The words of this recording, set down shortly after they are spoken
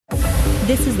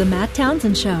This is the Matt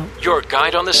Townsend Show. Your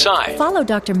guide on the side. Follow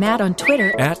Dr. Matt on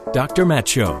Twitter at Dr. Matt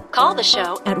Show. Call the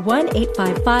show at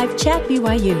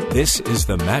 1-855-CHAT-BYU. This is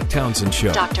the Matt Townsend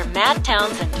Show. Dr. Matt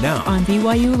Townsend. Now on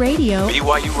BYU Radio.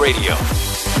 BYU Radio.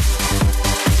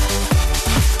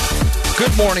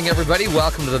 Good morning, everybody.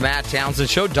 Welcome to the Matt Townsend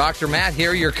Show. Dr. Matt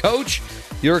here, your coach,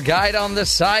 your guide on the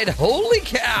side. Holy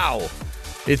cow!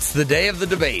 It's the day of the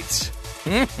debates.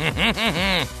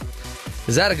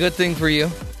 Is that a good thing for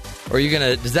you? Or are you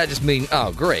gonna? Does that just mean,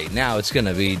 oh, great, now it's going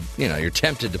to be, you're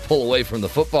tempted to pull away from the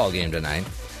football game tonight?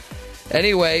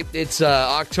 Anyway, it's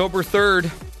October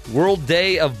 3rd, World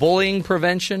Day of Bullying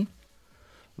Prevention,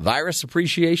 Virus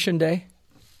Appreciation Day.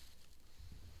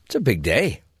 It's a big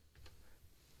day.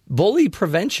 Bully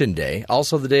Prevention Day,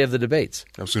 also the day of the debates.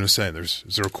 I was going to say, is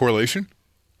there a correlation?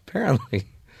 Apparently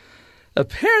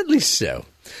so.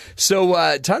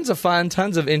 So tons of fun,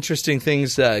 tons of interesting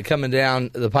things coming down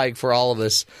the pike for all of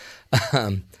us.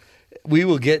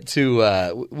 We'll get to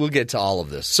all of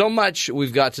this. So much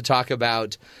we've got to talk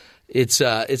about. It's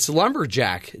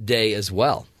Lumberjack Day as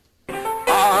well.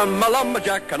 I'm a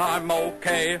lumberjack and I'm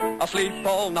okay. I sleep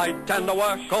all night and I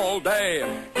work all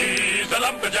day. He's a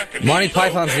lumberjack. Monty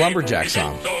Python's Lumberjack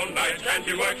song.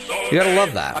 You gotta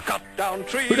love that.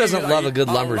 Who doesn't love a good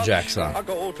lumberjack song? I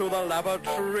go to the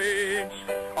laboratory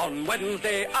on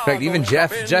Wednesday. In fact, even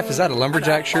Jeff, is that a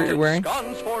lumberjack shirt you're wearing?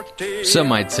 Some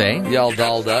might say. You all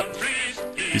dolled up.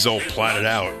 He's all platted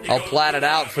out. All platted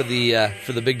out for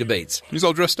the big debates. He's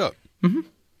all dressed up. Mm-hmm.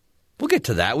 We'll get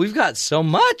to that. We've got so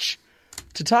much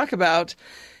to talk about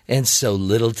and so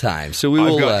little time. So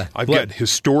I've got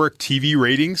historic TV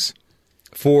ratings.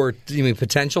 For, you mean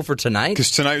potential for tonight?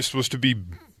 Because tonight is supposed to be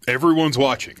everyone's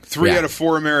watching. 3 out of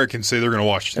 4 Americans say they're going to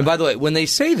watch tonight. And by the way, when they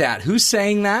say that, who's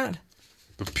saying that?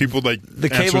 The people that the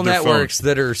cable networks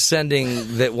that are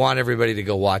that want everybody to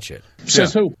go watch it.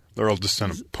 Says who? They're all just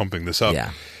kind of pumping this up.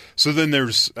 Yeah. So then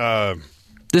there's...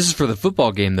 this is for the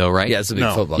football game, though, right? Yeah, it's a big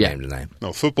football game tonight.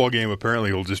 No, football game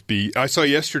apparently will just be... I saw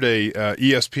yesterday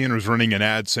ESPN was running an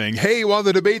ad saying, hey, while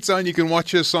the debate's on, you can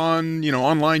watch us on,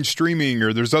 online streaming,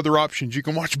 or there's other options. You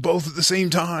can watch both at the same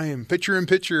time,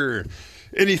 picture-in-picture,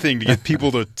 anything to get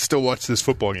people to still watch this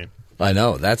football game. I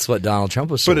know. That's what Donald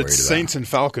Trump was so worried about. But it's Saints and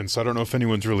Falcons, so I don't know if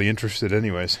anyone's really interested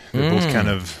anyways. They're both kind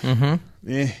of...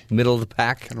 middle of the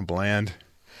pack. Kind of bland.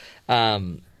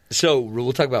 So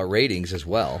we'll talk about ratings as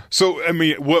well. So, I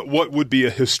mean, what would be a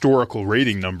historical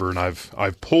rating number? And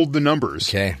I've pulled the numbers.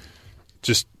 Okay.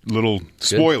 Just little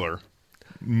spoiler.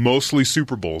 Mostly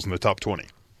Super Bowls in the top 20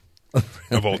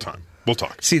 of all time. We'll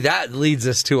talk. See, that leads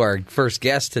us to our first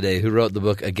guest today who wrote the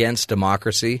book Against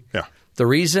Democracy. Yeah. The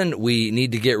reason we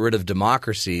need to get rid of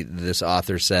democracy, this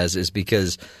author says, is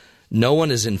because no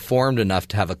one is informed enough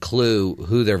to have a clue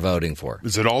who they're voting for.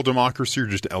 Is it all democracy or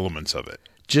just elements of it?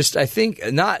 Just, I think,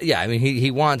 not, yeah, I mean, he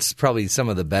wants probably some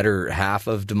of the better half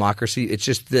of democracy. It's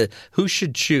just who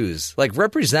should choose. Like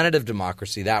representative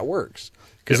democracy, that works.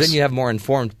 Because then you have more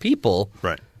informed people,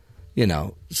 right?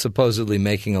 Supposedly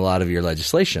making a lot of your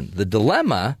legislation. The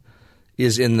dilemma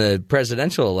is in the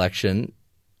presidential election,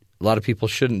 a lot of people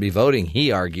shouldn't be voting,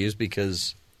 he argues,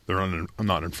 because they're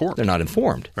not informed. They're not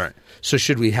informed. Right. So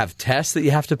should we have tests that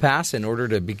you have to pass in order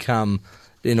to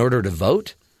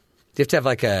vote? Do you have to have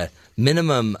like a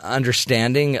minimum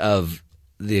understanding of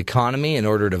the economy in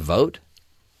order to vote?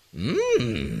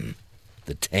 The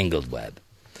tangled web.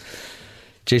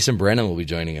 Jason Brennan will be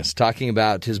joining us, talking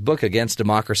about his book Against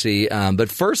Democracy. But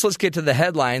first, let's get to the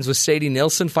headlines with Sadie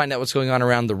Nilsson, find out what's going on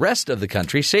around the rest of the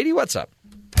country. Sadie, what's up?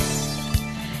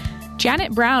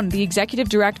 Janet Brown, the executive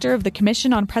director of the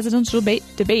Commission on Presidential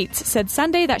Debates, said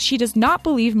Sunday that she does not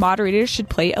believe moderators should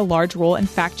play a large role in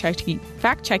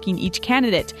fact-checking each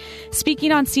candidate.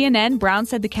 Speaking on CNN, Brown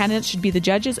said the candidates should be the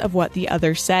judges of what the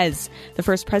other says. The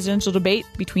first presidential debate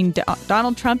between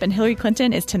Donald Trump and Hillary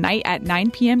Clinton is tonight at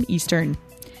 9 p.m. Eastern.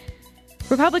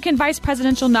 Republican vice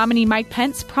presidential nominee Mike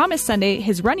Pence promised Sunday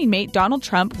his running mate Donald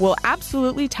Trump will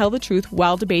absolutely tell the truth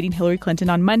while debating Hillary Clinton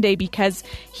on Monday because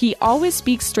he always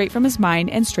speaks straight from his mind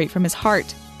and straight from his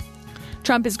heart.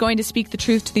 Trump is going to speak the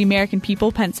truth to the American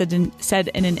people, Pence said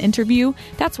in an interview.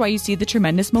 That's why you see the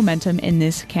tremendous momentum in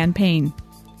this campaign.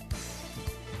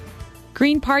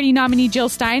 Green Party nominee Jill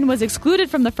Stein was excluded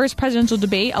from the first presidential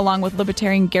debate along with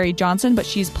Libertarian Gary Johnson, but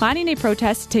she's planning a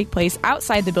protest to take place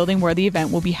outside the building where the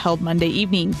event will be held Monday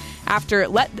evening. After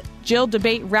Let Jill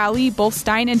Debate rally, both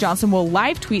Stein and Johnson will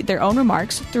live tweet their own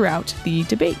remarks throughout the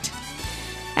debate.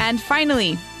 And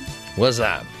finally, what's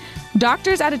up?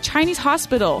 Doctors at a Chinese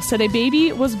hospital said a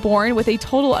baby was born with a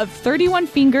total of 31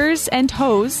 fingers and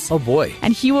toes. Oh, boy.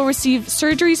 And he will receive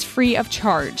surgeries free of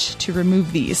charge to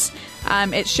remove these.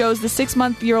 It shows the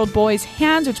 6-month-old boy's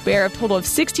hands, which bear a total of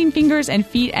 16 fingers and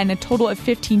feet and a total of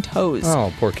 15 toes.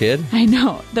 Oh, poor kid. I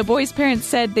know. The boy's parents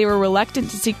said they were reluctant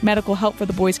to seek medical help for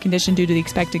the boy's condition due to the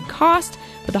expected cost,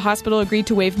 but the hospital agreed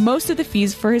to waive most of the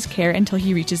fees for his care until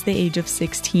he reaches the age of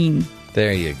 16.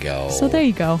 There you go. So there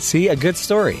you go. See, a good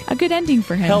story. A good ending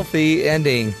for him. Healthy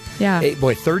ending. Yeah.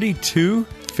 32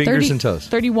 fingers and toes.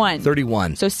 31.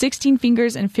 31. So 16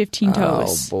 fingers and 15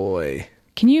 toes. Oh, boy.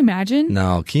 Can you imagine?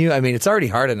 No. Can you? I mean, it's already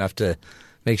hard enough to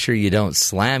make sure you don't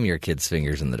slam your kids'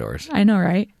 fingers in the doors. I know,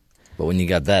 right? But when you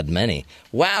got that many.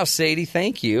 Wow, Sadie,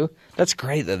 thank you. That's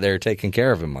great that they're taking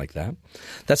care of him like that.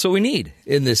 That's what we need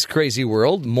in this crazy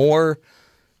world. More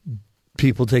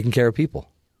people taking care of people.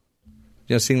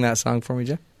 You know, sing that song for me,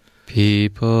 Jeff?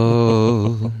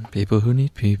 People who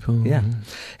need people. Yeah.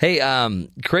 Hey,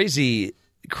 crazy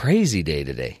day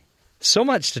today. So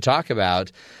much to talk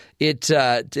about. It's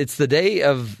the day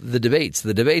of the debates.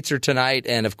 The debates are tonight,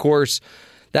 and of course,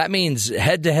 that means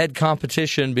head-to-head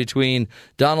competition between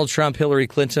Donald Trump, Hillary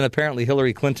Clinton. Apparently,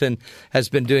 Hillary Clinton has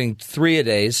been doing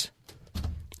 3-a-days,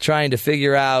 trying to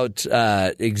figure out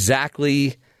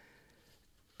exactly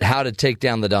how to take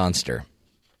down the Donster.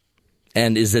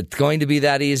 And is it going to be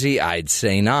that easy? I'd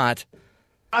say not.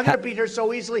 I'm going to beat her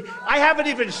so easily. I haven't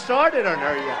even started on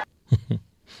her yet.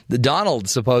 The Donald,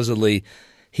 supposedly,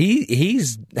 he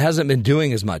hasn't been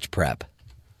doing as much prep,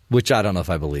 which I don't know if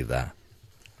I believe that.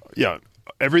 Yeah.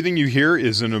 Everything you hear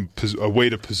is in a way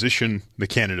to position the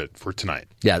candidate for tonight.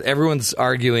 Yeah, everyone's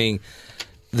arguing.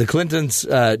 The Clintons'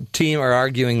 team are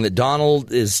arguing that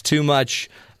Donald is too much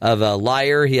of a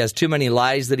liar. He has too many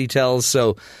lies that he tells,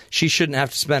 so she shouldn't have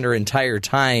to spend her entire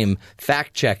time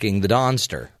fact-checking the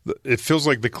Donster. It feels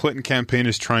like the Clinton campaign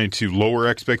is trying to lower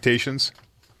expectations.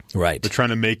 Right. They're trying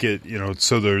to make it,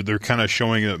 so they're kind of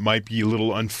showing it might be a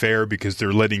little unfair because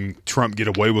they're letting Trump get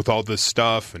away with all this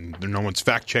stuff and no one's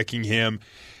fact-checking him.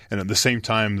 And at the same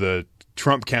time, the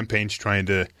Trump campaign's trying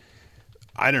to,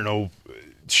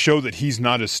 show that he's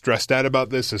not as stressed out about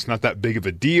this. It's not that big of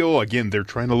a deal. Again, they're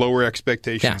trying to lower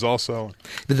expectations also.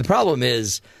 But the problem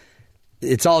is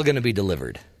it's all going to be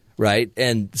delivered, right?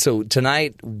 And so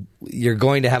tonight you're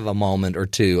going to have a moment or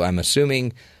two, I'm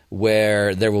assuming,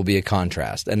 where there will be a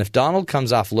contrast. And if Donald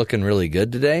comes off looking really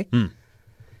good today,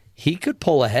 he could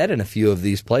pull ahead in a few of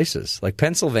these places. Like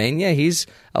Pennsylvania, he's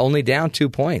only down 2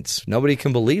 points. Nobody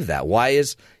can believe that. Why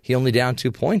is he only down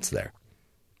 2 points there?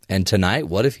 And tonight,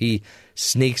 what if he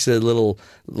sneaks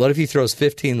what if he throws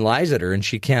 15 lies at her and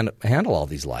she can't handle all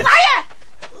these lies? Liar!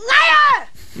 Liar!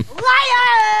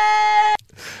 Liar!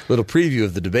 Little preview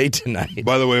of the debate tonight.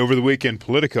 By the way, over the weekend,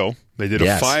 Politico, they did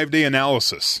a 5-day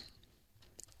analysis.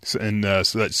 And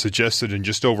so that suggested in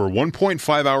just over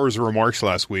 1.5 hours of remarks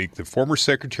last week, the former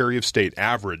Secretary of State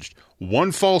averaged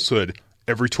one falsehood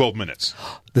every 12 minutes.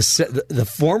 The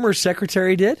former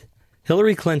secretary did?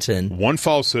 Hillary Clinton. One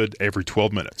falsehood every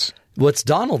 12 minutes. What's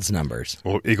Donald's numbers?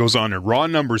 Well, it goes on. In raw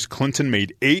numbers, Clinton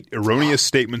made 8 erroneous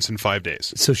statements in 5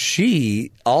 days. So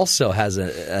she also has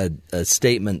a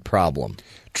statement problem.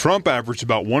 Trump averaged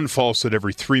about one falsehood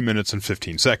every 3 minutes and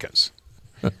 15 seconds.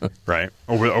 Right?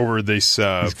 Over this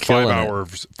 5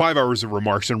 hours of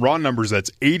remarks. In raw numbers, that's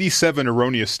 87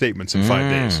 erroneous statements in 5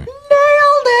 days. Nailed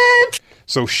it!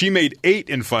 So she made 8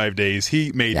 in 5 days.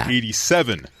 He made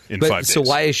 87 in 5 days. So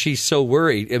why is she so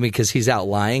worried? I mean, because he's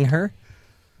outlying her?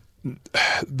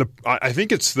 I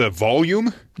think it's the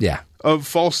volume of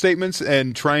false statements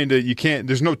and trying to,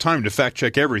 there's no time to fact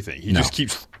check everything. He just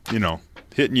keeps,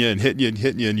 hitting you and hitting you and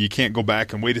hitting you, and you can't go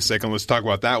back and wait a second, let's talk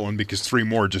about that one because 3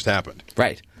 more just happened.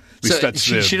 Right. So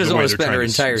she doesn't want to spend her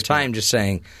entire time just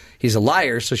saying he's a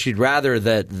liar, so she'd rather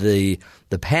that the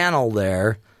panel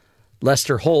there,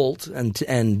 Lester Holt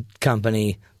and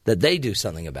company, that they do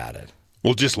something about it.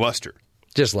 Well, just Lester.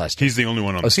 Just Lester. He's the only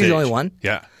one on the stage. He's the only one?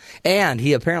 Yeah. And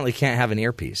he apparently can't have an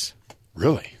earpiece.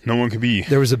 Really? No one can be...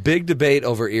 There was a big debate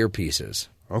over earpieces.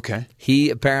 Okay. He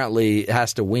apparently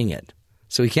has to wing it.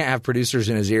 So he can't have producers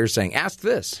in his ears saying, ask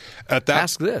this,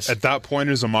 ask this. At that point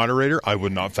as a moderator, I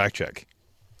would not fact check.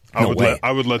 I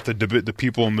would let the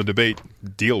people in the debate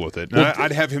deal with it. And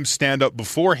I'd have him stand up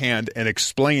beforehand and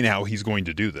explain how he's going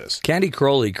to do this. Candy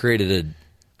Crowley created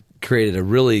a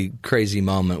really crazy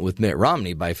moment with Mitt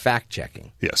Romney by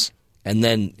fact-checking. Yes. And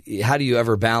then how do you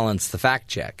ever balance the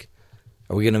fact-check?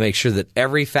 Are we going to make sure that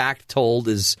every fact told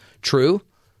is true?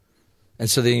 And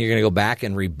so then you're going to go back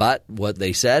and rebut what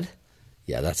they said?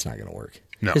 Yeah, that's not going to work.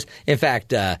 No. In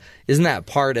fact, isn't that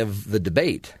part of the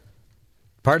debate?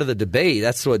 Part of the debate,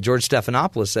 that's what George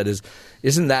Stephanopoulos said,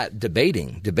 isn't that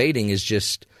debating? Debating is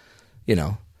just,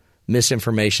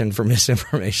 misinformation for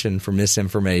misinformation for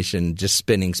misinformation, just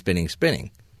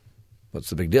spinning. What's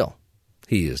the big deal?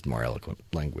 He used more eloquent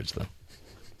language, though.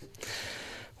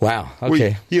 Wow. Okay.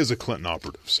 Well, he is a Clinton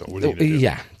operative, so what are you going to do?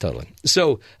 Yeah, totally.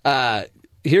 So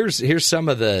here's some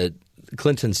of the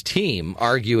Clinton's team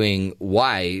arguing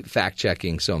why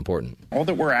fact-checking is so important. All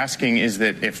that we're asking is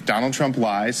that if Donald Trump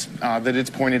lies, that it's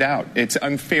pointed out. It's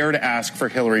unfair to ask for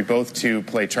Hillary both to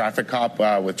play traffic cop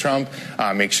with Trump,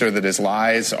 make sure that his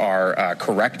lies are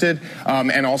corrected,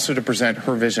 and also to present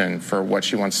her vision for what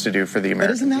she wants to do for the American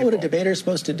But isn't that people. what a debater is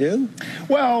supposed to do?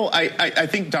 Well, I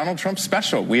think Donald Trump's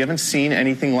special. We haven't seen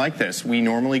anything like this. We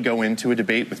normally go into a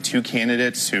debate with two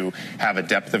candidates who have a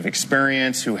depth of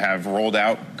experience, who have rolled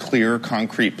out clear,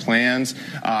 concrete plans,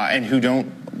 and who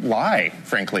don't lie,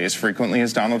 frankly, as frequently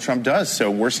as Donald Trump does. So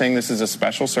we're saying this is a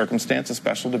special circumstance, a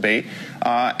special debate,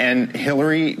 and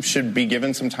Hillary should be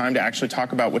given some time to actually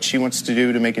talk about what she wants to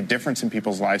do to make a difference in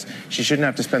people's lives. She shouldn't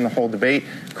have to spend the whole debate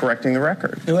correcting the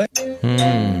record.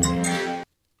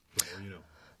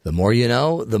 The more you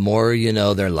know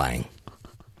they're lying.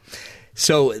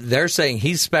 So they're saying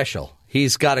he's special.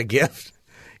 He's got a gift.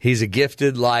 He's a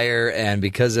gifted liar, and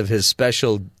because of his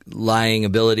special lying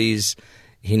abilities,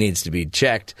 he needs to be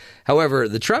checked. However,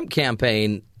 the Trump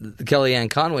campaign,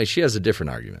 Kellyanne Conway, she has a different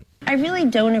argument. I really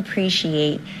don't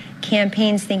appreciate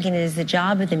campaigns thinking it is the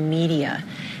job of the media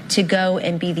to go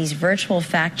and be these virtual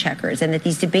fact checkers and that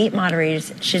these debate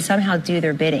moderators should somehow do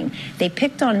their bidding. They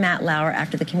picked on Matt Lauer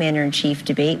after the commander-in-chief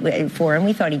debate forum.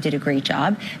 We thought he did a great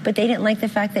job, but they didn't like the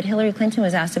fact that Hillary Clinton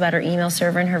was asked about her email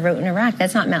server and her vote in Iraq.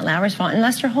 That's not Matt Lauer's fault. And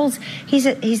Lester Holt, he's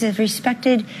a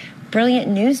respected, brilliant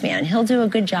newsman. He'll do a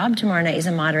good job tomorrow night as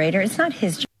a moderator. It's not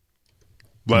his job.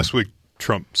 Last week,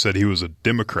 Trump said he was a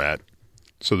Democrat,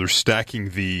 so they're stacking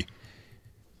the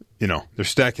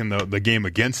game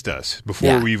against us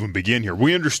before we even begin here.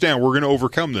 We understand we're going to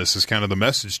overcome this is kind of the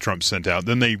message Trump sent out.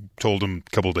 Then they told him a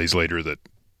couple of days later that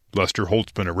Lester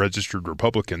Holt's been a registered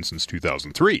Republican since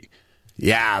 2003.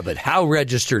 Yeah, but how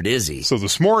registered is he? So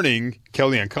this morning,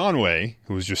 Kellyanne Conway,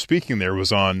 who was just speaking there,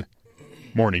 was on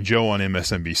Morning Joe on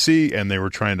MSNBC, and they were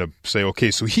trying to say,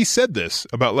 okay, so he said this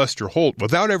about Lester Holt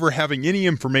without ever having any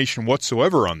information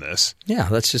whatsoever on this. Yeah,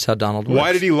 that's just how Donald works.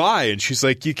 Why did he lie? And she's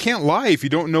like, you can't lie if you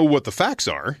don't know what the facts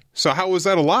are. So how was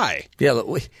that a lie? Yeah,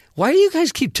 why do you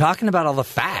guys keep talking about all the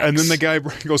facts? And then the guy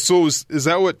goes, so is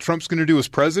that what Trump's going to do as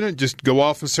president? Just go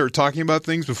off and start talking about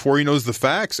things before he knows the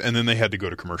facts? And then they had to go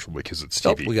to commercial because it's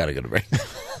TV. Oh, we got to go to break.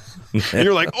 And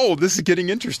you're like, oh, this is getting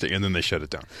interesting. And then they shut it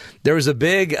down. There was a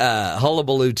big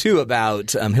hullabaloo, too,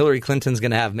 about Hillary Clinton's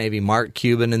going to have maybe Mark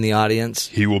Cuban in the audience.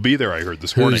 He will be there, I heard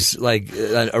this morning. Who's like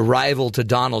a rival to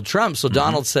Donald Trump. So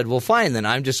Donald said, well, fine, then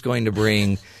I'm just going to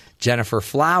bring Jennifer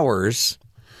Flowers.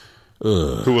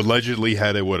 Who allegedly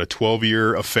had a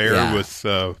 12-year affair with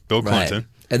Bill Clinton. Right.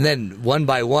 And then one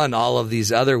by one, all of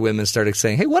these other women started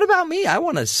saying, hey, what about me? I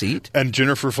want a seat. And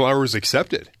Jennifer Flowers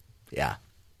accepted. Yeah.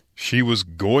 She was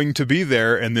going to be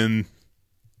there, and then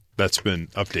that's been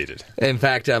updated. In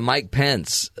fact, Mike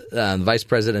Pence, vice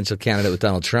presidential candidate with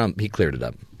Donald Trump, he cleared it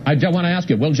up. I just want to ask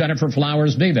you, will Jennifer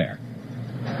Flowers be there?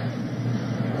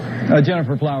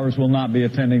 Jennifer Flowers will not be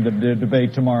attending the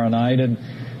debate tomorrow night,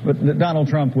 but Donald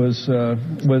Trump was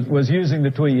using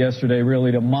the tweet yesterday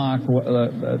really to mock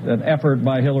an effort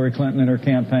by Hillary Clinton and her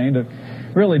campaign to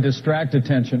really distract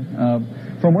attention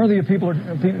from where the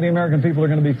American people are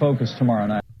going to be focused tomorrow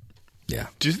night. Yeah.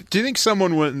 Do you think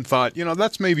someone went and thought,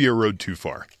 that's maybe a road too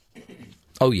far?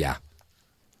 Oh, yeah.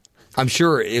 I'm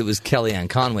sure it was Kellyanne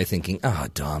Conway thinking, oh,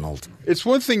 Donald. It's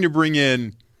one thing to bring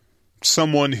in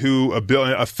someone who,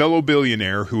 a fellow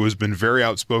billionaire who has been very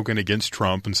outspoken against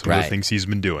Trump and some of the things he's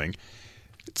been doing.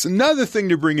 It's another thing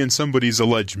to bring in somebody's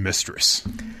alleged mistress.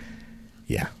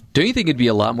 Yeah. Don't you think it'd be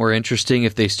a lot more interesting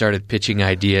if they started pitching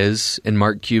ideas and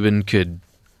Mark Cuban could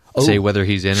say whether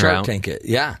he's in or out? Shark Tank it.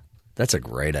 Yeah. That's a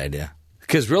great idea.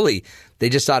 Because really, they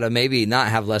just ought to maybe not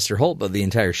have Lester Holt, but the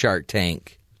entire Shark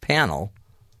Tank panel.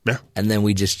 Yeah. And then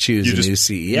we just choose a new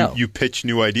CEO. You pitch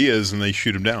new ideas and they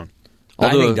shoot them down.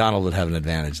 Although, I think Donald would have an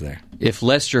advantage there. If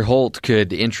Lester Holt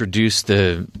could introduce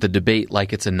the debate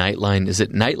like it's a Nightline, is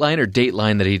it Nightline or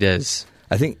Dateline that he does?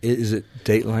 I think, is it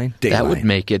Dateline? Dateline. That would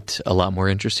make it a lot more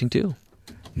interesting, too.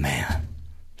 Man,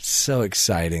 so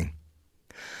exciting.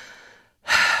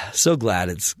 So glad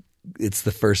it's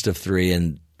the first of three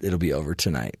and it'll be over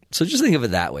tonight. So just think of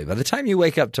it that way. By the time you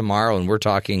wake up tomorrow, and we're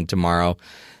talking tomorrow,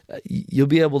 you'll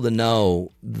be able to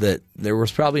know that there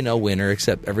was probably no winner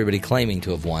except everybody claiming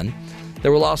to have won.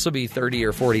 There will also be 30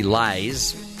 or 40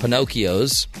 lies,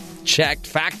 Pinocchios, checked,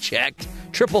 fact-checked,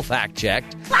 triple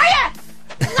fact-checked. Liar!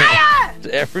 Liar!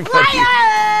 Everybody.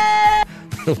 Liar!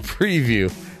 A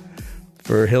preview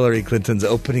for Hillary Clinton's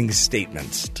opening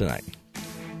statements tonight.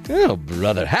 Oh,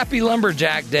 brother. Happy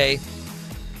Lumberjack Day.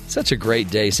 Such a great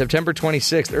day. September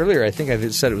 26th. Earlier, I think I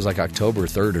said it was like October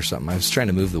 3rd or something. I was trying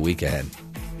to move the week ahead.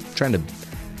 Trying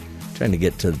to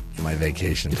get to my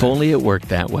vacation. If only it worked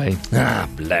that way.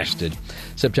 Blasted.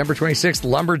 September 26th,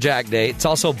 Lumberjack Day. It's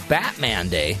also Batman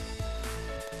Day.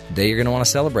 Day you're going to want to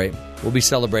celebrate. We'll be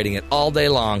celebrating it all day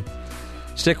long.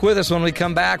 Stick with us. When we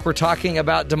come back, we're talking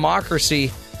about democracy.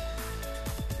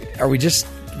 Are we just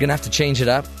going to have to change it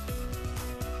up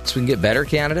so we can get better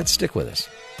candidates? Stick with us.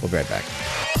 We'll be right back.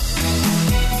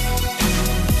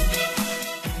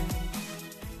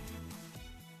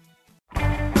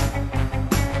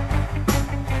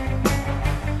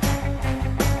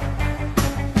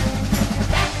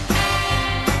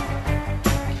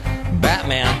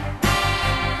 Batman.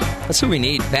 That's who we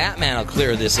need. Batman will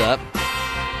clear this up.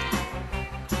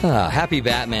 Happy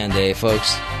Batman Day,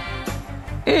 folks.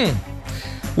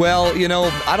 Well, you know,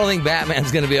 I don't think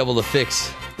Batman's going to be able to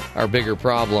fix our bigger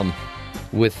problem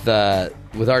with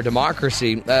our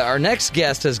democracy. Our next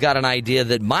guest has got an idea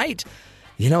that might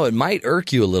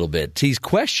irk you a little bit. He's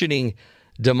questioning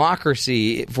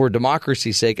democracy for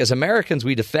democracy's sake. As Americans,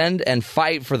 we defend and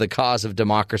fight for the cause of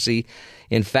democracy.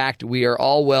 In fact, we are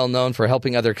all well known for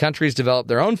helping other countries develop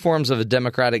their own forms of a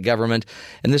democratic government.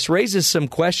 And this raises some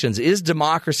questions. Is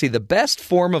democracy the best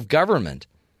form of government?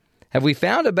 Have we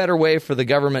found a better way for the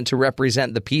government to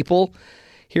represent the people?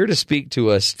 Here to speak to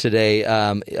us today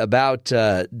about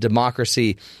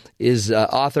democracy is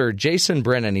author Jason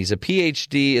Brennan. He's a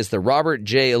Ph.D., is the Robert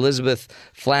J. Elizabeth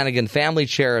Flanagan Family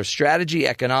Chair of Strategy,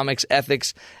 Economics,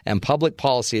 Ethics, and Public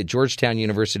Policy at Georgetown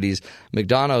University's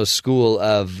McDonough School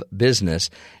of Business.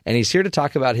 And he's here to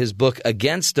talk about his book,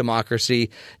 Against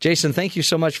Democracy. Jason, thank you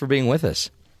so much for being with us.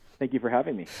 Thank you for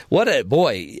having me. What a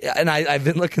boy! And I've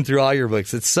been looking through all your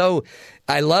books. It's so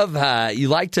I love you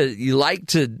like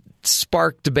to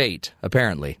spark debate.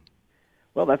 Apparently,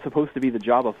 well, that's supposed to be the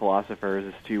job of philosophers,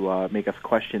 is to make us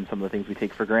question some of the things we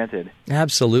take for granted.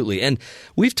 Absolutely, and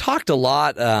we've talked a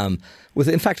lot with,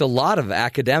 in fact, a lot of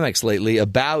academics lately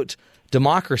about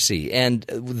democracy, and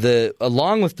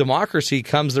along with democracy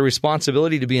comes the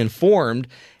responsibility to be informed.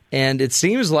 And it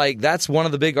seems like that's one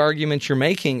of the big arguments you're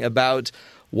making about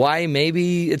why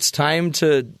maybe it's time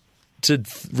to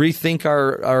rethink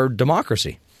our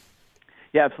democracy.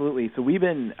 Yeah, absolutely. So we've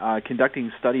been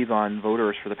conducting studies on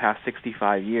voters for the past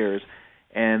 65 years,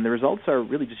 and the results are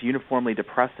really just uniformly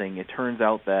depressing. It turns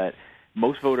out that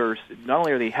most voters, not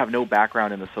only they have no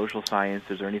background in the social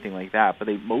sciences or anything like that, but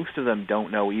most of them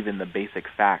don't know even the basic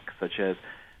facts, such as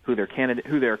who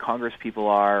their Congress people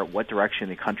are, what direction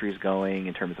the country is going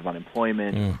in terms of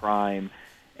unemployment, crime.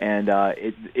 And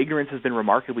ignorance has been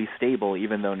remarkably stable,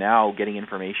 even though now getting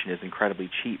information is incredibly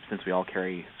cheap since we all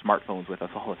carry smartphones with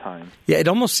us all the time. Yeah, it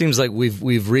almost seems like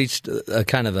we've reached a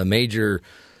kind of a major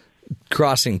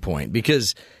crossing point,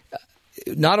 because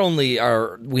not only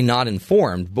are we not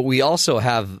informed, but we also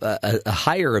have a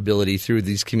higher ability through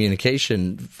these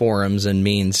communication forums and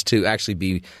means to actually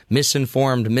be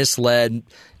misinformed, misled,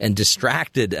 and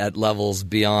distracted at levels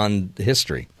beyond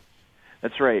history.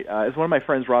 That's right. As one of my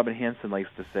friends, Robin Hanson, likes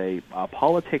to say,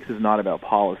 politics is not about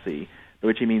policy,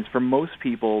 which means for most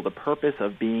people, the purpose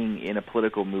of being in a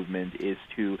political movement is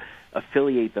to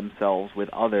affiliate themselves with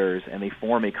others, and they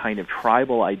form a kind of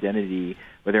tribal identity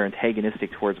where they're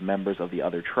antagonistic towards members of the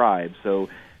other tribe. So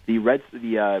the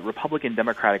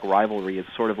Republican-Democratic rivalry is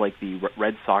sort of like the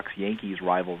Red Sox-Yankees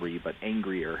rivalry, but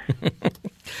angrier.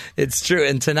 It's true.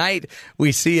 And tonight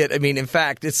we see it. I mean, in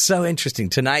fact, it's so interesting.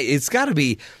 Tonight, it's got to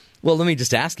be... Well, let me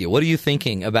just ask you, what are you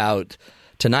thinking about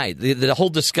tonight? The whole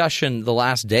discussion the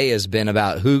last day has been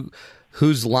about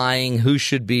who's lying, who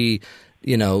should be,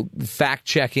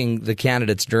 fact-checking the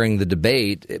candidates during the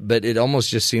debate, but it almost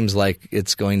just seems like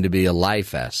it's going to be a lie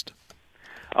fest.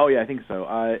 Oh, yeah, I think so.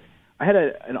 I had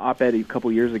an op-ed a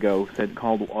couple years ago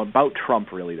called about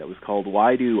Trump, really, that was called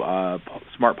 "Why Do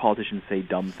Smart Politicians Say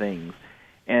Dumb Things?"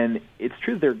 And it's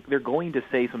true, they're going to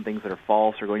say some things that are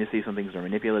false, they're going to say some things that are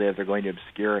manipulative, they're going to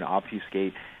obscure and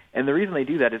obfuscate. And the reason they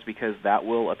do that is because that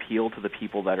will appeal to the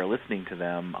people that are listening to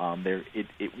them.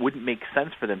 It wouldn't make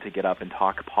sense for them to get up and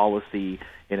talk policy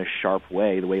in a sharp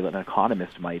way, the way that an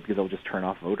economist might, because they'll just turn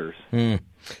off voters.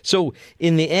 So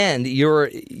in the end,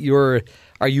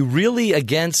 are you really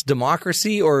against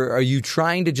democracy, or are you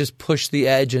trying to just push the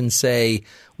edge and say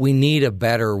we need a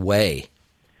better way?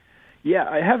 Yeah,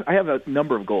 I have a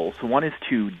number of goals. So one is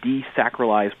to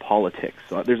desacralize politics.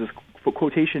 There's this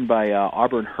quotation by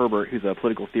Auburn Herbert, who's a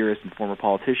political theorist and former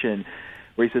politician,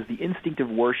 where he says, "The instinct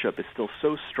of worship is still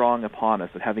so strong upon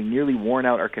us that having nearly worn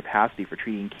out our capacity for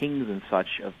treating kings and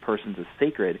such of persons as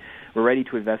sacred, we're ready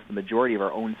to invest the majority of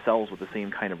our own selves with the same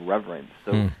kind of reverence."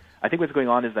 So I think what's going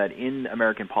on is that in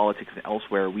American politics and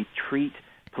elsewhere, we treat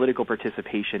political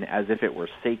participation as if it were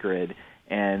sacred,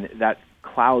 and that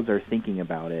clouds our thinking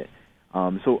about it.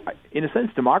 So in a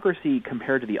sense, democracy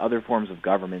compared to the other forms of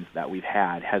governments that we've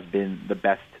had has been the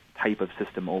best type of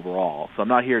system overall. So I'm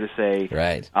not here to say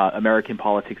American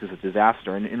politics is a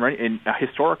disaster. And in a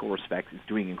historical respect, it's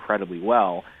doing incredibly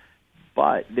well.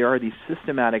 But there are these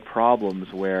systematic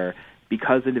problems where,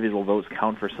 because individual votes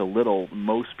count for so little,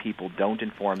 most people don't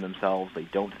inform themselves. They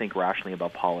don't think rationally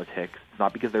about politics. It's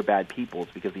not because they're bad people.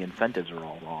 It's because the incentives are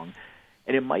all wrong.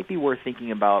 And it might be worth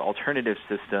thinking about alternative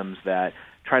systems that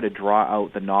try to draw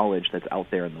out the knowledge that's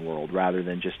out there in the world rather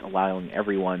than just allowing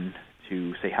everyone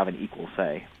to, say, have an equal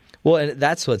say. Well, and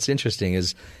that's what's interesting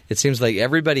is it seems like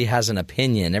everybody has an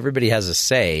opinion, everybody has a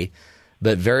say,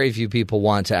 but very few people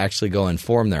want to actually go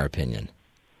inform their opinion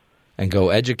and go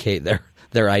educate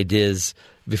their ideas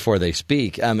before they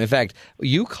speak. In fact,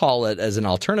 you call it as an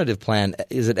alternative plan,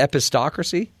 is it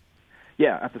epistocracy?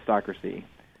 Yeah, epistocracy.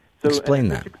 So explain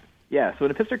that. Yeah, so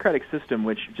an epistocratic system,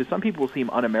 which to some people will seem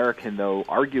un-American, though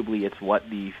arguably it's what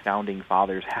the Founding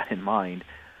Fathers had in mind.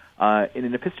 In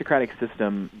an epistocratic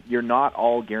system, you're not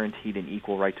all guaranteed an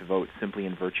equal right to vote simply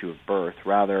in virtue of birth.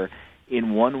 Rather,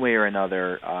 in one way or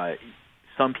another,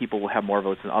 some people will have more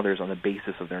votes than others on the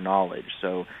basis of their knowledge.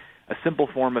 So a simple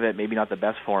form of it, maybe not the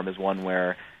best form, is one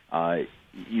where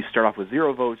you start off with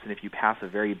 0 votes, and if you pass a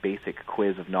very basic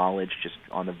quiz of knowledge just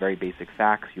on the very basic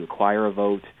facts, you acquire a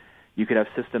vote. You could have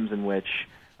systems in which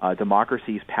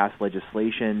democracies pass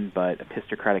legislation, but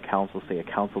epistocratic councils, say a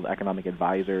council of economic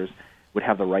advisors, would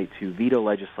have the right to veto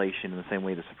legislation in the same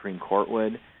way the Supreme Court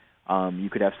would. You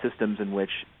could have systems in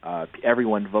which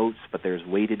everyone votes, but there's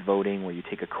weighted voting where you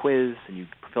take a quiz and you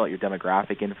fill out your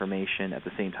demographic information at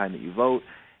the same time that you vote,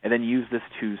 and then use this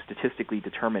to statistically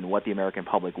determine what the American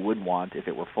public would want if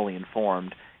it were fully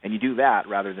informed, and you do that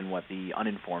rather than what the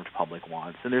uninformed public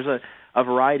wants. And there's a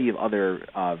variety of other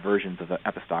versions of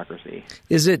epistocracy.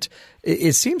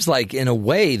 It seems like in a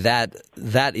way that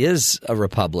is a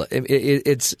republic.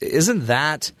 Isn't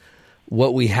that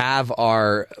what we have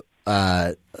our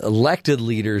elected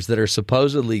leaders that are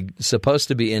supposed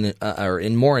to be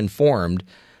more informed,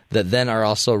 that then are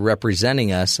also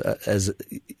representing us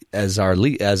as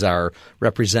our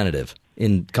representative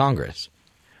in Congress?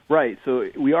 Right. So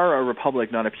we are a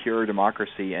republic, not a pure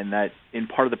democracy, and that in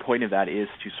part of the point of that is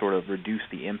to sort of reduce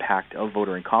the impact of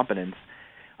voter incompetence.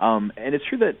 And it's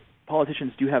true that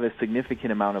politicians do have a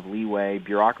significant amount of leeway,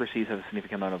 bureaucracies have a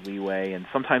significant amount of leeway, and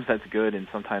sometimes that's good and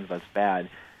sometimes that's bad.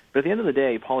 But at the end of the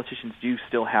day, politicians do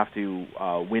still have to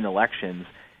win elections,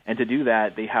 and to do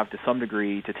that, they have to some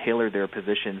degree to tailor their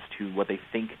positions to what they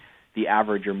think the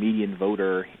average or median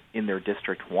voter in their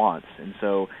district wants. And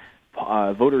so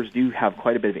voters do have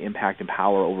quite a bit of impact and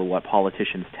power over what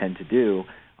politicians tend to do,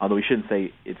 although we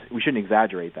shouldn't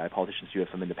exaggerate that. Politicians do have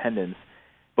some independence.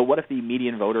 But what if the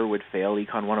median voter would fail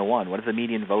Econ 101? What if the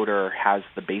median voter has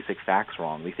the basic facts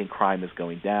wrong? They think crime is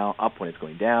going up when it's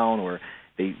going down, or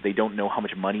they don't know how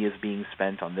much money is being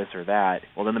spent on this or that.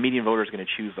 Well, then the median voter is going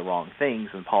to choose the wrong things,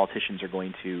 and politicians are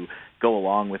going to go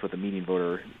along with what the median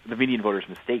voter's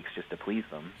mistakes just to please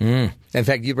them. In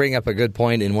fact, you bring up a good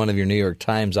point in one of your New York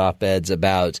Times op-eds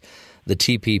about the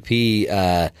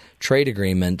TPP trade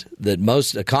agreement that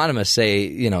most economists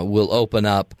say, will open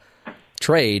up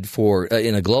trade for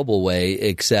in a global way,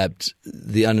 except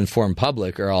the uninformed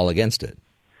public are all against it.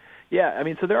 Yeah, I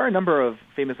mean, so there are a number of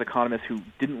famous economists who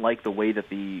didn't like the way that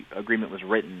the agreement was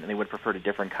written, and they would have preferred a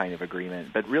different kind of agreement.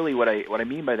 But really what I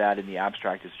mean by that in the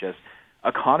abstract is just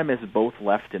economists both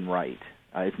left and right.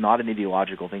 It's not an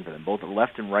ideological thing for them. Both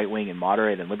left and right-wing and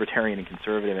moderate and libertarian and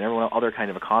conservative and every other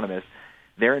kind of economists,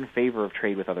 they're in favor of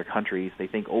trade with other countries. They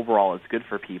think overall it's good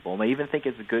for people, and they even think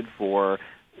it's good for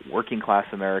working-class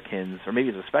Americans, or maybe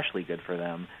it's especially good for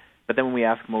them. But then when we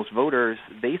ask most voters,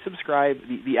 they subscribe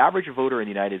 – the average voter in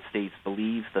the United States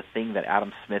believes the thing that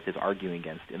Adam Smith is arguing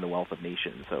against in The Wealth of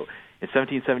Nations. So in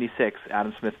 1776,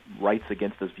 Adam Smith writes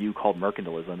against this view called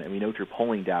mercantilism, and we know through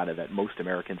polling data that most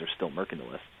Americans are still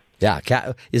mercantilists.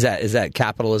 Yeah. Is that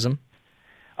capitalism?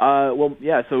 Well,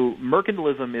 yeah. So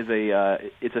mercantilism is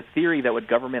it's a theory that what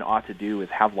government ought to do is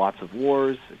have lots of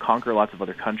wars, conquer lots of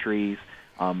other countries,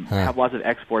 have lots of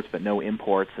exports but no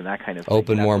imports, and that kind of thing.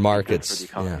 Open more markets for the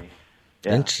economy.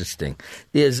 Yeah. Interesting.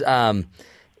 Is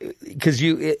because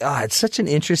it's such an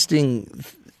interesting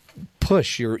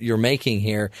push you're making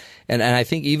here, and I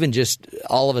think even just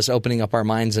all of us opening up our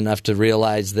minds enough to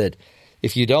realize that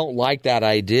if you don't like that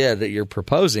idea that you're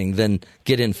proposing, then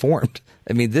get informed.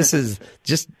 I mean, this is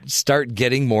just start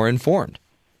getting more informed.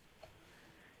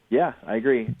 Yeah, I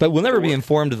agree. But we'll never be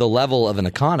informed to the level of an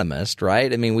economist,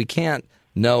 right? I mean, we can't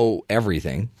know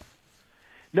everything.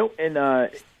 No, and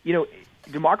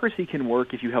democracy can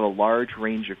work if you have a large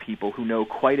range of people who know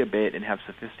quite a bit and have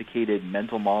sophisticated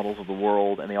mental models of the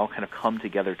world, and they all kind of come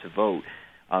together to vote.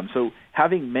 So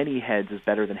having many heads is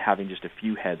better than having just a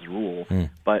few heads rule.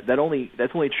 But that's only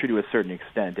true to a certain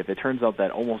extent. If it turns out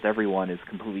that almost everyone is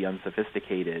completely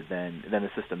unsophisticated, then the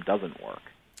system doesn't work.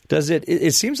 Does it?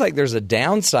 It seems like there's a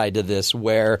downside to this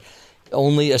where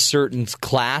only a certain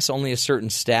class, only a certain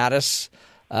status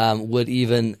would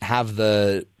even have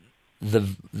the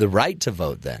right to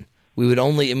vote. Then we would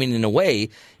only. I mean, in a way,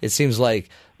 it seems like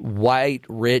white,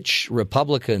 rich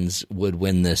Republicans would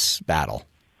win this battle.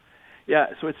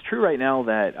 Yeah, so it's true right now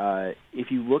that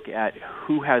if you look at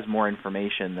who has more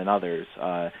information than others,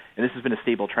 and this has been a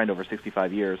stable trend over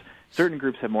 65 years, certain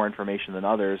groups have more information than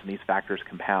others, and these factors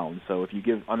compound. So if you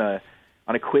give on a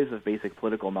quiz of basic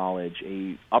political knowledge,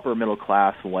 a upper middle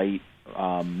class white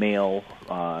male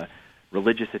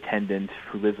religious attendant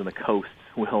who lives on the coast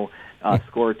will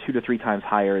score 2 to 3 times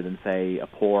higher than, say, a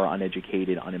poor,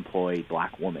 uneducated, unemployed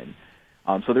black woman.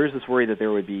 So there is this worry that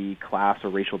there would be class or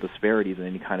racial disparities in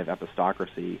any kind of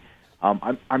epistocracy.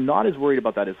 I'm not as worried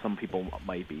about that as some people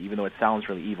might be, even though it sounds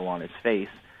really evil on its face,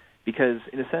 because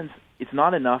in a sense, it's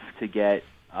not enough to get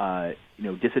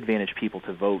disadvantaged people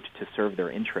to vote to serve their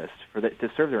interests.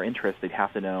 To serve their interests, they'd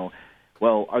have to know,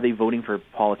 well, are they voting for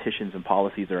politicians and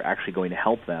policies that are actually going to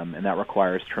help them? And that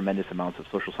requires tremendous amounts of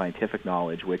social scientific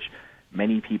knowledge, which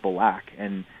many people lack.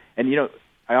 And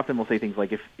I often will say things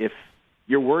like, if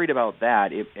you're worried about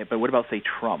that, but what about, say,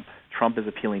 Trump? Trump is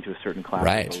appealing to a certain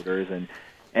class of voters,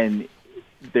 and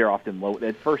they're often low.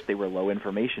 At first, they were low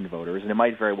information voters, and it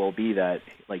might very well be that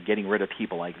like getting rid of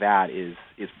people like that is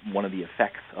one of the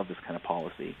effects of this kind of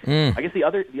policy. I guess the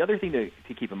other thing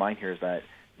to keep in mind here is that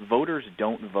voters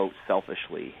don't vote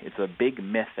selfishly. It's a big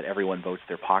myth that everyone votes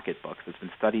their pocketbooks. It's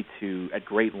been studied at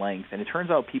great length, and it turns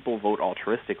out people vote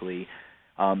altruistically.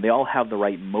 They all have the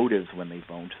right motives when they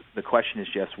vote. The question is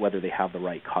just whether they have the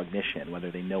right cognition, whether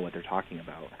they know what they're talking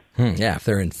about. Yeah, if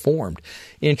they're informed.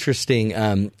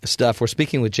 Interesting stuff. We're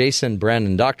speaking with Jason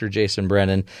Brennan, Dr. Jason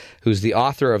Brennan, who's the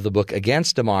author of the book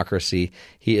Against Democracy.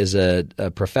 He is a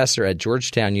professor at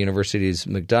Georgetown University's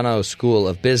McDonough School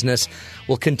of Business.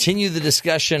 We'll continue the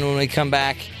discussion when we come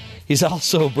back. He's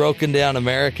also broken down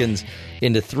Americans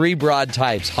into 3 broad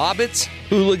types: hobbits,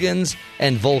 hooligans,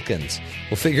 and Vulcans.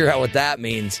 We'll figure out what that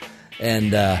means.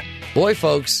 And boy,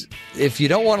 folks, if you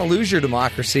don't want to lose your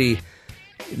democracy,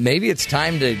 maybe it's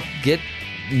time to get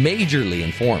majorly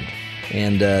informed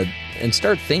and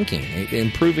start thinking,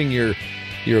 improving your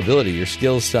ability, your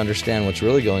skills to understand what's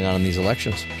really going on in these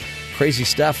elections. Crazy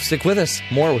stuff. Stick with us.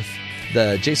 More with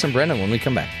the Jason Brennan when we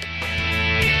come back.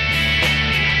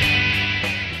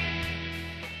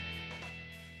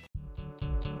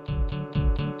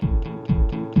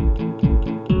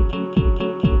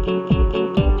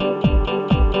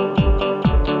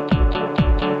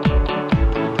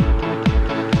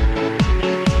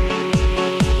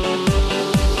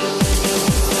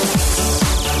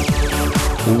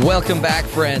 Welcome back,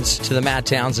 friends, to the Matt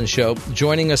Townsend Show.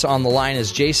 Joining us on the line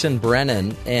is Jason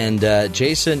Brennan, and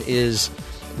Jason is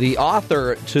the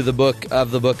author to the book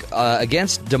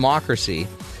Against Democracy,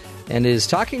 and is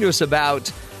talking to us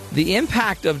about the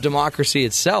impact of democracy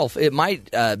itself. It might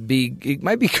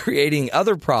be creating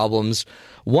other problems.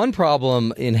 One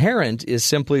problem inherent is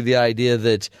simply the idea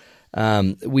that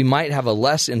we might have a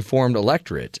less informed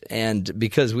electorate, and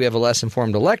because we have a less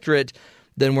informed electorate,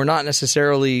 then we're not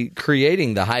necessarily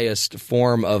creating the highest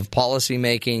form of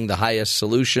policymaking, the highest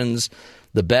solutions,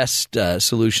 the best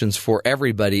solutions for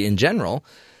everybody in general.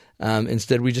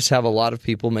 Instead, we just have a lot of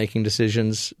people making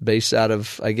decisions based out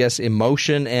of, I guess,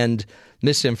 emotion and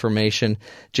misinformation.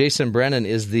 Jason Brennan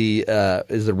is the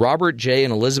Robert J.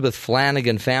 and Elizabeth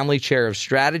Flanagan Family Chair of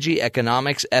Strategy,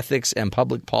 Economics, Ethics, and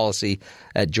Public Policy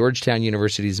at Georgetown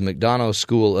University's McDonough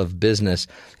School of Business.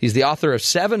 He's the author of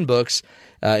 7 books,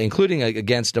 including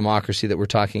Against Democracy that we're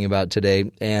talking about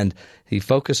today, and he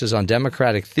focuses on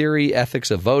democratic theory,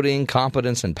 ethics of voting,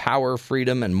 competence and power,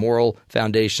 freedom, and moral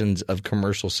foundations of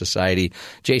commercial society.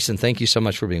 Jason, thank you so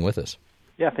much for being with us.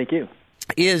 Yeah, thank you.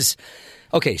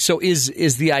 So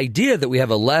is the idea that we have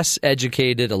a less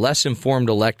educated, a less informed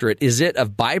electorate, is it a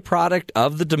byproduct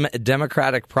of the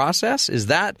democratic process? Is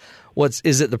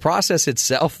it the process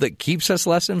itself that keeps us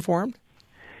less informed?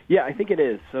 Yeah, I think it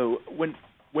is. So when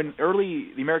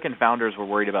the American founders were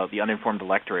worried about the uninformed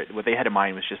electorate, what they had in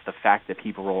mind was just the fact that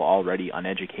people were already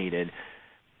uneducated.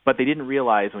 But they didn't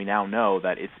realize, we now know,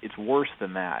 that it's worse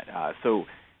than that. So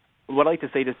what I like to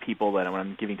say to people that when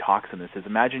I'm giving talks on this is,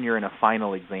 imagine you're in a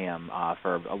final exam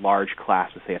for a large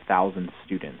class with, say, 1,000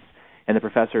 students. and the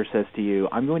professor says to you,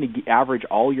 I'm going to average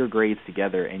all your grades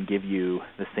together and give you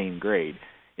the same grade.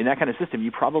 In that kind of system,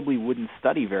 you probably wouldn't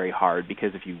study very hard,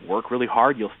 because if you work really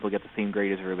hard, you'll still get the same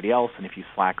grade as everybody else, and if you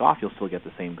slack off, you'll still get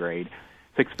the same grade.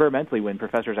 So experimentally, when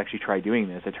professors actually try doing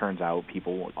this, it turns out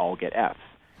people all get Fs.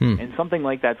 And something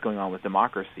like that's going on with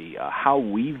democracy. How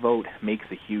we vote makes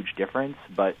a huge difference,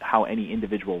 but how any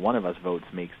individual one of us votes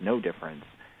makes no difference.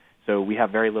 So we have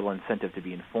very little incentive to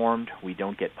be informed. We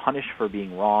don't get punished for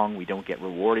being wrong. We don't get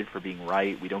rewarded for being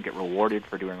right. We don't get rewarded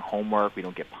for doing homework. We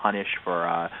don't get punished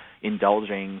for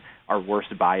indulging our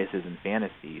worst biases and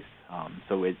fantasies.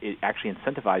 So it actually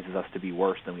incentivizes us to be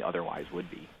worse than we otherwise would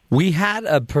be. We had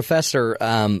a professor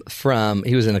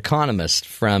he was an economist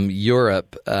from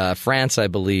Europe, France, I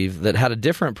believe, that had a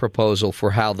different proposal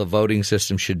for how the voting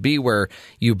system should be, where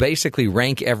you basically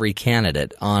rank every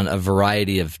candidate on a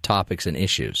variety of topics and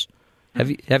issues.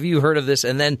 Have you heard of this?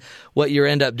 And then what you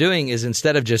end up doing is,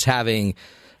 instead of just having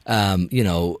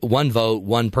one vote,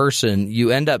 one person,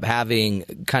 you end up having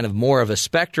kind of more of a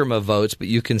spectrum of votes, but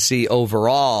you can see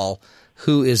overall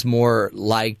who is more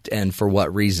liked and for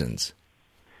what reasons.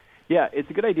 Yeah, it's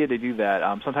a good idea to do that.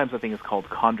 Sometimes I think it's called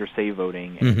Condorcet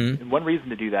voting. And one reason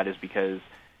to do that is because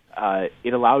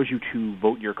it allows you to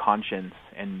vote your conscience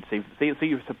and say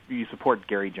you support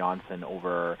Gary Johnson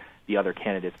over the other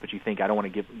candidates, but you think, I don't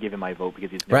want to give him my vote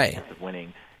because he's no chance of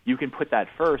winning. You can put that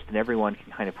first, and everyone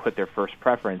can kind of put their first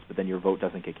preference, but then your vote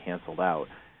doesn't get canceled out.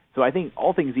 So I think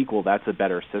all things equal, that's a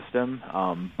better system,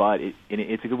 but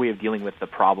it's a good way of dealing with the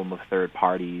problem of third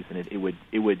parties, and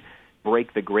it would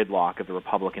break the gridlock of the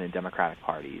Republican and Democratic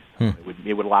parties.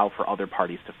 It would allow for other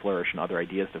parties to flourish and other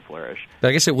ideas to flourish. But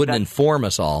I guess it wouldn't inform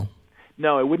us all.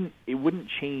 No, it wouldn't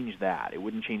change that. It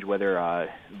wouldn't change whether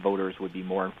voters would be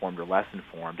more informed or less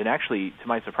informed. And actually, to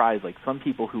my surprise, like, some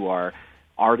people who are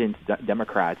ardent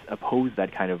Democrats oppose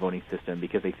that kind of voting system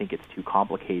because they think it's too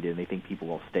complicated and they think people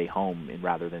will stay home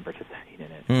rather than participate in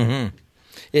it. Mm-hmm.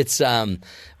 It's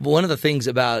one of the things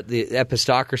about the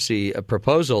epistocracy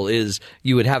proposal is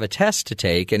you would have a test to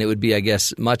take, and it would be, I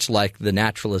guess, much like the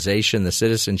naturalization, the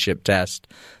citizenship test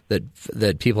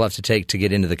that people have to take to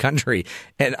get into the country.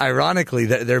 And ironically,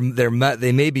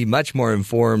 they may be much more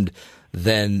informed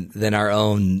than our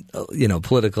own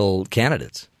political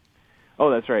candidates. Oh,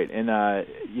 that's right. And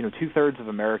 2/3 of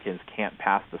Americans can't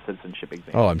pass the citizenship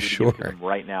exam. Oh, I'm sure.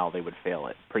 Right now, they would fail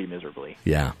it pretty miserably.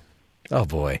 Yeah. Oh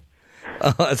boy.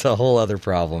 Oh, that's a whole other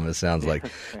problem, it sounds like.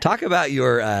 Talk about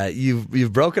your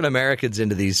you've broken Americans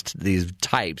into these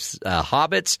types: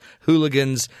 hobbits,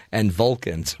 hooligans, and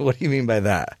Vulcans. What do you mean by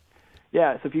that?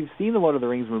 Yeah, so if you've seen the Lord of the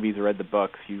Rings movies or read the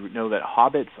books, you know that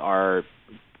hobbits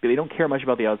they don't care much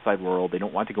about the outside world. They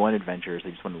don't want to go on adventures.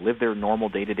 They just want to live their normal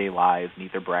day-to-day lives and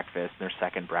eat their breakfast and their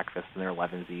second breakfast and their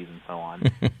 11sies and so on.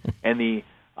 And the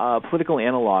political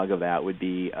analog of that would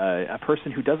be a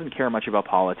person who doesn't care much about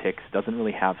politics, doesn't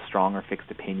really have strong or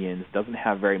fixed opinions, doesn't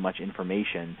have very much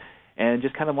information, and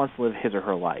just kind of wants to live his or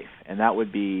her life. And that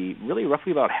would be really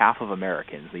roughly about half of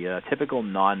Americans. The typical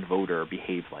non-voter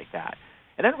behaves like that.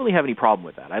 And I don't really have any problem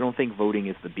with that. I don't think voting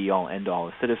is the be-all, end-all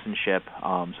of citizenship.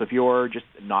 So if you're just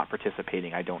not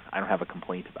participating, I don't have a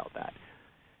complaint about that.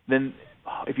 Then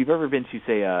if you've ever been to,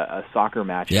 say, a soccer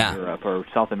match in Europe or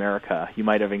South America, you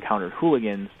might have encountered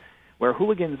hooligans, where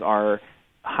hooligans are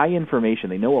high information.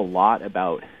 They know a lot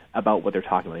about what they're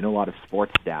talking about. They know a lot of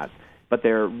sports stats, but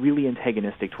they're really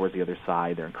antagonistic towards the other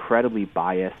side. They're incredibly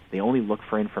biased. They only look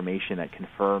for information that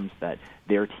confirms that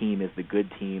their team is the good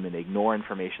team, and they ignore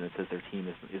information that says their team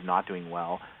is not doing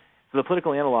well. So the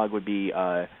political analog would be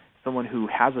someone who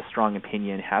has a strong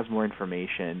opinion, has more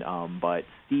information, but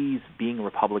sees being a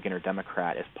Republican or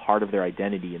Democrat as part of their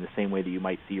identity in the same way that you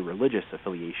might see a religious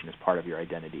affiliation as part of your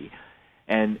identity.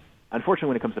 And unfortunately,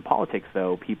 when it comes to politics,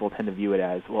 though, people tend to view it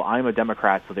as, well, I'm a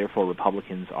Democrat, so therefore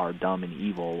Republicans are dumb and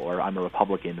evil, or I'm a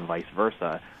Republican and vice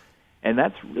versa. And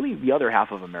that's really the other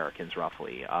half of Americans,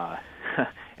 roughly. And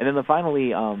then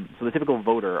finally, so the typical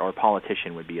voter or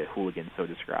politician would be a hooligan, so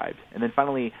described. And then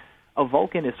finally, a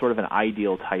Vulcan is sort of an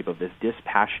ideal type of this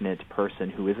dispassionate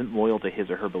person who isn't loyal to his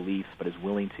or her beliefs, but is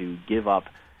willing to give up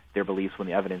their beliefs when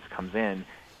the evidence comes in.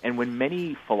 And when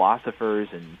many philosophers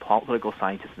and political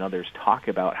scientists and others talk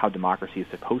about how democracy is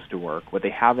supposed to work, what they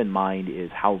have in mind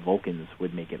is how Vulcans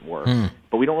would make it work.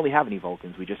 But we don't really have any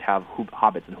Vulcans. We just have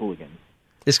hobbits and hooligans.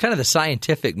 It's kind of the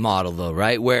scientific model, though,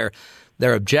 right, where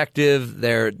they're objective,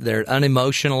 they're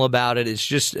unemotional about it. It's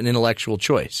just an intellectual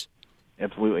choice.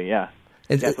 Absolutely, yeah.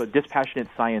 Yeah, so a dispassionate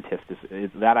scientist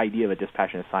is that idea of a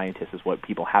dispassionate scientist is what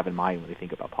people have in mind when they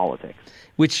think about politics.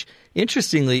 Which,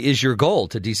 interestingly, is your goal,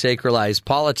 to desacralize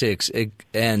politics,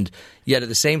 and yet at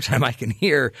the same time I can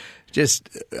hear just,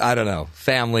 I don't know,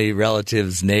 family,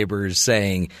 relatives, neighbors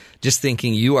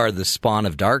thinking you are the spawn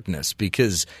of darkness,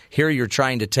 because here you're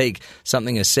trying to take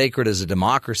something as sacred as a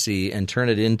democracy and turn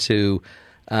it into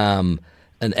an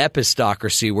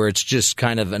epistocracy where it's just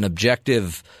kind of an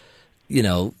objective,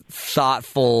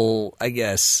 thoughtful, I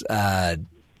guess,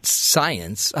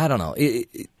 science. I don't know.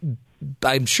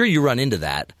 I'm sure you run into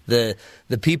that. The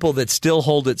people that still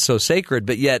hold it so sacred,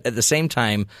 but yet at the same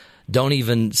time don't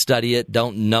even study it,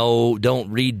 don't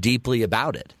read deeply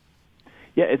about it.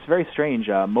 Yeah, it's very strange.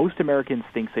 Most Americans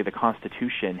think, say, the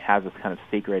Constitution has this kind of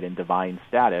sacred and divine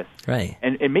status. Right.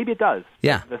 And maybe it does.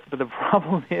 Yeah. But the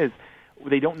problem is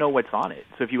they don't know what's on it.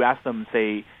 So if you ask them,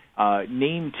 say,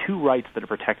 name 2 rights that are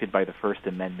protected by the First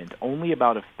Amendment, only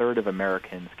about a third of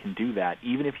Americans can do that,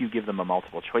 even if you give them a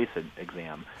multiple-choice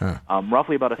exam. Huh.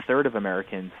 Roughly about a third of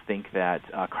Americans think that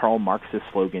Karl Marx's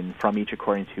slogan, from each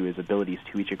according to his abilities,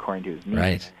 to each according to his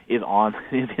needs, is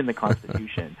in the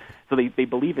Constitution. So they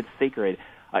believe it's sacred.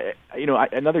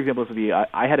 Another example would be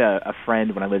I had a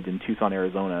friend when I lived in Tucson,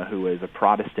 Arizona, who was a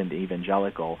Protestant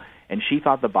evangelical, and she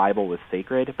thought the Bible was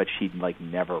sacred, but she'd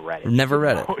never read it. Never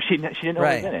read it. She didn't know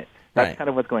what was in it. That's kind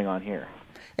of what's going on here.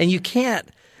 And you can't.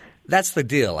 That's the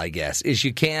deal, I guess. Is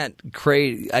you can't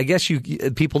create. I guess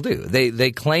people do.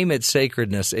 They claim its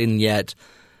sacredness, and yet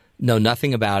know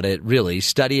nothing about it. Really,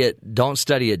 study it. Don't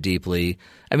study it deeply.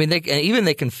 I mean, they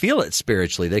can feel it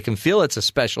spiritually. They can feel it's a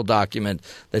special document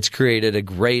that's created a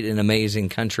great and amazing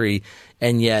country,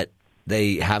 and yet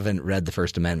they haven't read the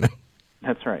First Amendment.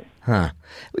 That's right. Huh.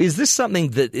 Is this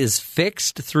something that is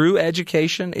fixed through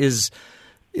education?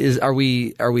 Are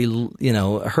we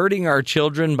hurting our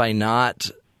children by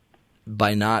not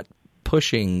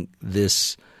pushing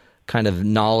this kind of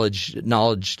knowledge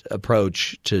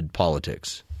approach to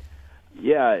politics?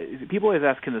 Yeah, people always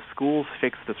ask, can the schools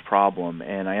fix this problem?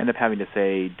 And I end up having to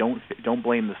say, don't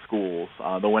blame the schools.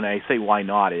 Though when I say why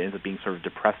not, it ends up being sort of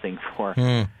depressing for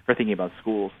thinking about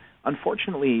schools.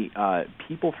 Unfortunately,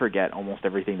 people forget almost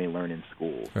everything they learn in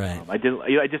schools. Right. I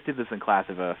just did this in class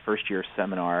of a first-year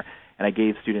seminar, and I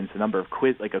gave students a number of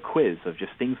quiz of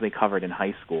just things they covered in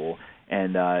high school,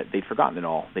 and they'd forgotten it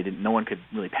all. No one could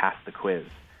really pass the quiz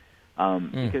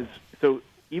because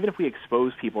even if we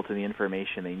expose people to the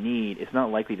information they need, it's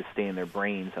not likely to stay in their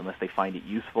brains unless they find it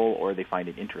useful or they find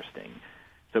it interesting.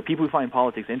 So people who find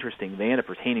politics interesting, they end up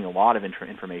retaining a lot of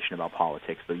information about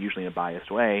politics, though usually in a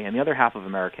biased way. And the other half of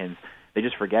Americans, they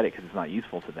just forget it because it's not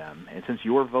useful to them. And since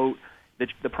your vote,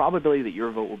 the probability that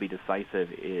your vote will be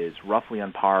decisive is roughly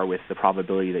on par with the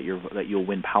probability that you'll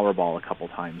win Powerball a couple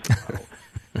times in a row.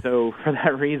 So for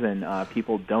that reason,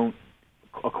 people don't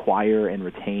acquire and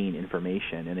retain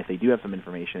information. And if they do have some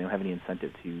information, they don't have any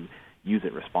incentive to use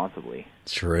it responsibly.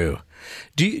 True.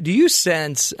 Do you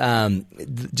sense,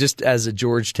 just as a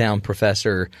Georgetown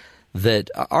professor, that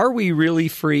are we really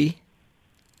free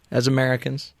as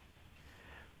Americans?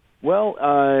 Well,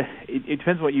 it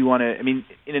depends what you want to. I mean,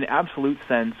 in an absolute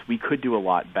sense, we could do a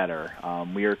lot better.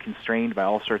 We are constrained by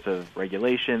all sorts of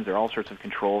regulations. There are all sorts of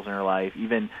controls in our life.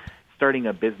 Even starting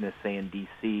a business, say in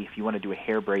D.C., if you want to do a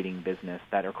hair braiding business,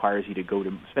 that requires you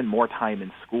to spend more time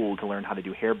in school to learn how to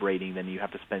do hair braiding than you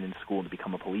have to spend in school to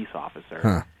become a police officer.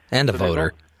 Huh. And a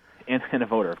voter. And a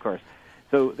voter, of course.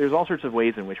 So there's all sorts of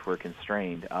ways in which we're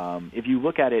constrained. If you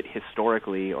look at it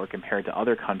historically or compared to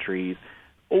other countries,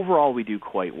 overall we do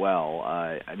quite well.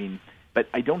 But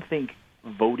I don't think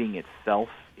voting itself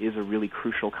is a really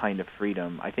crucial kind of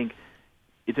freedom. I think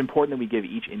it's important that we give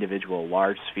each individual a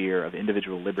large sphere of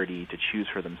individual liberty to choose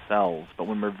for themselves. But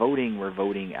when we're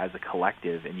voting as a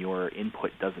collective, and your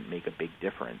input doesn't make a big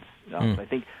difference. So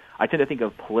I tend to think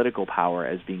of political power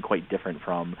as being quite different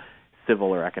from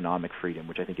civil or economic freedom,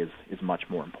 which I think is much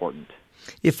more important.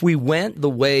 If we went the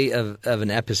way of an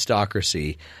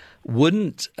epistocracy,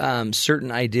 wouldn't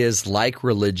certain ideas like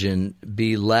religion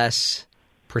be less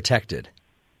protected?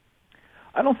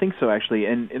 I don't think so, actually.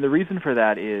 And the reason for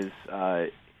that is, I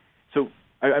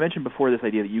mentioned before this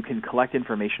idea that you can collect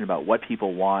information about what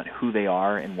people want, who they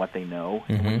are, and what they know.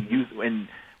 Mm-hmm. And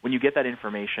when you get that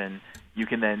information, you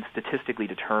can then statistically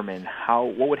determine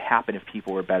what would happen if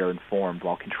people were better informed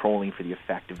while controlling for the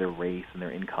effect of their race and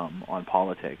their income on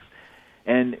politics.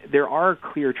 And there are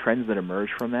clear trends that emerge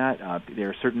from that. There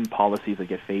are certain policies that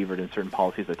get favored and certain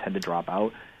policies that tend to drop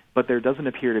out. But there doesn't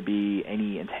appear to be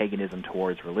any antagonism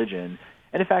towards religion.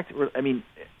 And in fact,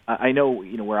 I know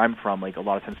where I'm from, a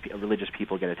lot of times religious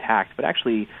people get attacked, but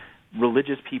actually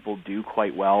religious people do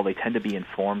quite well. They tend to be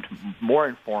more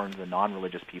informed than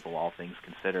non-religious people, all things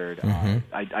considered.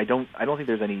 I don't think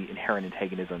there's any inherent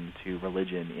antagonism to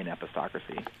religion in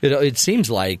epistocracy. It seems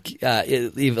like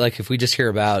like if we just hear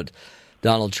about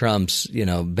Donald Trump's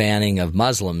banning of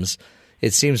Muslims,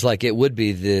 it seems like it would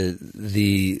be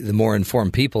the more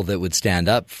informed people that would stand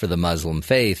up for the Muslim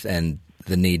faith, and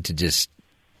the need to just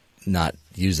not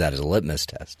use that as a litmus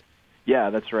test. Yeah,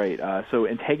 that's right. So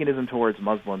antagonism towards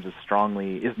Muslims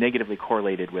is negatively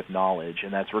correlated with knowledge,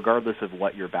 and that's regardless of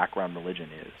what your background religion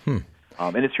is.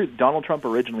 And it's true, Donald Trump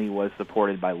originally was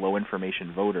supported by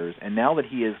low-information voters, and now that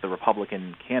he is the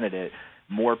Republican candidate,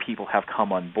 more people have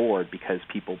come on board because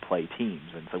people play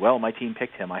teams. And so, well, my team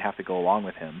picked him, I have to go along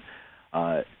with him.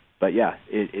 But yeah,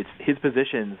 it's his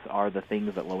positions are the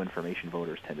things that low-information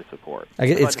voters tend to support.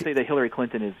 It's not to say that Hillary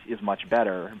Clinton is much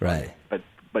better, right?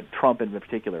 But Trump in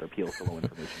particular appeals to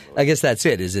low-information voters. I guess that's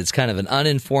it. It's kind of an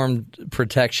uninformed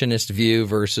protectionist view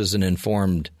versus an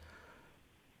informed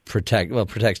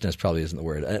protectionist probably isn't the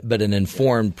word, but an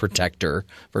informed protector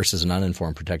versus an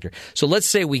uninformed protector. So let's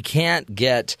say we can't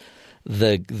get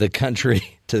the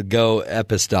country to go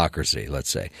epistocracy, let's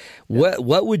say. Yeah.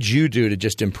 What would you do to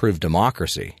just improve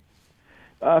democracy?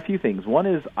 A few things. One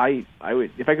is I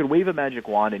would, if I could wave a magic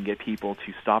wand and get people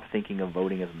to stop thinking of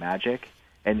voting as magic,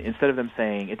 and instead of them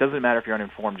saying it doesn't matter if you're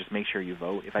uninformed, just make sure you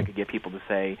vote. If I could get people to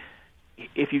say,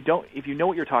 if you know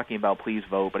what you're talking about, please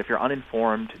vote. But if you're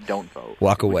uninformed, don't vote.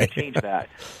 Walk away. Change that.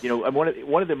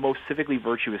 One of the most civically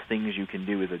virtuous things you can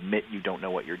do is admit you don't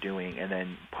know what you're doing, and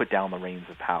then put down the reins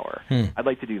of power. I'd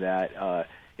like to do that.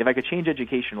 If I could change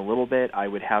education a little bit, I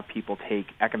would have people take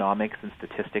economics and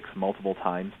statistics multiple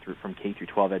times from K through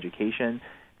 12 education.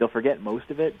 They'll forget most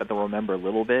of it, but they'll remember a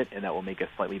little bit, and that will make us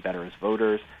slightly better as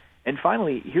voters. And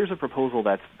finally, here's a proposal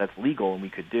that's legal and we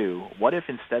could do. What if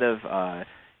instead of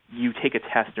you take a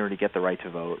test in order to get the right to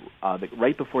vote,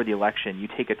 right before the election, you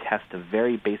take a test of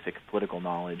very basic political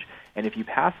knowledge, and if you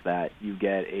pass that, you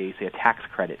get a tax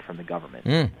credit from the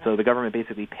government. So the government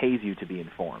basically pays you to be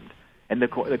informed. And the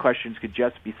questions could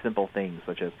just be simple things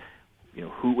such as,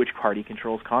 which party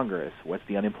controls Congress? What's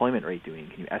the unemployment rate doing?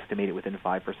 Can you estimate it within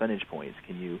 5 percentage points?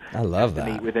 Can you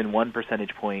estimate within 1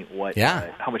 percentage point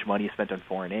how much money is spent on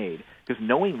foreign aid? Because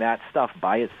knowing that stuff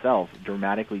by itself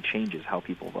dramatically changes how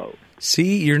people vote.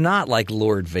 See, you're not like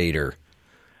Lord Vader.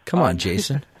 Come on,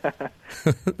 Jason.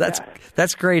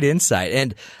 That's great insight.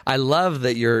 And I love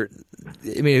that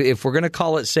if we're going to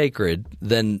call it sacred,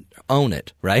 then own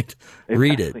it, right? Exactly.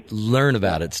 Read it, learn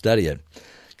about it, study it.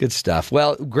 Good stuff.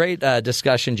 Well, great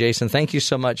discussion, Jason. Thank you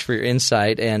so much for your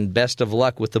insight, and best of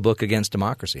luck with the book Against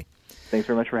Democracy. Thanks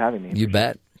very much for having me. You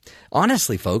bet.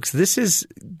 Honestly, folks, this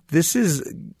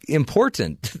is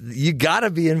important. You got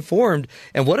to be informed.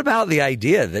 And what about the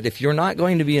idea that if you're not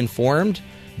going to be informed,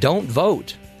 don't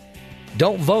vote?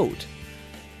 Don't vote.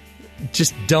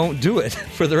 Just don't do it.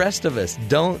 For the rest of us,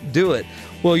 don't do it.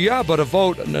 Well, yeah, but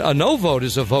a no vote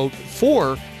is a vote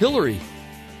for Hillary.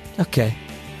 Okay.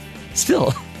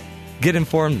 Still, get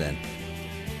informed then.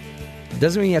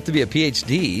 Doesn't mean you have to be a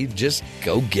PhD. Just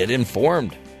go get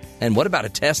informed. And what about a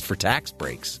test for tax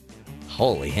breaks?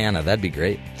 Holy Hannah, that'd be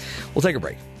great. We'll take a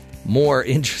break. More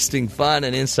interesting fun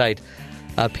and insight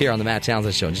up here on the Matt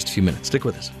Townsend Show in just a few minutes. Stick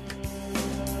with us.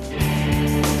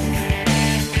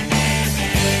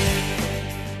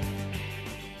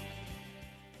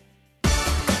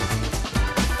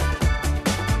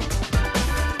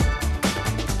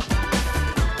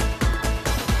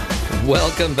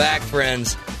 Welcome back,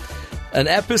 friends. An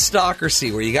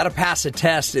epistocracy where you got to pass a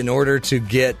test in order to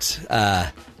get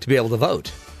to be able to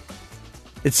vote.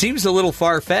 It seems a little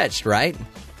far-fetched, right?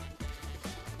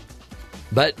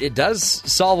 But it does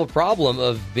solve a problem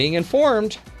of being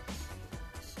informed.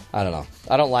 I don't know.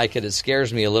 I don't like it. It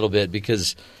scares me a little bit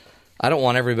because I don't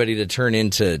want everybody to turn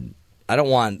into – I don't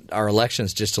want our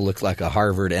elections just to look like a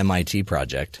Harvard MIT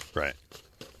project. Right.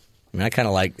 I mean, I kind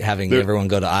of like having everyone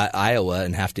go to Iowa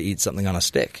and have to eat something on a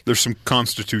stick. There's some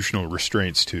constitutional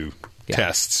restraints to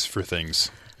tests for things.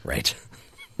 Right.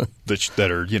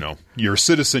 that are, you're a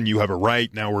citizen, you have a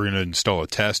right, now we're going to install a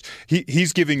test.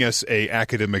 He's giving us a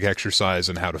academic exercise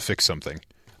on how to fix something.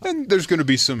 And there's going to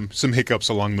be some hiccups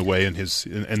along the way in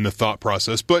the thought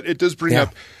process. But it does bring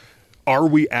up, are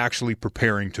we actually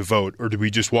preparing to vote? Or do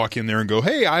we just walk in there and go,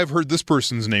 hey, I've heard this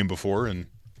person's name before, and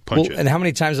punch it? And how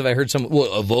many times have I heard someone,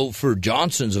 a vote for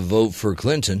Johnson's a vote for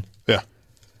Clinton? Yeah.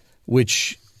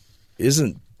 Which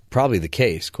isn't probably the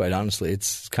case, quite honestly.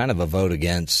 It's kind of a vote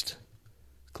against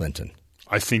Clinton.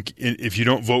 I think if you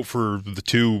don't vote for the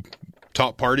two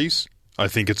top parties, I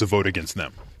think it's a vote against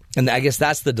them. And I guess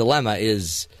that's the dilemma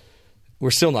is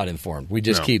We're still not informed. We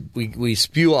just we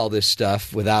spew all this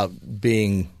stuff without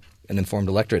being an informed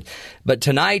electorate. But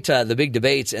tonight, the big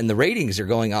debates and the ratings are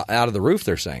going out of the roof,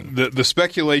 they're saying. The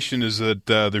speculation is that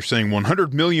they're saying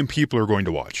 100 million people are going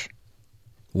to watch.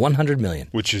 100 million.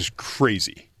 Which is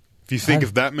crazy. If you think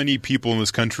of that many people in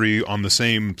this country on the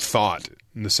same thought,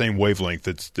 in the same wavelength,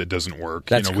 that doesn't work.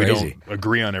 That's we crazy. don't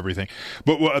agree on everything.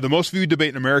 But the most viewed debate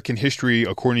in American history,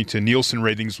 according to Nielsen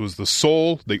ratings, was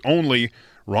the only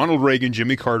Ronald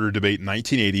Reagan-Jimmy Carter debate in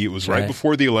 1980. It was right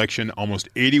before the election. Almost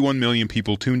 81 million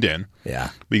people tuned in. Yeah.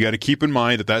 But you got to keep in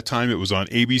mind, at that time, it was on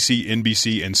ABC,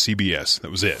 NBC, and CBS.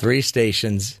 That was it. 3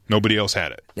 stations. Nobody else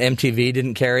had it. MTV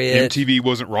didn't carry it. MTV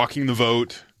wasn't rocking the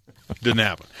vote. Didn't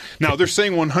happen. Now, they're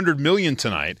saying 100 million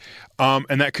tonight,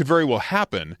 and that could very well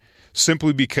happen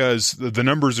simply because the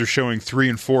numbers are showing 3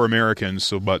 in 4 Americans,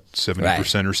 so about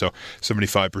 70% or so,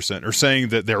 75%, are saying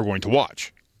that they're going to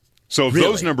watch. So if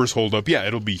those numbers hold up,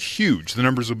 it'll be huge. The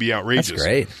numbers will be outrageous. That's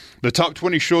great. The top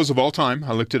 20 shows of all time,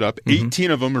 I looked it up, 18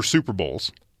 of them are Super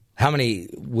Bowls. How many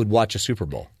would watch a Super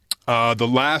Bowl?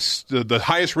 The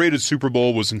highest rated Super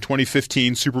Bowl was in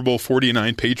 2015, Super Bowl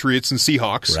 49, Patriots and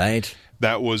Seahawks. Right.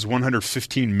 That was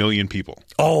 115 million people.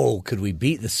 Oh, could we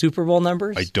beat the Super Bowl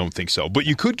numbers? I don't think so. But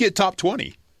you could get top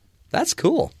 20. That's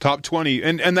cool. Top 20.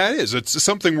 And it's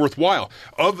something worthwhile.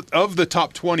 Of the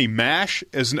top 20, MASH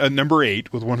is number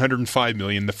 8 with 105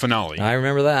 million, the finale. I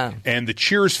remember that. And the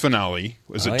Cheers finale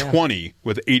was at 20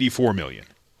 with 84 million.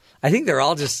 I think they're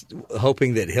all just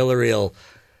hoping that Hillary will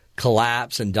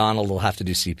collapse and Donald will have to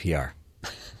do CPR.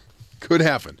 Could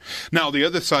happen. Now, the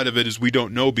other side of it is we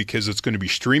don't know because it's going to be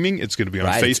streaming. It's going to be on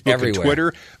Facebook and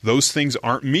Twitter. Those things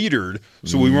aren't metered,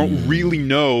 so we won't really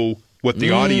know what the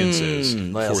audience is for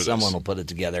this. Someone will put it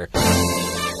together.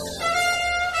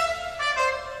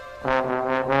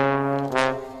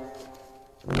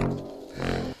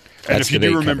 And if you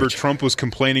do remember, Trump was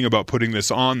complaining about putting this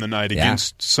on the night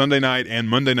against Sunday night and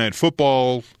Monday Night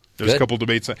Football. There's a couple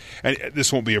debates. And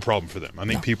this won't be a problem for them. I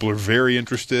think people are very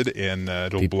interested, and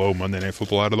it'll blow Monday Night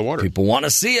Football out of the water. People want to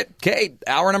see it. Okay,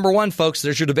 hour number 1, folks.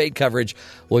 There's your debate coverage.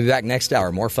 We'll be back next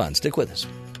hour. More fun. Stick with us.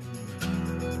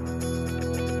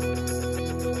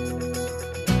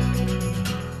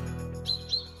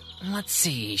 Let's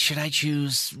see. Should I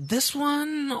choose this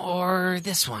one or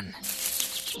this one?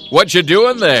 What you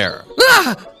doing there?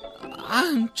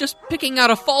 I'm just picking out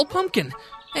a fall pumpkin.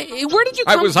 Hey, where did you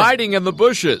come I was from? hiding in the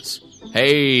bushes.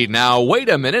 Hey, now wait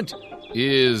a minute.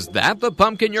 Is that the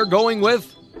pumpkin you're going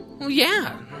with? Well,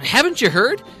 yeah. Haven't you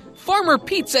heard? Farmer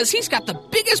Pete says he's got the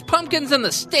biggest pumpkins in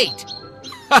the state.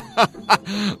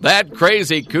 That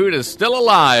crazy coot is still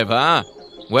alive, huh?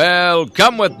 Well,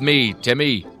 come with me,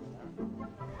 Timmy.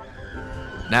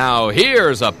 Now,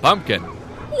 here's a pumpkin.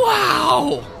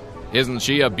 Wow! Isn't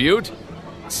she a beaut?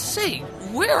 Say,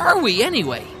 where are we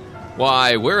anyway?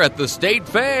 Why, we're at the State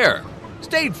Fair.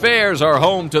 State fairs are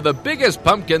home to the biggest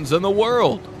pumpkins in the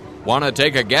world. Want to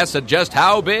take a guess at just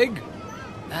how big?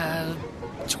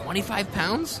 25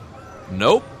 pounds?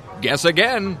 Nope. Guess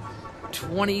again.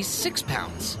 26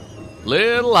 pounds.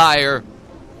 Little higher.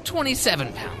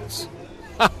 27 pounds.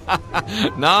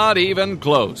 Not even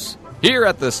close. Here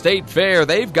at the State Fair,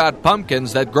 they've got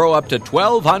pumpkins that grow up to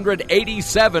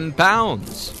 1,287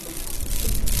 pounds.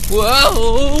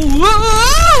 Whoa!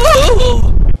 Whoa!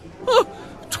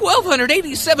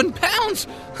 1,287 pounds?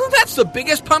 That's the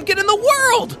biggest pumpkin in the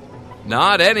world!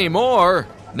 Not anymore.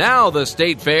 Now the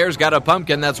State Fair's got a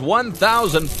pumpkin that's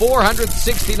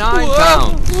 1,469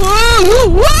 pounds.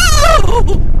 Whoa!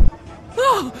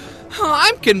 Oh,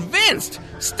 I'm convinced.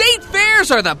 State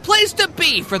fairs are the place to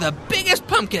be for the biggest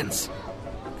pumpkins.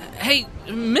 Hey,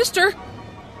 mister,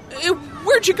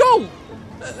 where'd you go?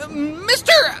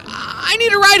 Mister, I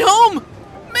need a ride home.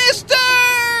 Mister!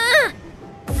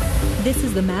 This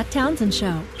is the Matt Townsend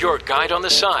Show. Your guide on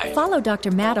the side. Follow Dr.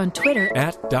 Matt on Twitter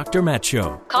At Dr. Matt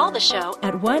Show. Call the show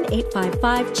at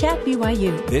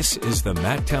 1-855-CHAT-BYU. This is the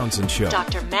Matt Townsend Show.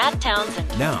 Dr. Matt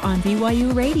Townsend. Now on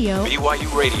BYU Radio.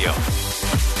 BYU Radio.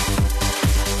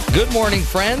 Good morning,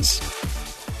 friends.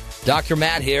 Dr.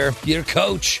 Matt here, your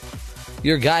coach,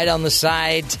 your guide on the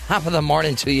side. Top of the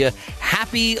morning to you.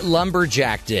 Happy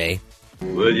Lumberjack Day.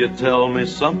 Will you tell me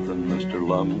something, Mr.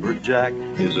 Lumberjack?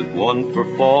 Is it 1 for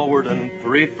forward and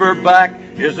 3 for back?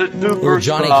 Is it 2 for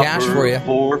Johnny stop Cash or for you.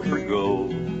 4 for go?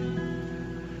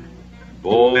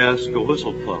 Boy, ask a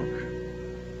whistle punk.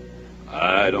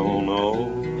 I don't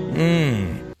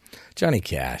know. Johnny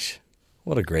Cash.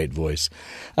 What a great voice.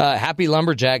 Happy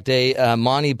Lumberjack Day.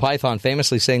 Monty Python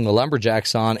famously sang the Lumberjack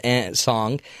song,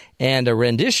 and a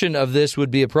rendition of this would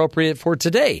be appropriate for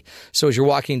today. So as you're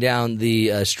walking down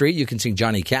the street, you can sing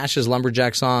Johnny Cash's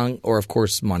Lumberjack song or, of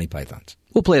course, Monty Python's.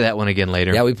 We'll play that one again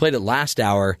later. Yeah, we played it last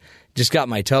hour. Just got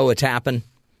my toe a-tapping.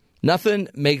 Nothing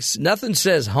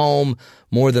says home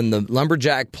more than the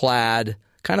lumberjack plaid,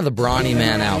 kind of the brawny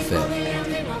man outfit.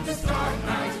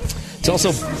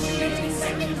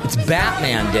 It's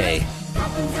Batman Day.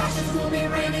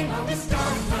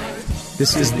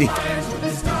 This is the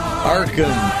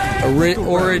Arkham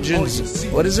Origins.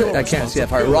 What is it? I can't see that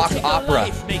part. Rock opera.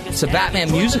 It's a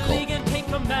Batman musical.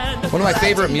 One of my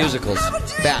favorite musicals.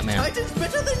 Batman. It's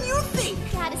better than you think.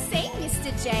 Gotta say,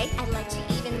 Mr. J, I liked you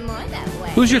even more that way.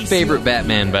 Who's your favorite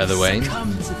Batman, by the way?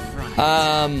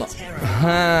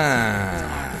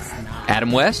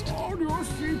 Adam West?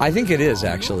 I think it is,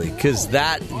 actually, because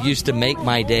that used to make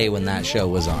my day when that show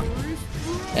was on.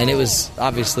 And it was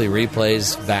obviously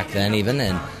replays back then even,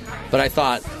 but I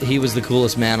thought he was the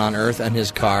coolest man on earth, and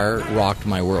his car rocked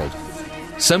my world.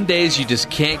 Some days you just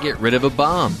can't get rid of a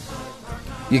bomb.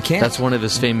 You can't. That's one of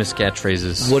his famous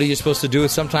catchphrases. What are you supposed to do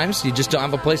with sometimes? You just don't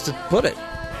have a place to put it.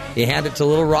 You hand it to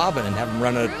little Robin and have him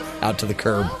run it out to the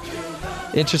curb.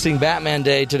 Interesting Batman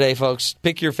Day today, folks.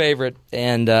 Pick your favorite,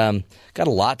 and got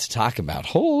a lot to talk about.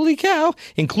 Holy cow!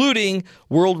 Including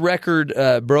world record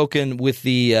broken with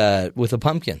a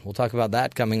pumpkin. We'll talk about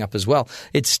that coming up as well.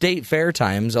 It's state fair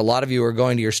times. A lot of you are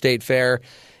going to your state fair,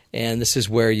 and this is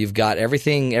where you've got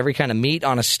everything, every kind of meat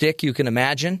on a stick you can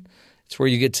imagine. It's where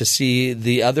you get to see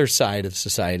the other side of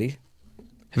society.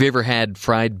 Have you ever had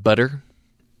fried butter?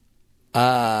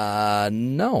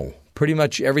 No. Pretty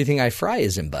much everything I fry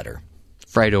is in butter.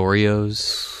 Fried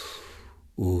Oreos.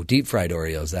 Ooh, deep fried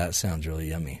Oreos. That sounds really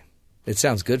yummy. It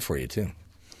sounds good for you, too.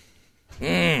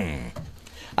 I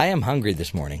am hungry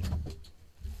this morning.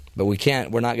 But we're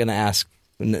not going to ask,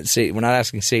 we're not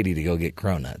asking Sadie to go get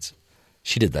cronuts.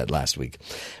 She did that last week.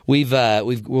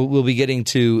 We'll be getting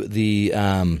to the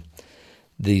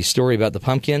story about the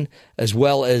pumpkin, as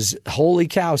well as, holy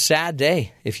cow, sad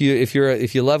day. If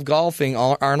you love golfing,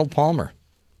 Arnold Palmer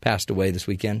passed away this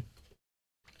weekend.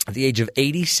 At the age of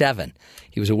 87,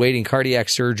 he was awaiting cardiac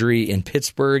surgery in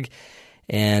Pittsburgh,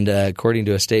 and according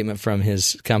to a statement from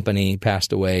his company,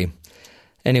 passed away.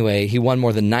 Anyway, he won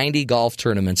more than 90 golf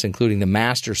tournaments, including the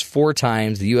Masters 4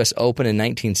 times, the U.S. Open in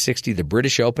 1960, the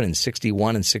British Open in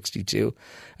 61 and 62.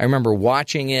 I remember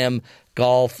watching him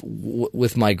golf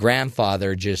with my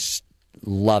grandfather, just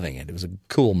loving it. It was a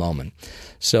cool moment.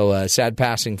 So sad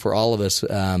passing for all of us.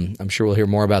 I'm sure we'll hear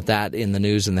more about that in the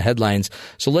news and the headlines.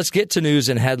 So let's get to news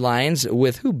and headlines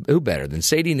with who better than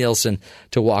Sadie Nielsen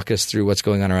to walk us through what's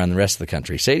going on around the rest of the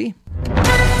country. Sadie?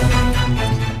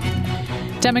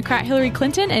 Democrat Hillary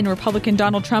Clinton and Republican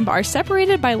Donald Trump are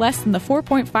separated by less than the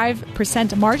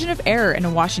 4.5% margin of error in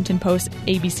a Washington Post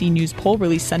ABC News poll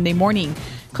released Sunday morning.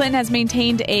 Clinton has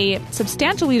maintained a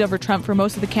substantial lead over Trump for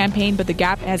most of the campaign, but the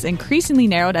gap has increasingly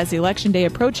narrowed as the election day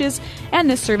approaches, and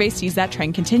this survey sees that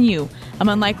trend continue.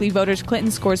 Among likely voters, Clinton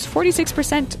scores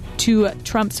 46% to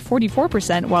Trump's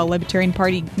 44%, while Libertarian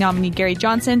Party nominee Gary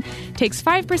Johnson takes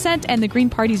 5%, and the Green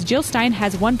Party's Jill Stein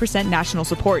has 1% national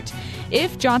support.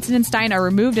 If Johnson and Stein are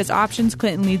removed as options,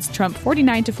 Clinton leads Trump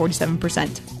 49 to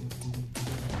 47%.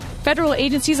 Federal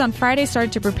agencies on Friday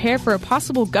started to prepare for a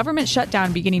possible government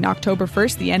shutdown beginning October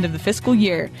 1st, the end of the fiscal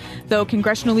year. Though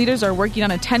congressional leaders are working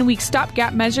on a 10-week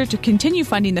stopgap measure to continue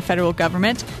funding the federal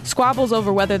government, squabbles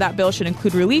over whether that bill should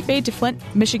include relief aid to Flint,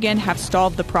 Michigan have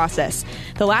stalled the process.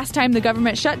 The last time the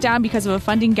government shut down because of a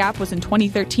funding gap was in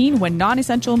 2013, when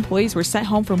non-essential employees were sent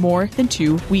home for more than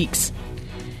 2 weeks.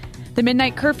 The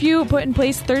midnight curfew put in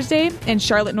place Thursday in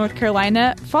Charlotte, North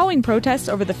Carolina, following protests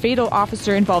over the fatal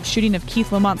officer-involved shooting of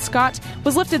Keith Lamont Scott,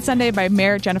 was lifted Sunday by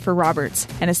Mayor Jennifer Roberts.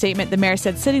 In a statement, the mayor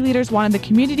said city leaders wanted the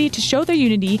community to show their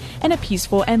unity in a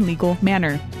peaceful and legal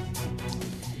manner.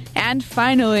 And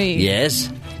finally... Yes?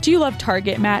 Do you love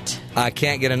Target, Matt? I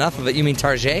can't get enough of it. You mean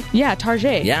Target? Yeah,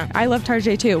 Target. Yeah. I love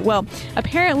Target too. Well,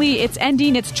 apparently it's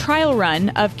ending its trial run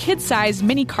of kid-sized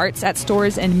mini carts at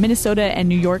stores in Minnesota and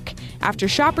New York after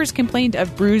shoppers complained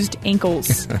of bruised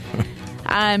ankles.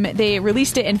 They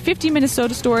released it in 50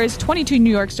 Minnesota stores, 22 New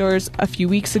York stores a few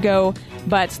weeks ago,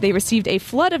 but they received a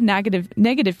flood of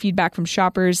negative feedback from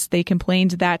shoppers. They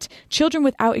complained that children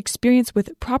without experience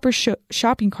with proper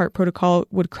shopping cart protocol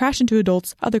would crash into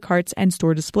adults, other carts, and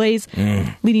store displays,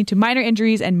 leading to minor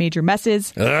injuries and major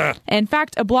messes. In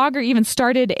fact, a blogger even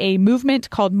started a movement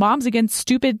called Moms Against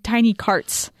Stupid Tiny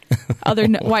Carts,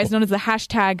 otherwise known as the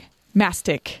hashtag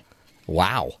Mastic.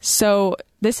 Wow. So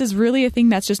this is really a thing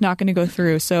that's just not going to go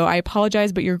through. So I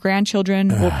apologize, but your grandchildren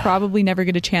will probably never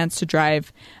get a chance to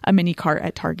drive a mini cart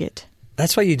at Target.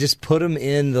 That's why you just put them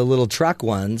in the little truck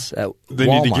ones at They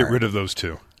Walmart. need to get rid of those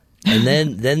too. And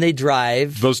then they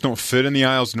drive. Those don't fit in the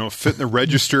aisles, don't fit in the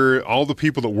register. All the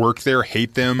people that work there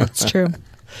hate them. It's true.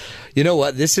 You know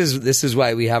what? This is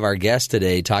why we have our guest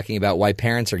today talking about why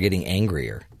parents are getting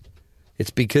angrier.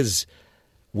 It's because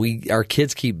our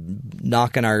kids keep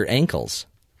knocking our ankles.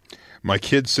 My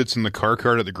kid sits in the car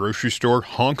cart at the grocery store,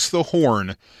 honks the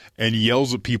horn, and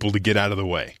yells at people to get out of the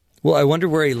way. Well, I wonder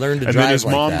where he learned to drive. And then his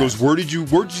like mom that. goes,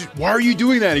 why are you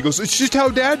doing that? He goes, it's just how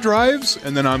Dad drives.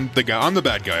 And then I'm the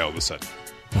bad guy all of a sudden.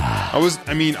 I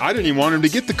didn't even want him to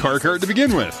get the car cart to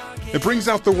begin with. It brings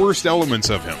out the worst elements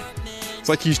of him. It's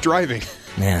like he's driving.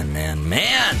 Man.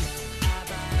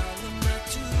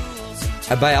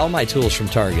 I buy all my tools from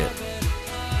Target.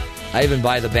 I even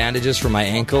buy the bandages for my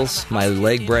ankles, my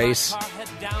leg brace.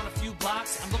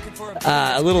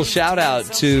 A little shout out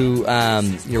to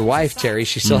your wife, Terry.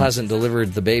 She still hasn't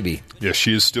delivered the baby. Yeah,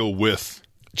 she is still with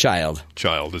child.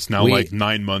 It's now like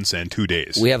 9 months and 2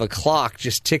 days. We have a clock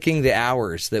just ticking the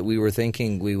hours that we were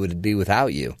thinking we would be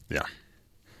without you. Yeah.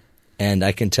 And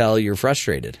I can tell you're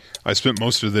frustrated. I spent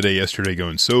most of the day yesterday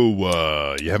going,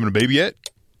 so you having a baby yet?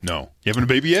 No. You having a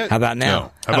baby yet? How about now?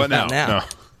 No. How about now? No.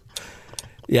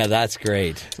 Yeah, that's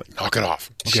great. Like, knock it off.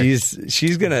 Okay.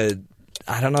 She's going to,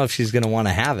 I don't know if she's going to want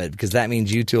to have it because that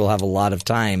means you two will have a lot of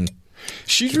time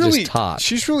She's to really just talk.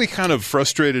 She's really kind of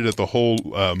frustrated at the whole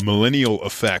millennial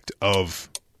effect of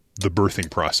the birthing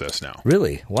process now.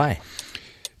 Really? Why?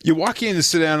 You walk in and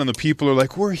sit down and the people are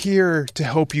like, we're here to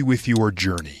help you with your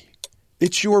journey.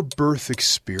 It's your birth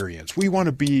experience. We want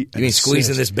to be... You mean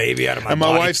squeezing this baby out of my body? body?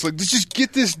 And my wife's like, let's just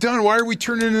get this done. Why are we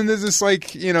turning into this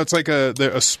like, it's like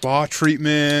a spa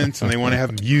treatment and they want to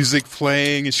have music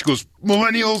playing. And she goes,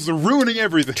 millennials, they're ruining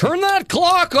everything. Turn that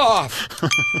clock off!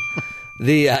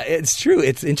 It's true.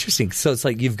 It's interesting. So it's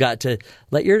like you've got to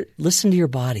listen to your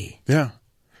body. Yeah.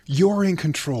 You're in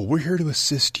control. We're here to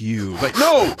assist you. Like,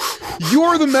 no,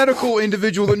 you're the medical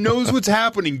individual that knows what's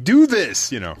happening. Do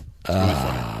this, Really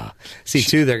funny. See,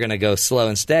 too, they're going to go slow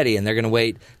and steady, and they're going to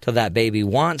wait till that baby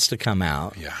wants to come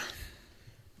out. Yeah.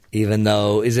 Even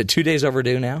though, is it 2 days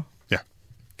overdue now? Yeah.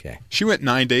 Okay. She went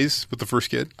 9 days with the first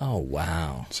kid. Oh,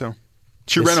 wow. So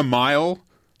she ran a mile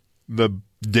the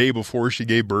day before she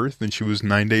gave birth, and she was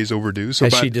 9 days overdue. So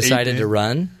has she decided to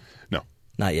run? No.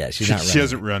 Not yet. She's not running. She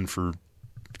hasn't run for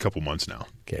a couple months now.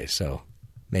 Okay, so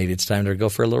maybe it's time to go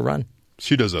for a little run.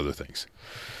 She does other things.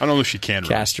 I don't know if she can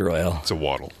run. Castor oil. It's a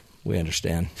waddle. We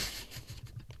understand.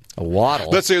 A waddle?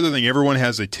 That's the other thing. Everyone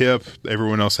has a tip.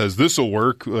 Everyone else has, this will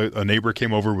work. A neighbor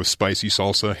came over with spicy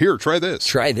salsa. Here, try this.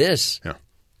 Try this. Yeah.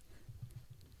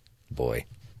 Boy.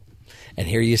 And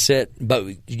here you sit, but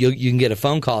you can get a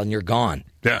phone call and you're gone.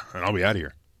 Yeah, and I'll be out of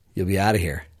here. You'll be out of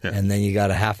here. Yeah. And then you got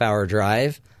a half-hour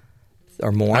drive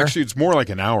or more? Actually, it's more like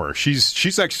an hour.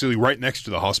 She's actually right next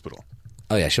to the hospital.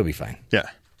 Oh, yeah, she'll be fine. Yeah.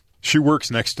 She works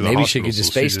next to the Maybe hospital. she could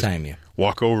just FaceTime you.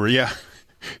 Walk over. Yeah.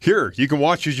 Here, you can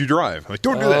watch as you drive. Like,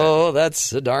 don't do that. Oh, that's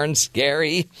so darn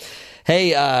scary.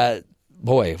 Hey,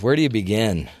 boy, where do you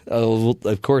begin? Oh,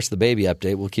 of course, the baby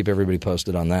update. We'll keep everybody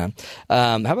posted on that.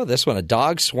 How about this one? A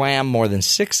dog swam more than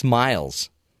 6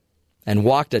 miles and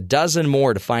walked a dozen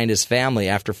more to find his family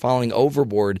after falling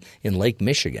overboard in Lake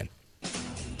Michigan.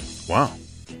 Wow.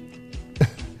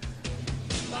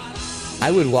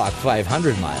 I would walk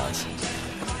 500 miles.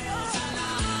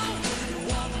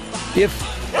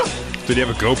 Did he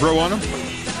have a GoPro on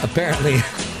him? Apparently.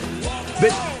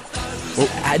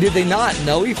 But did they not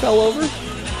know he fell over?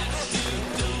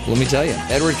 Let me tell you.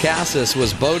 Edward Cassis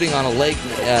was boating on a lake,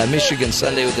 Michigan,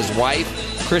 Sunday with his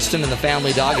wife, Kristen, and the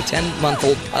family dog, a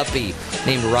 10-month-old puppy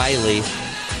named Riley.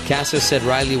 Cassis said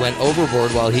Riley went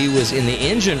overboard while he was in the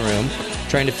engine room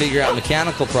trying to figure out a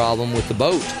mechanical problem with the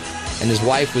boat, and his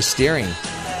wife was steering.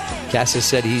 Cassis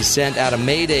said he sent out a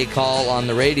Mayday call on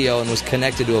the radio and was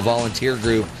connected to a volunteer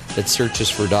group that searches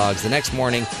for dogs. The next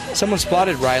morning, someone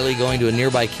spotted Riley going to a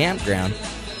nearby campground.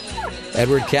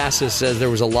 Edward Cassis says there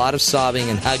was a lot of sobbing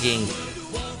and hugging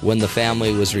when the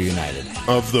family was reunited.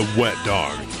 Of the wet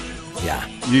dog. Yeah.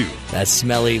 You. That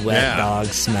smelly wet dog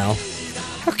smell.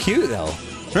 How cute, though.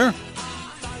 Yeah.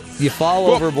 You fall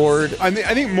overboard. I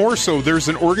think more so there's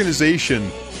an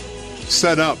organization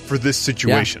set up for this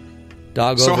situation. Yeah.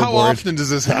 Dog so overboard. how often does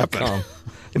this happen?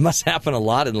 It must happen a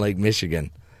lot in Lake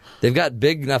Michigan. They've got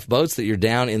big enough boats that you're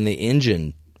down in the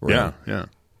engine room.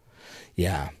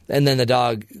 Yeah. And then the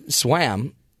dog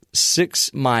swam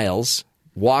 6 miles,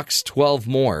 walks 12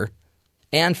 more,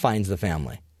 and finds the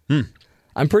family.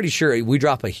 I'm pretty sure we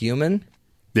drop a human.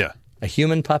 Yeah. A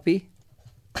human puppy?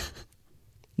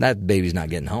 That baby's not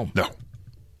getting home. No.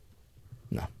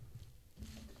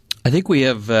 I think we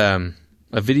have a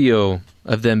video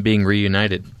of them being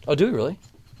reunited. Oh, do we really?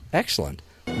 Excellent.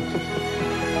 Okay.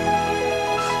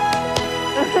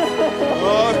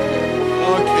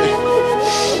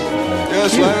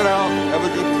 Just let it out. Have a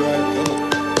good cry.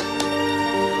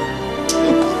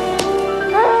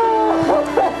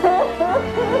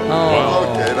 Oh, wow.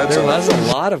 Okay, there was a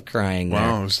lot of crying there.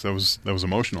 Wow, that was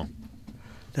emotional.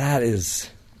 That is...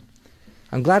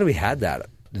 I'm glad we had that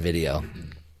video.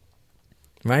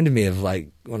 Reminded me of, like,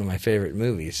 one of my favorite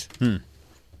movies. Dumb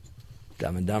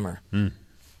and Dumber. I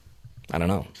don't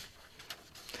know.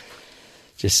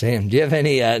 Just saying. Do you have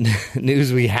any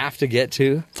news we have to get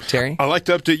to, Terry? I like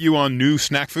to update you on new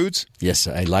snack foods. Yes,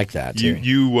 I like that, Terry.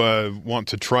 You want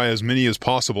to try as many as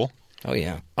possible. Oh,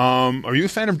 yeah. Are you a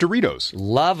fan of Doritos?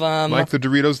 Love them. Like the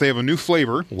Doritos, they have a new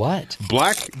flavor. What?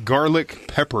 Black garlic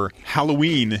pepper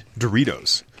Halloween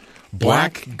Doritos.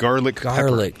 Black garlic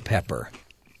pepper.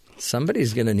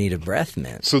 Somebody's going to need a breath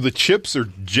mint. So the chips are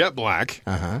jet black.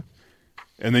 Uh-huh.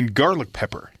 And then garlic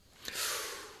pepper.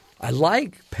 I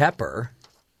like pepper.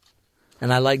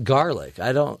 And I like garlic.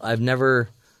 I've never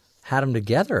had them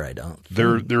together, I don't.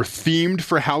 They're themed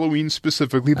for Halloween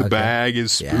specifically. The bag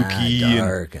is spooky.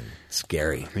 Dark and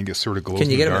scary. I think it sort of glows Can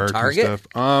you in the get them dark at Target?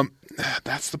 and stuff.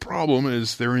 That's the problem,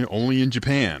 is they're only in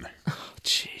Japan. Oh,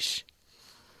 jeez.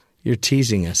 You're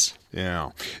teasing us.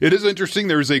 Yeah. It is interesting.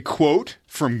 There's a quote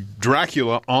from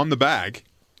Dracula on the bag.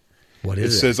 What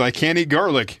is it? It says, "I can't eat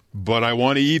garlic, but I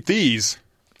want to eat these."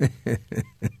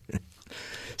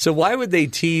 So why would they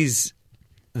tease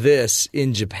this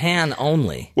in Japan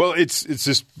only? Well, it's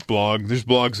this blog. There's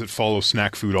blogs that follow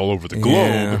snack food all over the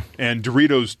globe. And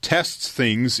Doritos tests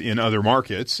things in other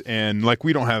markets. And like,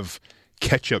 we don't have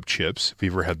ketchup chips. If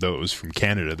you've ever had those from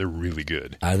Canada, they're really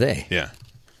good. Are they? Yeah.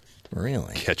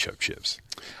 Really? Ketchup chips.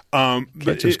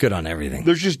 Ketchup's good on everything.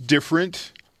 There's just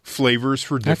different flavors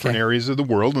for different areas of the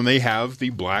world, and they have the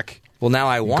black Well, now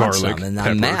I want garlic some, and pepper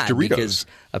I'm mad Doritos. because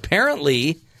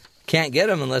apparently can't get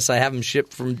them unless I have them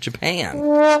shipped from Japan.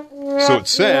 So it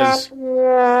says,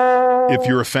 if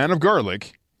you're a fan of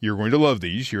garlic, you're going to love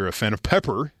these. You're a fan of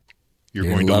pepper, you're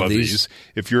going to love these.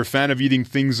 If you're a fan of eating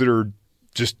things that are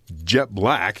just jet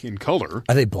black in color.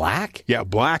 Are they black? Yeah,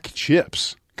 black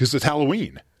chips, because it's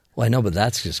Halloween. Well, I know, but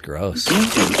that's just gross.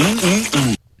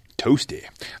 Toasty.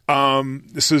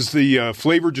 This is the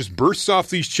flavor just bursts off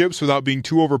these chips without being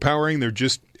too overpowering. They're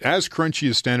just as crunchy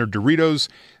as standard Doritos.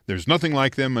 There's nothing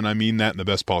like them, and I mean that in the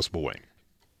best possible way.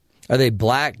 Are they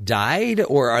black dyed,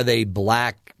 or are they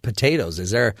black potatoes?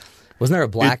 Wasn't there a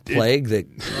black plague that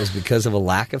was because of a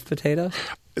lack of potatoes?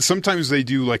 Sometimes they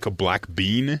do like a black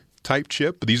bean type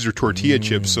chip, but these are tortilla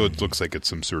chips, so it looks like it's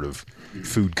some sort of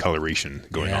food coloration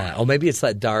going on. Oh, maybe it's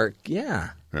that dark. Yeah.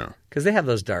 Because they have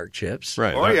those dark chips.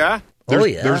 Right.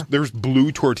 There's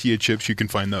blue tortilla chips. You can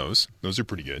find those. Those are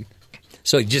pretty good.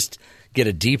 So you just get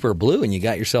a deeper blue and you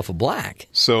got yourself a black.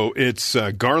 So it's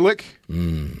garlic,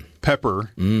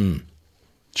 pepper,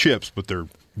 chips, but they're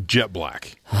jet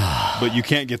black. But you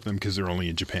can't get them because they're only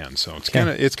in Japan. So it's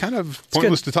kind of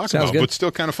pointless to talk about, but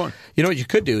still kind of fun. You know what you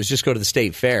could do is just go to the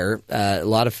state fair. A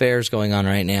lot of fairs going on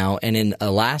right now. And in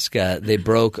Alaska, they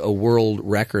broke a world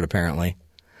record, apparently.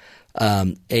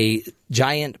 A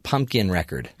giant pumpkin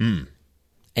record.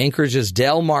 Anchorage's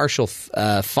Del Marshall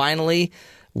finally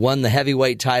won the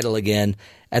heavyweight title again.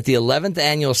 At the 11th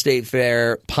Annual State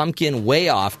Fair Pumpkin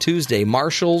Weigh-Off Tuesday,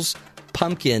 Marshall's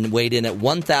pumpkin weighed in at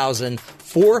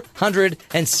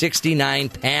 1,469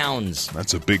 pounds.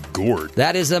 That's a big gourd.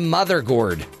 That is a mother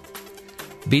gourd.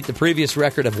 Beat the previous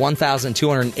record of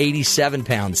 1,287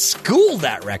 pounds. Schooled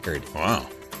that record. Wow.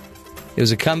 It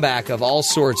was a comeback of all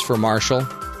sorts for Marshall,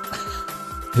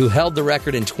 who held the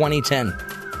record in 2010.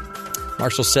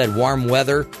 Marshall said warm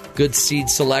weather, good seed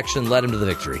selection led him to the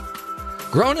victory.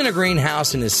 Grown in a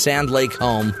greenhouse in his Sand Lake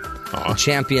home, the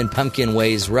champion pumpkin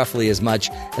weighs roughly as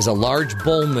much as a large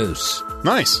bull moose.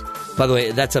 Nice. By the way,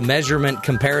 that's a measurement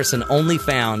comparison only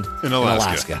found in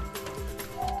Alaska.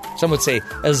 Some would say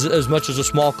as much as a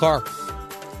small car,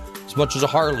 as much as a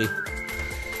Harley.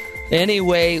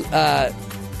 Anyway,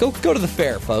 go to the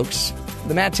fair, folks.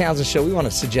 The Matt Townsend Show, we want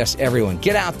to suggest everyone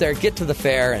get out there, get to the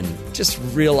fair, and just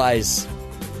realize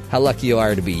how lucky you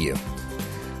are to be you.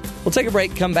 We'll take a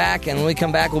break, come back, and when we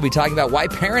come back, we'll be talking about why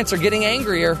parents are getting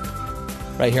angrier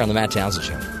right here on The Matt Townsend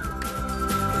Show.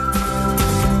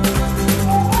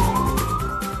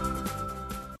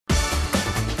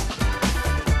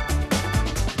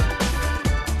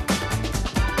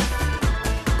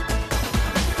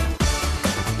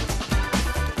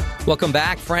 Welcome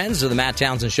back, friends, to the Matt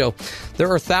Townsend Show.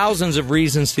 There are thousands of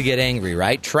reasons to get angry,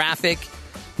 right? Traffic,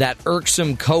 that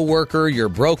irksome coworker, your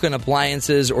broken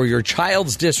appliances, or your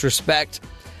child's disrespect.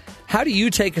 How do you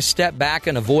take a step back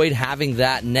and avoid having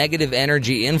that negative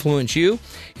energy influence you?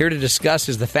 Here to discuss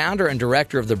is the founder and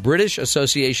director of the British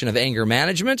Association of Anger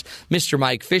Management, Mr.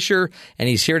 Mike Fisher, and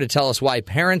he's here to tell us why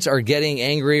parents are getting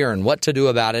angrier and what to do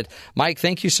about it. Mike,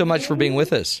 thank you so much for being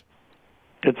with us.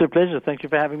 It's a pleasure. Thank you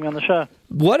for having me on the show.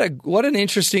 What an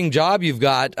interesting job you've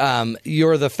got.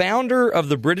 You're the founder of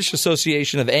the British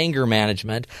Association of Anger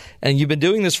Management, and you've been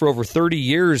doing this for over 30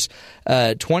 years.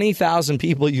 20,000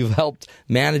 people you've helped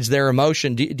manage their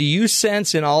emotion. Do you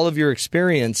sense in all of your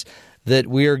experience that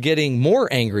we are getting more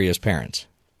angry as parents?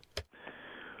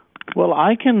 Well,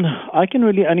 I can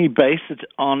really only base it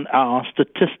on our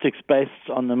statistics based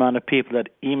on the amount of people that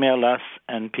email us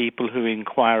and people who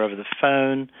inquire over the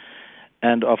phone.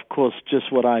 And, of course,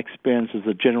 just what I experience as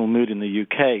a general mood in the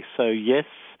UK. So, yes,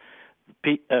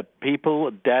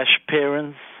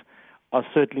 parents are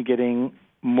certainly getting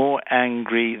more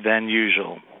angry than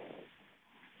usual.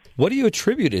 What do you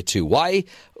attribute it to? Why?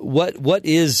 What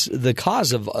is the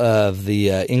cause of the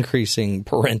increasing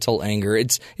parental anger?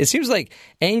 It seems like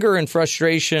anger and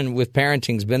frustration with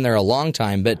parenting has been there a long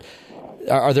time, but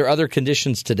are there other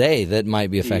conditions today that might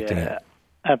be affecting it?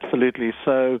 Absolutely.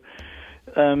 So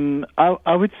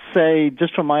I would say,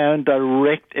 just from my own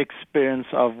direct experience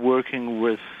of working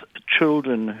with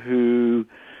children who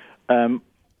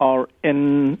are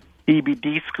in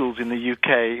EBD schools in the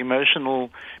UK, emotional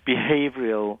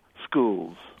behavioral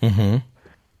schools.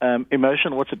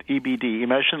 Mm-hmm. What's it, EBD?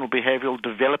 Emotional behavioral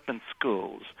development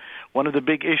schools. One of the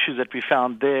big issues that we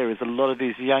found there is a lot of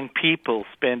these young people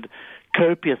spend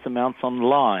copious amounts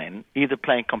online, either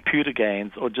playing computer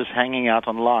games or just hanging out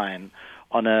online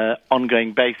on an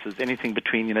ongoing basis, anything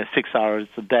between 6 hours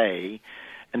a day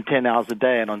and 10 hours a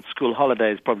day, and on school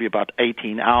holidays probably about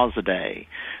 18 hours a day.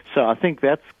 So I think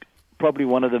that's probably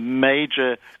one of the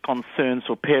major concerns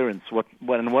for parents.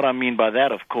 What I mean by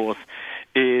that, of course,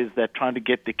 is that trying to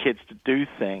get the kids to do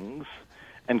things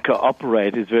and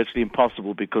cooperate is virtually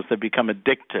impossible because they become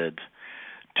addicted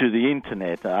to the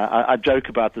internet. I joke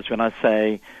about this when I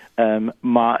say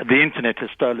the internet has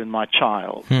stolen my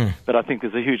child, but I think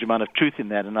there's a huge amount of truth in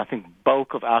that, and I think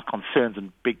bulk of our concerns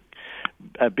and big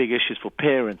issues for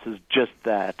parents is just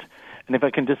that. And if I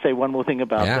can just say one more thing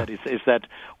about that is that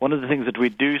one of the things that we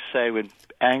do say when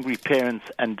angry parents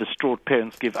and distraught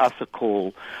parents give us a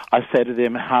call, I say to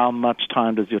them, how much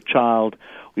time does your child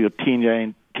or your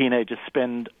teenager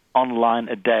spend online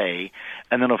a day?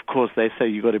 And then, of course, they say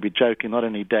you've got to be joking, not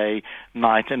only day,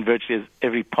 night, and virtually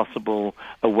every possible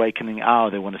awakening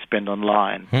hour they want to spend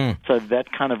online. So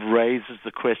that kind of raises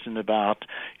the question about,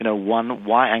 one,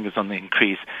 why anger's on the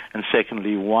increase, and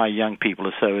secondly, why young people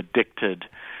are so addicted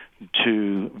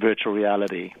to virtual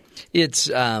reality.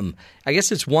 It's, I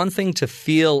guess it's one thing to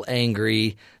feel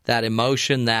angry, that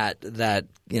emotion, that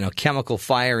chemical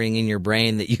firing in your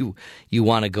brain that you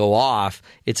want to go off.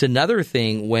 It's another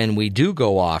thing when we do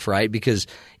go off, right? Because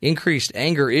increased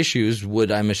anger issues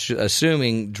would, I'm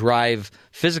assuming, drive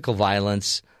physical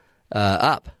violence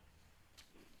up.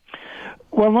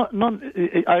 Well,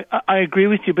 I agree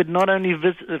with you, but not only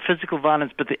physical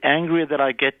violence, but the angrier that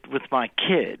I get with my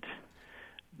kid,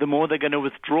 the more they're going to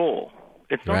withdraw.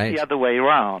 It's not the other way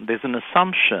around. There's an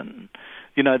assumption,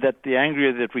 that the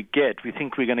angrier that we get, we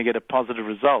think we're going to get a positive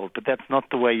result, but that's not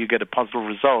the way you get a positive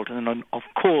result. And of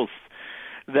course,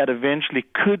 that eventually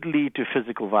could lead to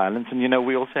physical violence. And,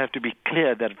 we also have to be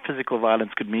clear that physical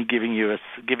violence could mean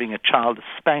giving a child a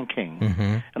spanking.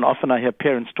 Mm-hmm. And often I hear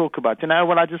parents talk about,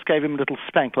 I just gave him a little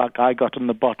spank like I got on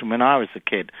the bottom when I was a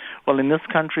kid. Well, in this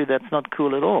country, that's not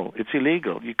cool at all. It's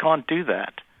illegal. You can't do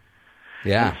that.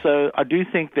 Yeah. And so I do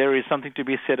think there is something to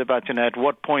be said about, at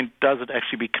what point does it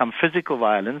actually become physical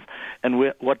violence, and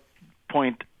what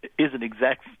point is it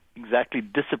exactly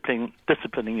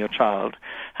disciplining your child.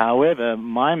 However,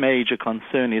 my major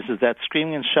concern is that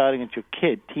screaming and shouting at your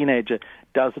teenager,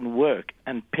 doesn't work,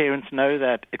 and parents know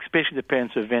that, especially the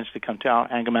parents who eventually come to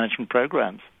our anger management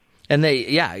programs. And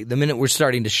the minute we're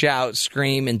starting to shout,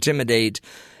 scream, intimidate,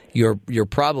 you're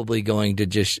probably going to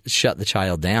just shut the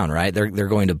child down, right? They're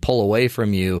going to pull away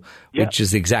from you, which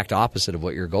is the exact opposite of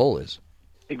what your goal is.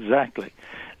 Exactly.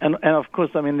 And of course,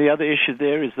 the other issue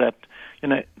there is that,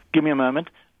 give me a moment.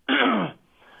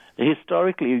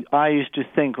 Historically, I used to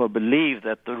think or believe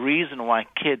that the reason why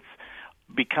kids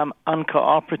become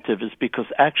uncooperative is because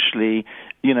actually,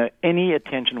 any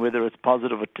attention, whether it's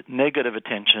positive or negative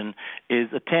attention, is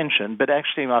attention. But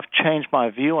actually, I've changed my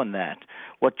view on that.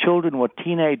 What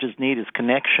teenagers need is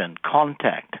connection,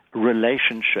 contact,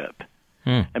 relationship.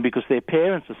 And because their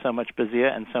parents are so much busier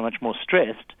and so much more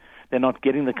stressed, they're not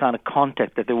getting the kind of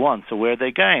contact that they want. So where are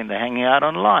they going? They're hanging out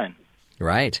online.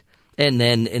 Right. And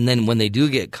then when they do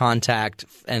get contact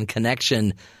and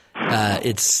connection,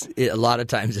 a lot of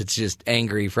times it's just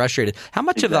angry, frustrated. How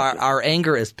much of our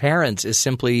anger as parents is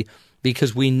simply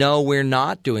because we know we're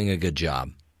not doing a good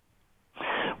job?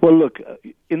 Well, look,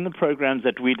 in the programs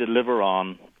that we deliver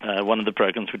on, one of the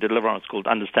programs we deliver on is called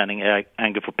Understanding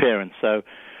Anger for Parents. So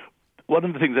one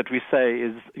of the things that we say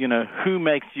is, who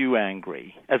makes you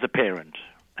angry as a parent?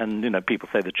 And, people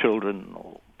say the children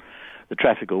or the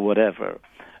traffic or whatever.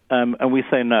 And we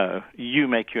say, no, you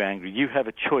make you angry. You have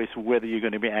a choice whether you're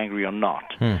going to be angry or not.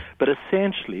 But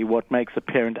essentially what makes a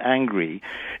parent angry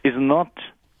is not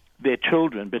their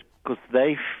children, but because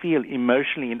they feel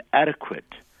emotionally inadequate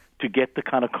to get the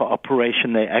kind of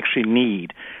cooperation they actually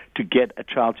need to get a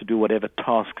child to do whatever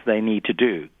tasks they need to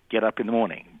do. Get up in the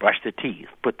morning, brush their teeth,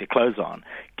 put their clothes on,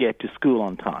 get to school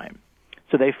on time.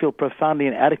 So they feel profoundly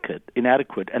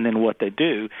inadequate, and then what they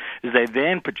do is they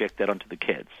then project that onto the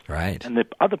kids. Right. And the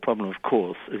other problem, of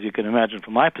course, as you can imagine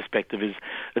from my perspective, is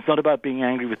it's not about being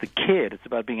angry with the kid, it's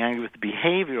about being angry with the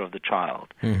behavior of the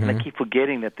child. And I keep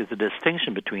forgetting that there's a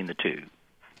distinction between the two.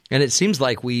 And it seems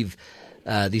like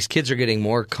these kids are getting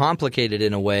more complicated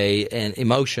in a way and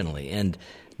emotionally, and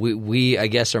we I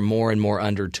guess, are more and more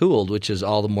undertooled, which is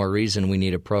all the more reason we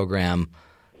need a program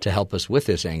to help us with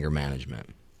this anger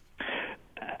management.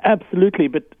 Absolutely,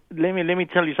 but let me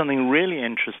tell you something really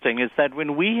interesting, is that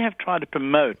when we have tried to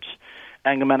promote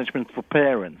anger management for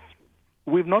parents,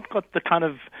 we've not got the kind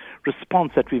of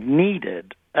response that we've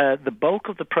needed. The bulk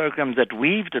of the programs that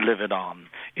we've delivered on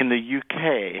in the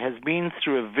UK has been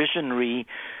through a visionary,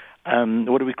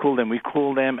 what do we call them? We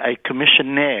call them a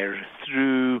commissionaire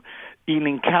through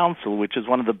Ealing Council, which is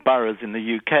one of the boroughs in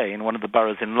the UK and one of the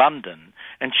boroughs in London.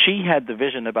 And she had the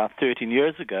vision about 13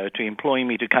 years ago to employ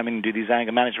me to come in and do these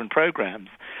anger management programs.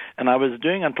 And I was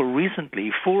doing, until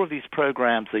recently, 4 of these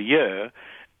programs a year,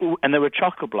 and they were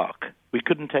chock-a-block. We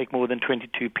couldn't take more than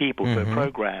 22 people per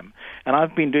program. And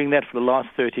I've been doing that for the last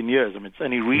 13 years. I mean, it's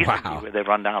only recently where they've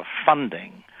run out of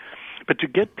funding. But to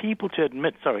get people to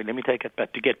admit,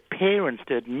 to get parents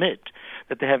to admit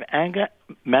that they have anger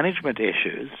management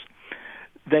issues,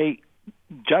 they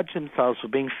judge themselves for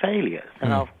being failures.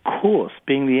 And of course,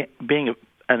 being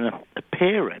a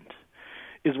parent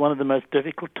is one of the most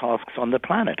difficult tasks on the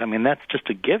planet. I mean, that's just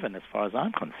a given as far as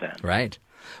I'm concerned. Right.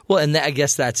 Well, and I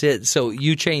guess that's it. So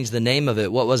you changed the name of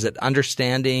it. What was it?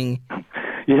 Understanding?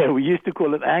 Yeah, we used to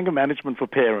call it Anger Management for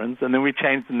Parents, and then we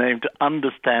changed the name to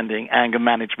Understanding Anger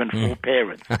Management for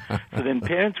Parents. So then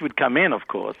parents would come in, of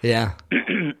course. Yeah.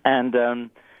 And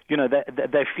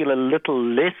they feel a little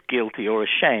less guilty or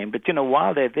ashamed, but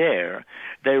while they're there,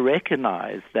 they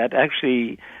recognize that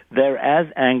actually they're as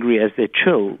angry as their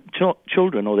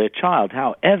children or their child.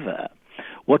 However,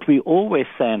 what we always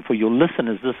say, and for your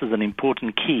listeners, this is an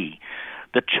important key: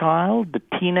 the child, the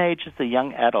teenager, the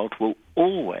young adult will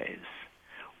always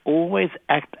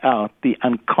act out the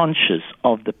unconscious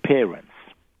of the parents.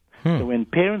 So when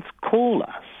parents call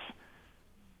us,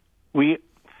 we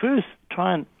first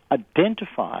try and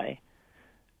identify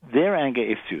their anger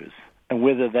issues and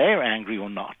whether they're angry or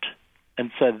not.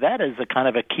 And so that is a kind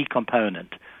of a key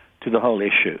component to the whole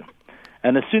issue.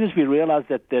 And as soon as we realize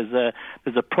that there's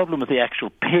a problem with the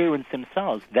actual parents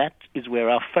themselves, that is where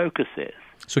our focus is.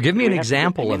 So give me an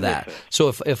example of that.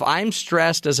 So if I'm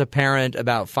stressed as a parent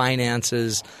about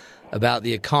finances, about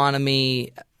the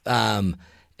economy, and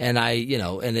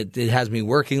it has me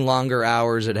working longer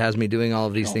hours, it has me doing all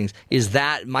of these things, is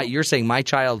that you're saying my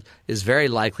child is very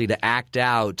likely to act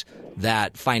out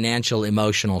that financial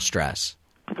emotional stress?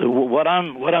 So what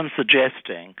I'm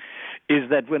suggesting is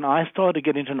that when I start to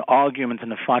get into an argument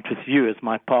and a fight with you as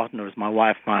my partner, as my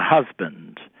wife, my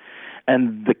husband,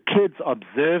 and the kids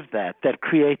observe that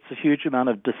creates a huge amount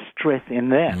of distress in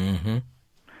them.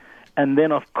 And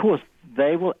then, of course,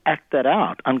 they will act that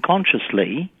out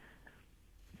unconsciously,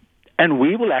 and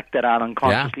we will act that out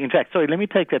unconsciously. In fact, let me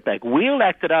take that back. We'll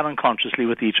act it out unconsciously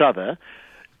with each other.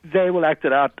 They will act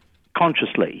it out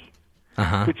consciously,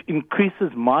 which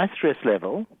increases my stress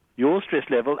level, your stress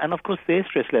level, and, of course, their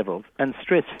stress levels. And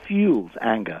stress fuels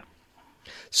anger.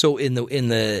 So in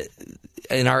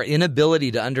our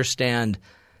inability to understand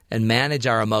and manage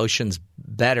our emotions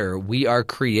better, we are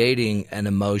creating an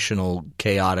emotionally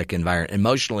chaotic environment.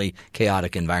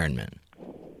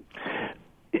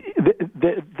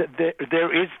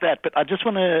 There is that, but I just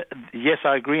want to, yes,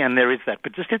 I agree, and there is that.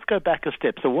 But just let's go back a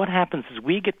step. So what happens is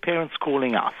we get parents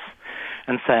calling us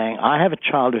and saying, I have a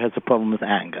child who has a problem with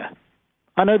anger.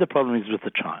 I know the problem is with the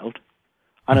child.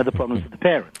 I know the problem is with the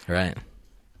parents. Right.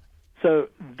 So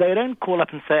they don't call up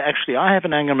and say, actually, I have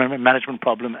an anger management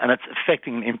problem and it's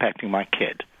affecting and impacting my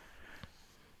kid.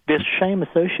 There's shame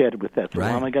associated with that. So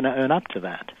how am I going to own up to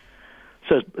that?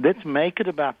 So let's make it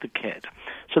about the kid.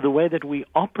 So the way that we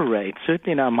operate,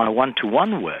 certainly now my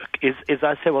one-to-one work, is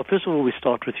I say, well, first of all, we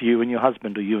start with you and your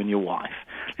husband or you and your wife.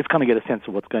 Let's kind of get a sense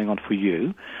of what's going on for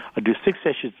you. I do 6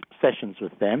 sessions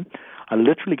with them. I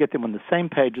literally get them on the same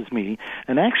page as me.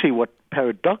 And actually what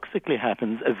paradoxically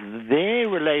happens is their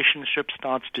relationship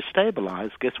starts to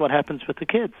stabilize. Guess what happens with the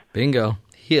kids? Bingo.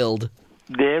 Healed.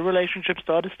 Their relationship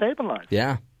starts to stabilize.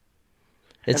 Yeah.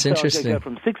 It's and so interesting. I go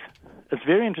from 6. It's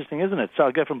very interesting, isn't it? So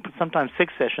I go from sometimes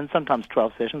 6 sessions, sometimes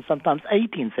 12 sessions, sometimes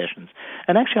 18 sessions.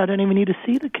 And actually, I don't even need to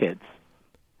see the kids.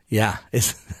 Yeah,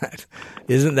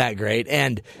 isn't that great?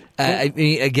 And I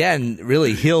mean, again,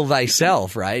 really heal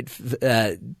thyself, right?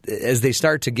 As they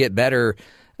start to get better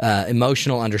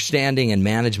emotional understanding and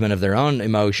management of their own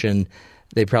emotion,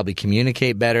 they probably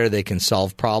communicate better. They can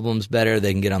solve problems better.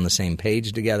 They can get on the same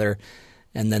page together.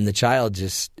 And then the child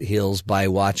just heals by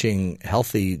watching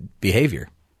healthy behavior.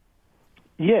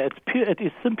 Yeah, it's pure. It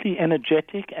is simply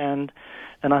energetic, and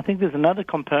I think there's another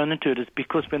component to it. Is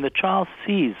because when the child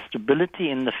sees stability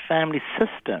in the family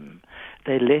system,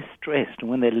 they're less stressed.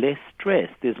 And when they're less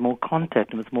stressed, there's more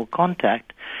contact, and with more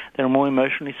contact, they're more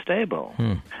emotionally stable.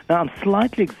 Now, I'm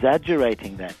slightly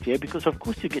exaggerating that, because of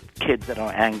course you get kids that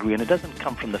are angry, and it doesn't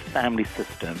come from the family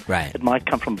system. Right. It might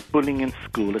come from bullying in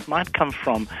school. It might come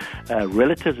from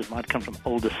relatives. It might come from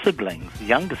older siblings,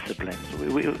 younger siblings.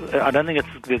 I don't think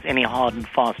there's any hard and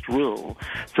fast rule.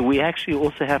 So we actually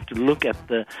also have to look at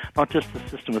not just the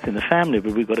system within the family,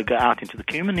 but we've got to go out into the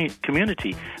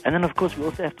community. And then, of course, we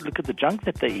also have to look at the junk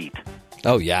that they eat.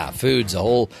 Oh, yeah. Food's a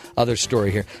whole other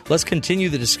story here. Let's continue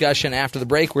the discussion after the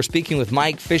break. We're speaking with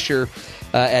Mike Fisher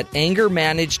at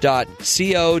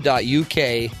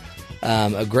angermanage.co.uk,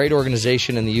 a great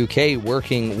organization in the UK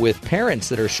working with parents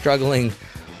that are struggling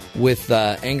with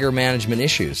anger management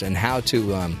issues and how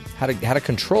to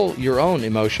control your own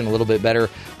emotion a little bit better.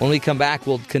 When we come back,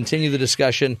 we'll continue the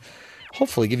discussion,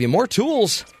 hopefully give you more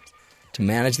tools to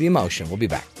manage the emotion. We'll be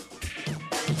back.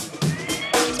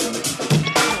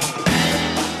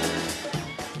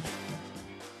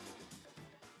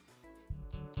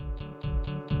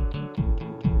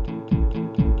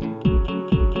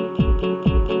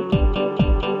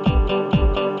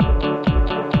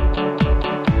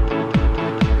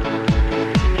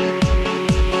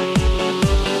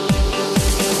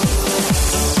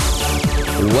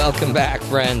 Welcome back,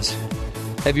 friends.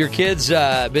 Have your kids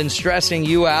been stressing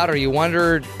you out? Are you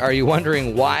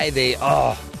wondering why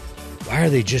are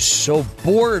they just so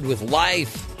bored with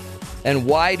life? And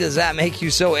why does that make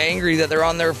you so angry that they're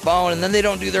on their phone and then they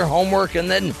don't do their homework and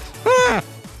then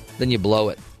you blow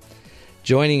it?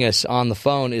 Joining us on the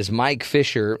phone is Mike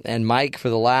Fisher, and Mike for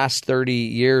the last 30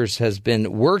 years has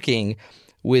been working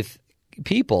with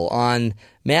people on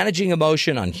managing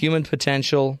emotion, on human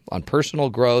potential, on personal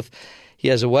growth. He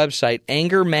has a website,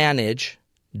 angermanage.co.uk,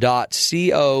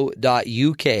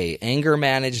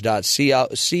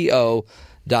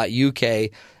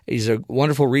 angermanage.co.uk. He's a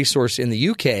wonderful resource in the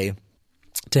UK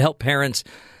to help parents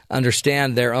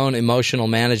understand their own emotional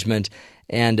management.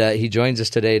 And he joins us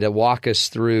today to walk us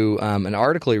through an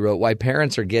article he wrote, Why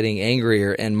Parents Are Getting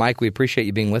Angrier. And Mike, we appreciate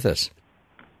you being with us.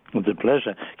 It's a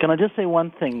pleasure. Can I just say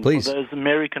one thing? Please. For those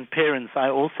American parents, I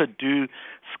also do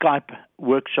Skype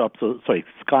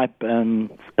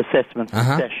assessments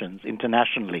and sessions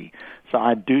internationally. So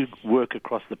I do work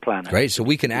across the planet. Great. So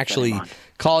we can actually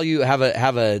call you, have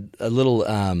a little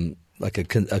like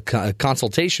a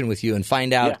consultation with you and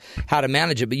find out how to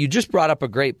manage it. But you just brought up a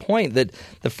great point that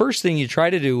the first thing you try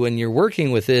to do when you're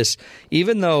working with this,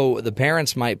 even though the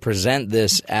parents might present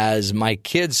this as my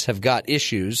kids have got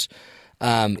issues,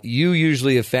 you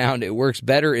usually have found it works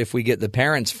better if we get the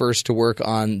parents first to work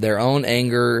on their own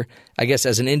anger, I guess,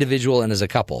 as an individual and as a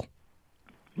couple.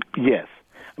 Yes.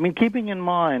 I mean, keeping in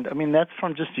mind, that's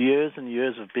from just years and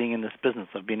years of being in this business.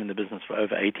 I've been in the business for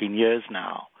over 18 years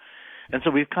now. And so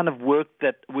we've kind of worked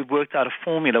out a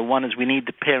formula. One is we need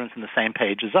the parents on the same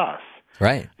page as us.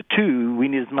 Right. 2, we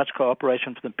need as much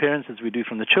cooperation from the parents as we do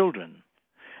from the children.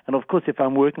 And of course, if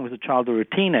I'm working with a child or a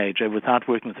teenager without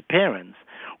working with the parents,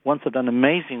 once I've done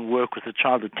amazing work with a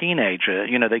child or teenager,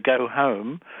 they go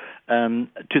home to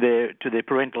their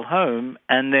parental home,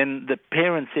 and then the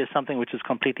parent says something which is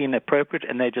completely inappropriate,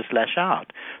 and they just lash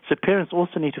out. So parents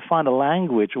also need to find a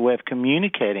language, a way of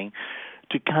communicating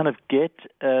to kind of get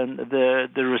the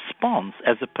response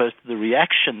as opposed to the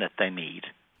reaction that they need.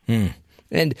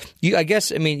 And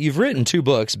you've written 2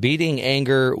 books. Beating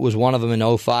Anger was one of them in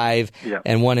 2005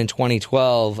 and one in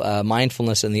 2012,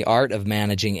 Mindfulness and the Art of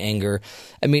Managing Anger.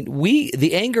 I mean,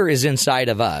 the anger is inside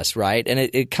of us, right? And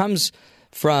it comes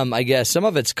from, I guess, some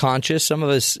of it's conscious, some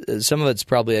of it's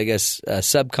probably, I guess,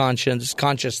 subconscious,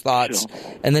 conscious thoughts.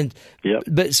 Sure. And then,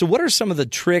 but so what are some of the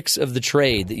tricks of the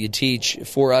trade that you teach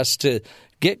for us to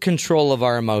get control of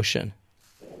our emotion?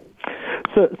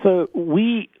 So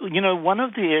we, one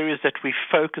of the areas that we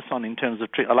focus on in terms of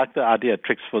I like the idea of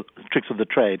tricks of the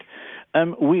trade.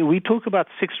 We talk about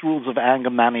 6 rules of anger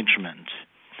management.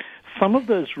 Some of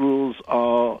those rules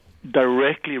are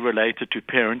directly related to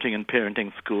parenting and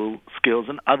parenting skills,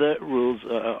 and other rules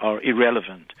are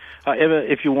irrelevant. However,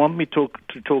 if you want me to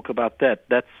talk about that,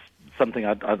 that's something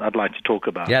I'd like to talk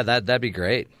about. Yeah, that'd be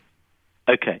great.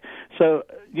 Okay, so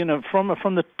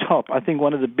from the top, I think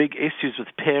one of the big issues with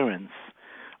parents.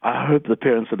 I hope the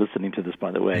parents are listening to this, by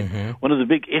the way. Mm-hmm. One of the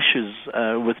big issues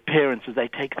with parents is they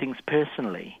take things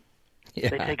personally. Yeah.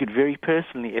 They take it very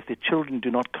personally if their children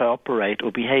do not cooperate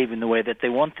or behave in the way that they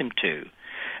want them to.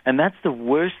 And that's the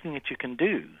worst thing that you can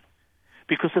do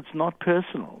because it's not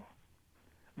personal.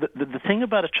 The thing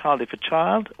about a child, if a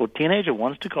child or teenager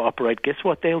wants to cooperate, guess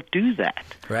what? They'll do that.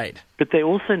 Right. But they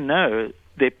also know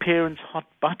their parents' hot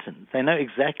buttons. They know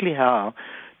exactly how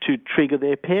to trigger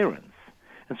their parents.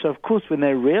 And so, of course, when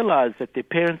they realize that their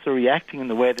parents are reacting in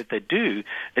the way that they do,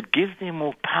 it gives them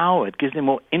more power. It gives them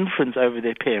more influence over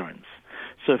their parents.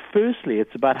 So, firstly,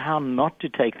 it's about how not to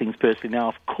take things personally. Now,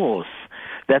 of course,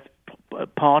 that's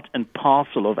part and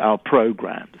parcel of our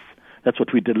programs. That's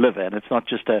what we deliver, and it's not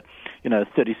just a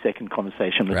 30-second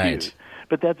conversation with you.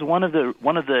 But that's one of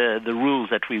the rules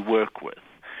that we work with.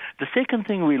 The second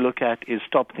thing we look at is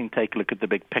stop, think, take a look at the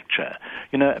big picture.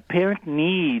 A parent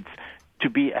needs to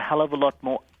be a hell of a lot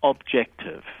more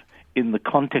objective in the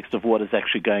context of what is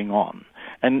actually going on.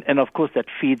 And of course, that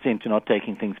feeds into not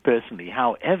taking things personally.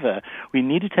 However, we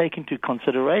need to take into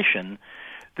consideration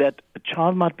that a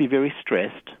child might be very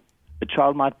stressed, a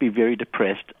child might be very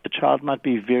depressed, a child might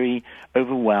be very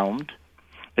overwhelmed,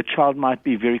 a child might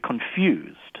be very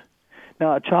confused.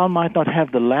 Now, a child might not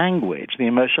have the language, the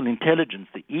emotional intelligence,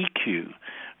 the EQ,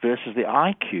 versus the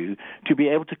IQ to be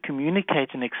able to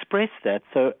communicate and express that.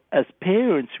 So as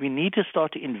parents, we need to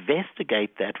start to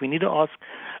investigate that. We need to ask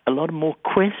a lot more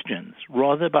questions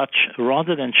rather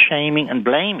than shaming and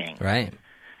blaming. Right.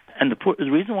 And the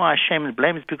reason why I shame and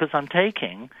blame is because I'm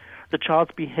taking the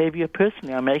child's behavior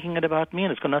personally. I'm making it about me,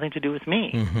 and it's got nothing to do with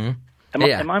me. Mm-hmm.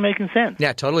 Am I making sense?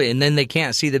 Yeah, totally. And then they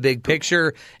can't see the big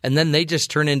picture, and then they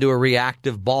just turn into a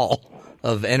reactive ball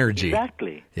of energy.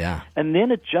 Exactly. Yeah. And then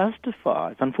it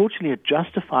justifies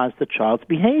the child's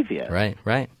behavior. Right.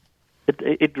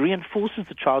 It reinforces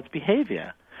the child's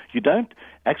behavior. You don't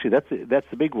actually. That's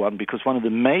the big one, because one of the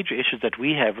major issues that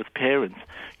we have with parents,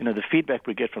 the feedback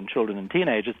we get from children and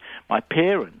teenagers, my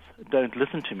parents don't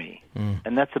listen to me,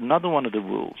 and that's another one of the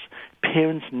rules.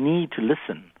 Parents need to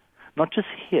listen, not just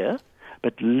hear,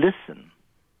 but listen.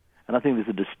 And I think there's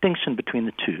a distinction between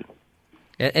the two.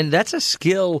 And that's a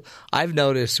skill I've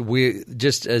noticed we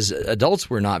just as adults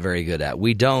we're not very good at.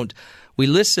 We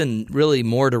listen really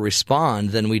more to respond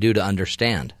than we do to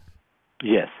understand.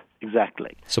 Yes,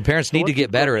 exactly. So parents need to get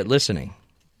better at listening.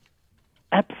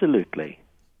 Absolutely.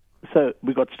 So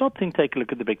we've got stop, think, take a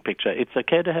look at the big picture. It's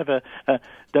okay to have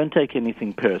don't take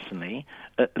anything personally.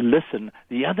 Listen.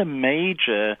 The other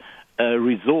major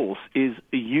resource is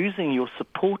using your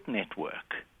support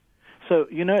network. So,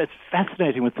 it's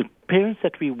fascinating with the parents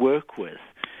that we work with.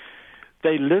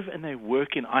 They live and they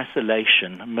work in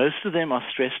isolation. Most of them are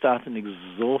stressed out and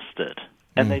exhausted.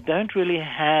 And they don't really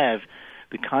have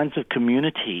the kinds of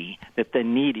community that they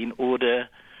need in order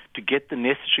to get the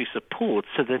necessary support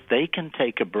so that they can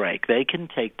take a break. They can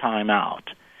take time out.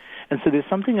 And so there's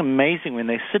something amazing when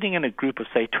they're sitting in a group of,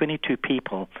 say, 22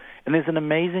 people, and there's an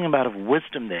amazing amount of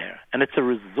wisdom there. And it's a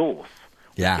resource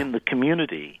in the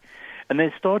community. And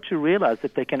they start to realize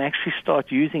that they can actually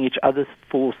start using each other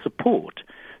for support.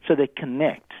 So they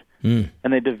connect and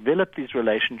they develop these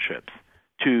relationships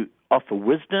to offer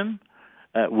wisdom,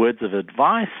 words of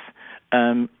advice,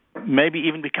 maybe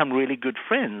even become really good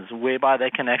friends, whereby they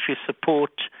can actually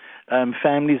support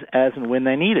families as and when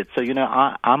they need it. So,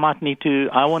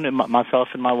 myself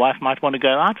and my wife might want to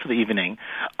go out for the evening.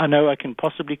 I know I can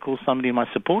possibly call somebody in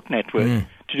my support network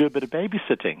to do a bit of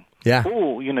babysitting. Yeah.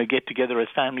 Or, get together as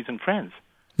families and friends.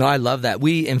 No, I love that.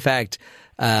 We, in fact,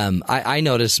 I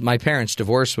noticed my parents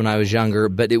divorced when I was younger,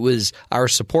 but it was our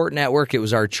support network. It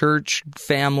was our church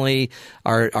family,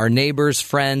 our neighbors,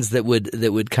 friends that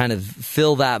would kind of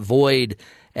fill that void.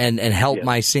 and help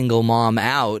my single mom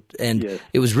out. And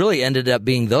it was really ended up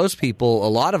being those people, a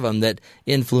lot of them, that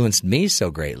influenced me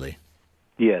so greatly.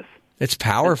 Yes. It's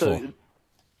powerful. And so,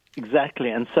 exactly.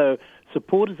 And so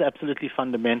support is absolutely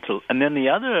fundamental. And then the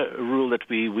other rule that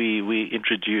we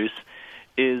introduce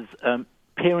is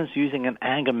parents using an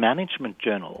anger management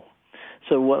journal.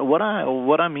 So what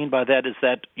I mean by that is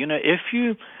that, if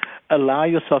you allow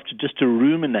yourself to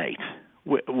ruminate,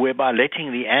 whereby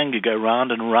letting the anger go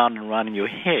round and round and round in your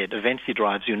head eventually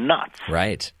drives you nuts.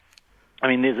 Right. I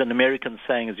mean, there's an American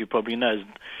saying, as you probably know,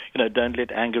 don't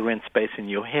let anger rent space in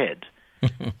your head.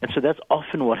 And so that's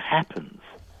often what happens.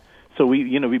 So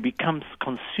we become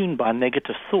consumed by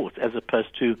negative thoughts as opposed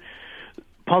to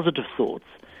positive thoughts.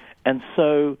 And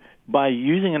so by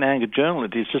using an anger journal,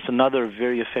 it is just another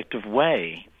very effective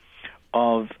way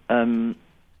of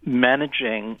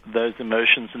managing those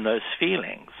emotions and those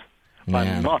feelings.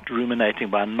 By not ruminating,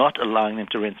 by not allowing them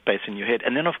to rent space in your head.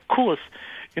 And then, of course,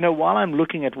 while I'm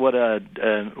looking at what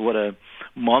a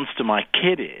monster my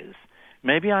kid is,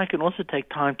 maybe I can also take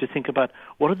time to think about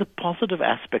what are the positive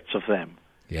aspects of them.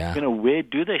 Yeah. Where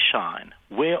do they shine?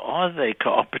 Where are they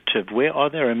cooperative? Where are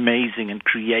they amazing and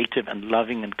creative and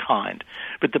loving and kind?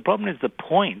 But the problem is the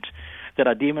point that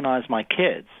I demonize my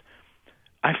kids.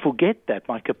 I forget that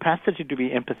my capacity to be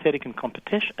empathetic and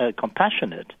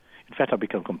compassionate. In fact, I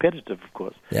become competitive, of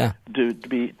course. Yeah. To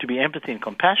be empathy and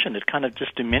compassionate kind of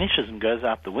just diminishes and goes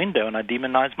out the window, and I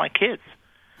demonize my kids.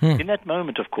 In that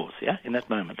moment, of course, in that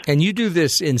moment. And you do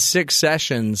this in 6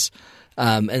 sessions,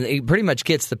 and it pretty much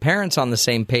gets the parents on the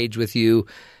same page with you,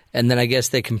 and then I guess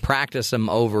they can practice them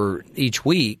over each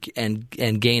week and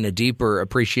gain a deeper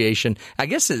appreciation. I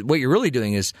guess what you're really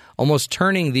doing is almost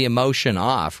turning the emotion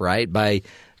off, right, by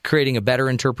creating a better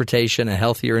interpretation, a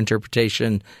healthier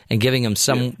interpretation, and giving them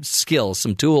some skills,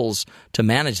 some tools to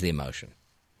manage the emotion.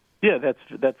 Yeah,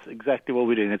 that's exactly what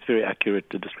we're doing. It's very accurate,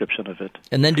 the description of it.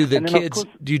 And then do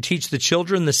you teach the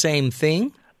children the same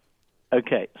thing?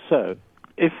 Okay, so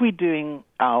if we're doing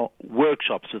our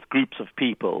workshops with groups of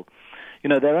people,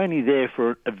 they're only there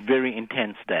for a very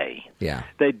intense day. Yeah.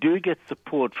 They do get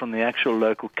support from the actual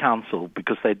local council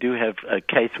because they do have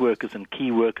caseworkers and key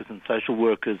workers and social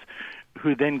workers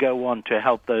who then go on to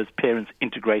help those parents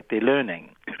integrate their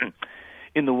learning.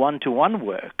 In the one-to-one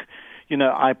work,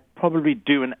 I probably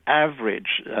do an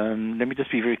average, let me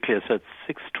just be very clear, so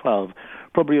it's 6-12,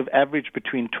 probably of average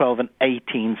between 12 and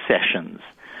 18 sessions.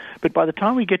 But by the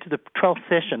time we get to the 12th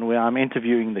session where I'm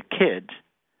interviewing the kid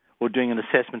or doing an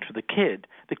assessment for the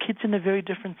kid's in a very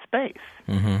different space.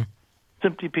 Mm-hmm.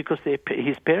 Simply because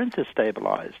his parents are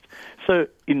stabilized. So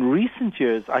in recent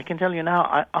years, I can tell you now,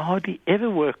 I hardly ever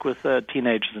work with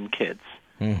teenagers and kids.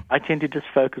 I tend to just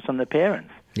focus on the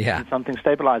parents. Yeah. And something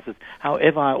stabilizes.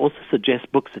 However, I also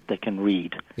suggest books that they can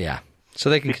read. Yeah. So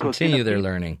they can continue their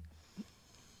learning.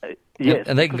 Yes.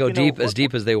 And they can go deep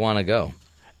as they want to go.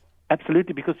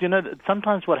 Absolutely. Because,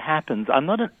 sometimes what happens, I'm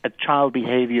not a child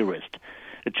behaviorist.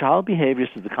 A child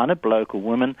behaviorist is the kind of bloke or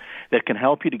woman that can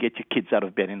help you to get your kids out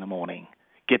of bed in the morning,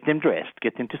 get them dressed,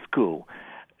 get them to school.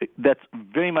 That's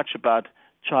very much about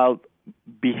child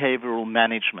behavioral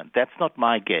management. That's not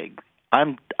my gig.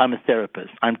 I'm a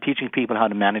therapist. I'm teaching people how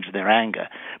to manage their anger.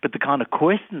 But the kind of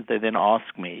questions they then ask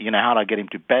me, how do I get him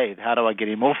to bathe? How do I get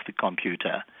him off the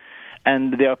computer?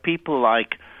 And there are people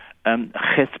like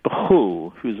Jesper,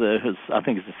 who's I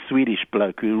think is a Swedish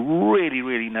bloke who really,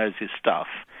 really knows his stuff.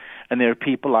 And there are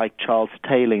people like Charles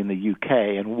Taylor in the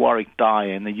UK and Warwick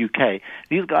Dyer in the UK.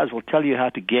 These guys will tell you how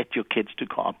to get your kids to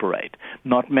cooperate,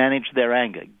 not manage their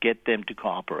anger, get them to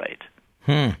cooperate.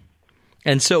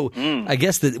 And so I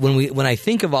guess that when I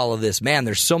think of all of this, man,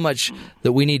 there's so much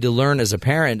that we need to learn as a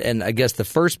parent. And I guess the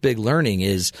first big learning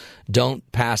is don't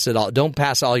pass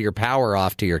all your power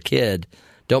off to your kid.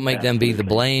 Don't make them be the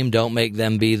blame. Don't make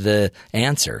them be the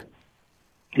answer.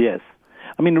 Yes.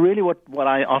 I mean, really what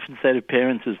I often say to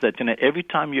parents is that, every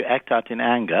time you act out in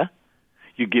anger,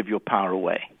 you give your power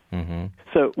away. Mm-hmm.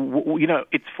 So,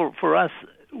 it's for us,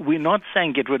 we're not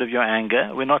saying get rid of your anger.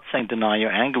 We're not saying deny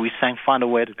your anger. We're saying find a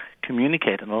way to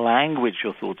communicate and language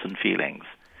your thoughts and feelings.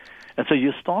 And so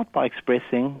you start by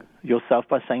expressing yourself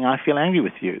by saying, I feel angry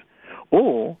with you.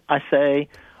 Or I say,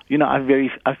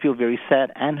 I feel very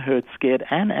sad and hurt, scared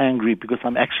and angry because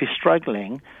I'm actually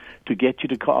struggling to get you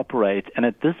to cooperate. And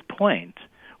at this point,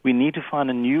 we need to find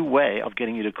a new way of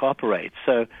getting you to cooperate.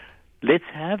 So let's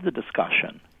have the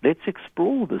discussion. Let's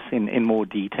explore this in more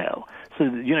detail. So,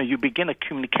 you begin a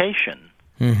communication.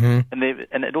 Mm-hmm.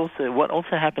 And what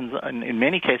also happens in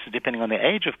many cases, depending on the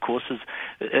age, of course, is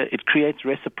it creates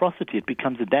reciprocity. It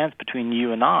becomes a dance between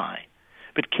you and I.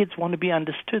 But kids want to be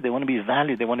understood. They want to be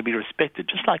valued. They want to be respected,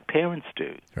 just like parents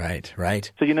do. Right, right.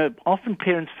 So, often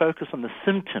parents focus on the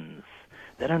symptoms.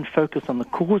 They don't focus on the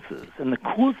causes. And the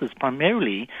causes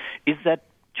primarily is that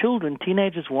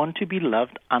teenagers want to be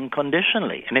loved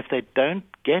unconditionally. And if they don't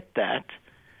get that,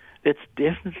 it's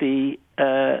definitely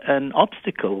an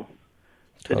obstacle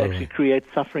that actually creates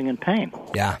suffering and pain.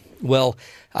 Yeah. Well,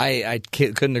 I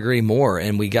couldn't agree more.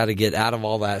 And we got to get out of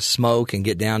all that smoke and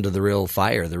get down to the real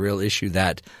fire, the real issue,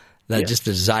 that just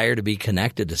desire to be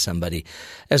connected to somebody.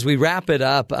 As we wrap it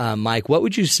up, Mike, what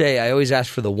would you say? I always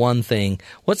ask for the one thing.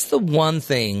 What's the one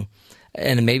thing,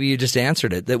 and maybe you just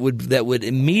answered it, that would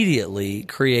immediately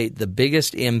create the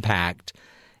biggest impact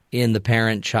in the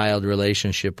parent-child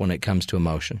relationship when it comes to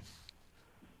emotion?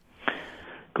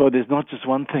 God, there's not just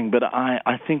one thing, but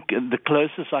I think the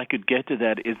closest I could get to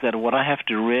that is that what I have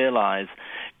to realize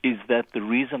is that the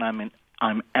reason I'm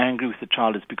angry with the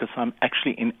child is because I'm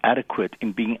actually inadequate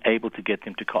in being able to get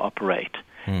them to cooperate.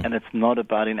 And it's not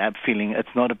about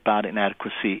it's not about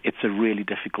inadequacy. It's a really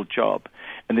difficult job.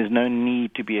 And there's no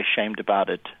need to be ashamed about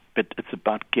it, but it's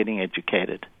about getting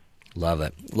educated. Love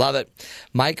it. Love it.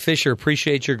 Mike Fisher,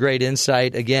 appreciate your great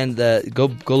insight. Again, go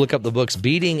look up the books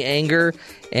Beating Anger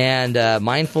and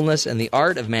Mindfulness and the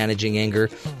Art of Managing Anger.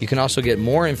 You can also get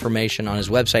more information on his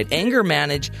website,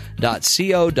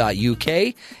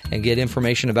 angermanage.co.uk, and get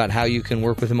information about how you can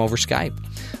work with him over Skype.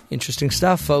 Interesting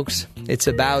stuff, folks. It's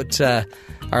about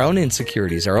our own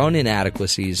insecurities, our own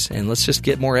inadequacies, and let's just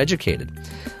get more educated.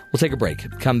 We'll take a break.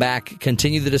 Come back,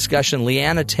 continue the discussion.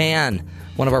 Liana Tan,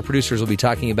 one of our producers, will be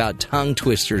talking about tongue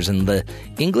twisters and the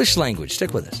English language.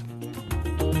 Stick with us.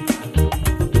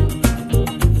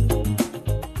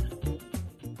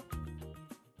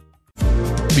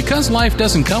 Because life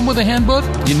doesn't come with a handbook,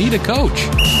 you need a coach.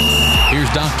 Here's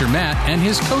Dr. Matt and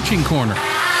his coaching corner.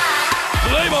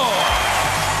 Play ball!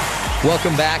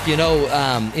 Welcome back.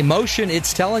 Emotion,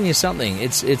 it's telling you something.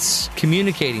 It's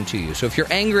communicating to you. So if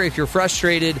you're angry, if you're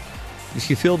frustrated, if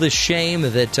you feel this shame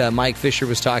that Mike Fisher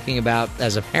was talking about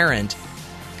as a parent,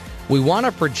 we want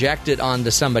to project it onto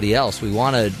somebody else. We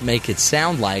want to make it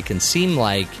sound like and seem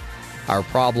like our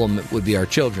problem would be our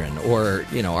children or,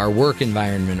 our work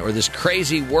environment or this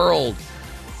crazy world.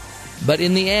 But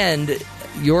in the end,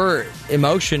 your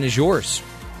emotion is yours.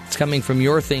 It's coming from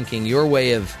your thinking, your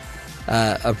way of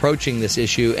approaching this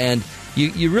issue, and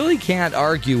you really can't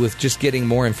argue with just getting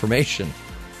more information,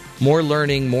 more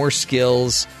learning, more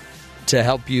skills to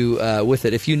help you with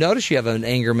it. If you notice you have an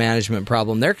anger management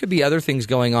problem, there could be other things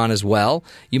going on as well.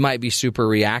 You might be super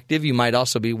reactive. You might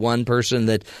also be one person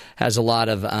that has a lot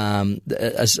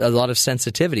of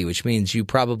sensitivity, which means you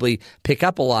probably pick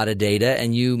up a lot of data,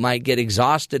 and you might get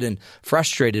exhausted and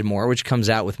frustrated more, which comes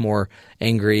out with more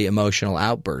angry emotional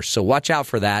outbursts. So watch out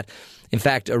for that. In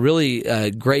fact, a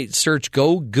really great search,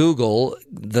 go Google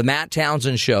The Matt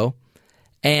Townsend Show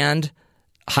and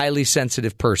highly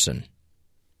sensitive person.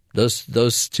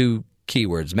 Those two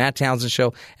keywords, Matt Townsend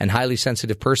Show and highly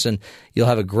sensitive person. You'll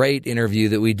have a great interview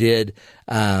that we did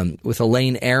with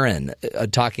Elaine Aaron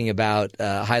talking about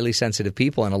highly sensitive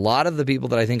people. And a lot of the people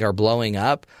that I think are blowing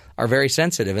up are very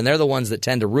sensitive, and they're the ones that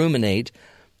tend to ruminate.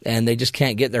 And they just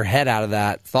can't get their head out of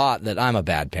that thought that I'm a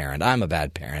bad parent. I'm a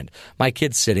bad parent. My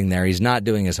kid's sitting there. He's not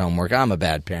doing his homework. I'm a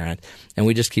bad parent. And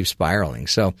we just keep spiraling.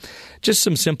 So just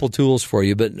some simple tools for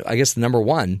you. But I guess the number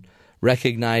one,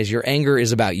 recognize your anger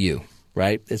is about you,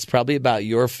 right? It's probably about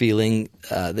your feeling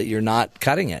that you're not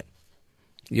cutting it.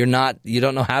 You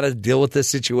don't know how to deal with this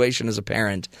situation as a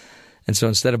parent. And so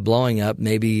instead of blowing up,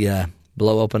 maybe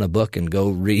blow open a book and go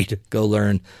read, go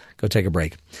learn, go take a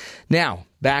break. Now,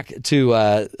 back to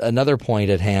another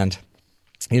point at hand.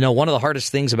 One of the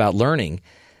hardest things about learning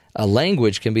a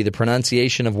language can be the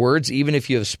pronunciation of words. Even if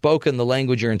you have spoken the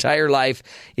language your entire life,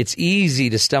 it's easy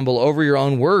to stumble over your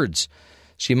own words.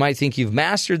 So you might think you've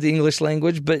mastered the English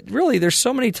language, but really there's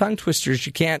so many tongue twisters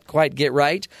you can't quite get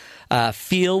right.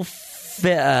 Feel,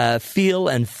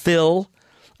 and fill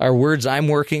are words I'm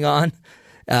working on.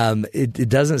 It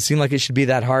doesn't seem like it should be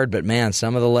that hard, but man,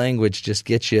 some of the language just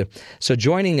gets you. So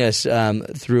joining us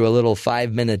through a little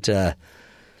 5-minute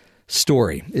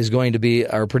story is going to be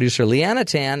our producer Liana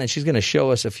Tan, and she's going to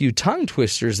show us a few tongue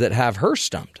twisters that have her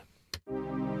stumped.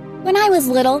 When I was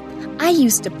little, I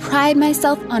used to pride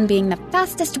myself on being the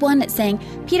fastest one at saying,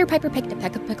 Peter Piper picked a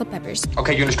peck of pickled peppers.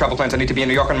 Okay, Eunice, travel plans. I need to be in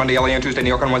New York on Monday, LA on Tuesday, New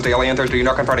York on Wednesday, LA on Thursday, New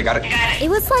York on Friday. Got it? It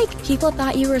was like people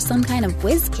thought you were some kind of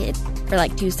whiz kid for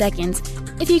like 2 seconds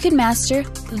if you could master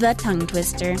the tongue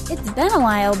twister. It's been a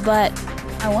while, but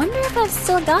I wonder if I've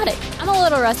still got it. I'm a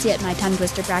little rusty at my tongue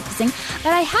twister practicing,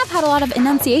 but I have had a lot of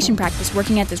enunciation practice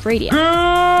working at this radio. Good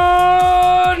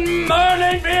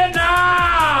morning,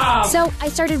 Vietnam! So I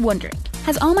started wondering,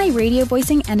 has all my radio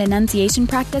voicing and enunciation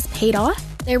practice paid off?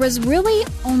 There was really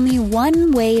only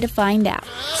one way to find out.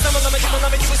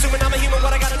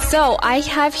 So I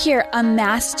have here a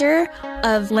master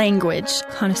of language.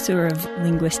 Connoisseur of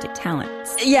linguistic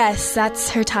talents. Yes, that's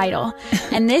her title.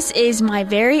 And this is my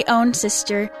very own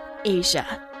sister, Asia.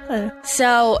 Hello.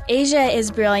 So Asia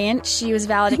is brilliant. She was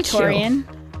valedictorian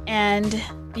and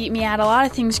beat me at a lot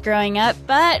of things growing up,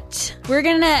 but we're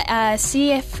gonna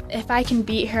see if I can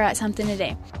beat her at something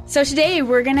today. So today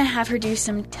we're gonna have her do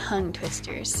some tongue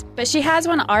twisters, but she has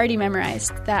one already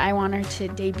memorized that I want her to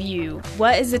debut.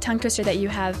 What is the tongue twister that you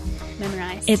have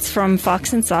memorized? It's from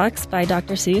Fox and Socks by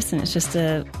Dr. Seuss, and it's just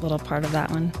a little part of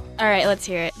that one. All right, let's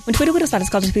hear it. When Tweedledoodle's battle is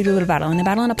called a Tweedledoodle battle, and the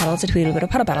battle on a puddle is a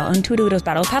Tweedledoodle puddle battle, and Tweedledoodle's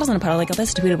battle paddles on a puddle like a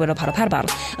this Tweedledoodle puddle paddle battle,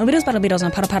 and Beetle's battle beetles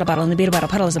on a puddle battle, and the Beetle battle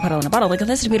puddle is a puddle in a bottle like a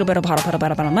this Tweedledoodle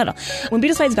puddle metal. When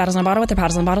Beetles fights battles on a bottle with their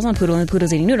paddles and bottles on Poodle, and the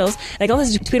Poodle's eating noodles like a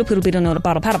this Tweedle poodle beetle noodle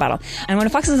bottle paddle. And when a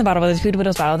fox is in a bottle with a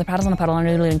Tweedledoodle's battle, the paddles on a puddle and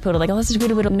noodle eating poodle like a this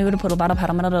Tweedledoodle noodle poodle bottle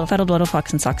paddle metal feddled little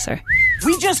fox and socks, sir.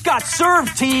 We just got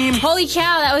served, team! Holy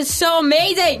cow, that was so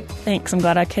amazing! Thanks, I'm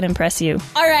glad I could impress you.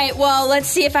 All right, well, let's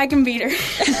see if I can beat her.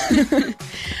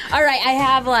 All right, I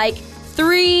have like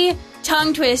 3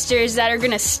 tongue twisters that are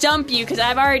going to stump you because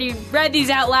I've already read these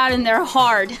out loud and they're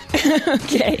hard.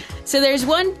 Okay. So there's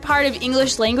one part of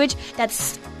English language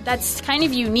that's kind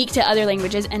of unique to other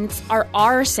languages, and it's our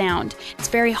R sound. It's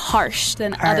very harsh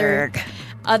than other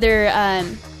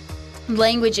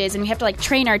languages, and we have to like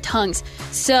train our tongues.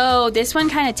 So this one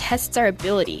kind of tests our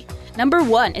ability. Number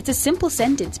 1, it's a simple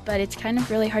sentence, but it's kind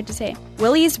of really hard to say.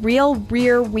 Willie's real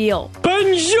rear wheel.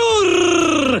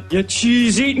 Bonjour, you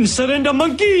cheese-eating surrender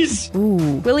monkeys.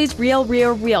 Ooh. Willie's real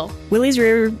rear wheel. Willie's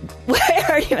rear... Where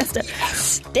are you messed up?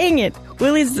 Dang it.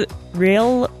 Willie's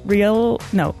real rear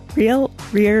wheel.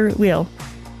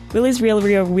 Willie's real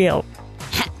rear wheel.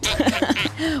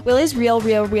 Willie's real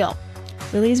rear wheel.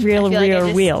 Willie's real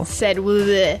rear wheel. Said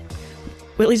bleh.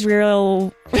 Willie's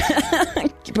real...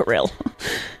 Keep it real.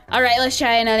 All right, let's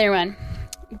try another one.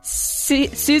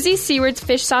 Susie Seward's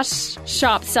fish sauce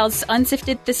shop sells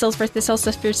unsifted thistles for thistle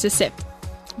sifters to sift.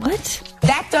 What?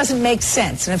 That doesn't make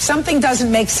sense. And if something doesn't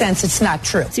make sense, it's not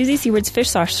true. Susie Seward's fish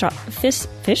sauce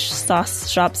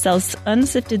shop sells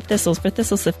unsifted thistles for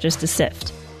thistle sifters to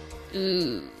sift.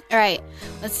 All right,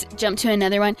 let's jump to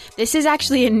another one. This is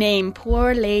actually a name.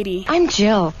 Poor lady. I'm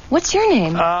Jill. What's your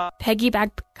name? Peggy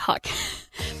Babcock.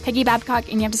 Peggy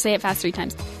Babcock, and you have to say it fast 3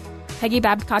 times. Peggy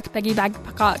Babcock, Peggy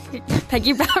Babcock,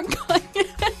 Peggy Babcock.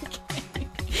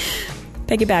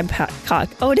 Peggy Babcock.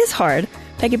 Oh, it is hard.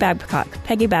 Peggy Babcock,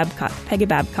 Peggy Babcock, Peggy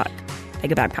Babcock,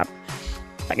 Peggy Babcock,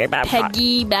 Peggy Babcock.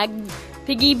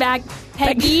 Peggy Babcock.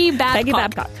 Peggy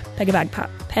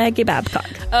Babcock. Peggy Babcock.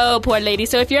 Oh, poor lady.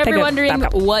 So if you're ever wondering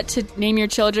what to name your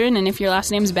children, and if your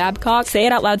last name's Babcock, say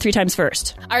it out loud 3 times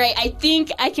first. All right, I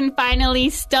think I can finally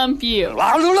stump you.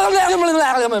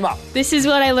 This is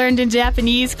what I learned in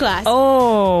Japanese class.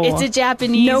 Oh. It's a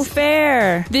Japanese. No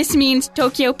fair. This means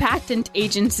Tokyo Patent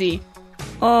Agency.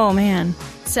 Oh, man.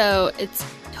 So it's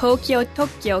Tokyo,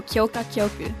 Kyoka,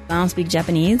 Kyoku. I don't speak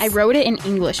Japanese. I wrote it in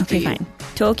English. Okay, fine.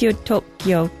 Tokyo, Kyoka,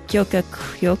 Kyoku?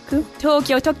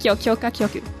 Tokyo, Kyoka,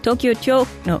 Kyoku. Tokyo,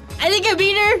 no. I think I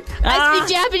beat her. I speak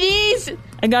Japanese.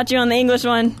 I got you on the English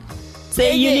one.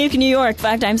 Say unique New York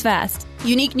 5 times fast.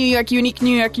 Unique New York, unique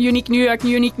New York, unique New York,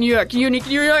 unique New York, unique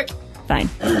New York. Fine.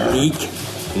 Unique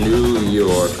New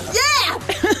York. Yeah!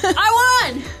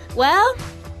 I won! Well,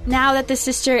 now that the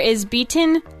sister is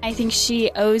beaten, I think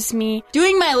she owes me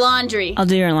doing my laundry. I'll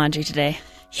do your laundry today.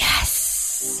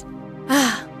 Yes!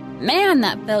 Ah, man,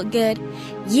 that felt good.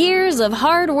 Years of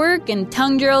hard work and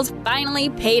tongue drills finally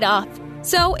paid off.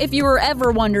 So, if you were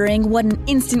ever wondering what an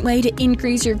instant way to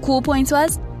increase your cool points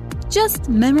was, just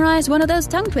memorize one of those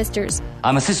tongue twisters.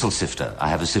 I'm a thistle sifter. I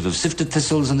have a sieve of sifted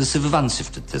thistles and a sieve of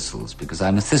unsifted thistles because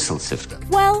I'm a thistle sifter.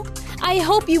 Well, I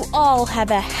hope you all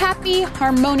have a happy,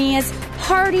 harmonious,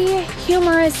 hearty,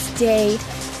 humorous day.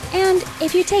 And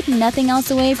if you take nothing else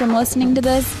away from listening to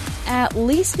this, at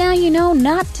least now you know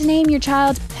not to name your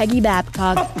child Peggy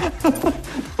Babcock.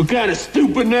 What kind of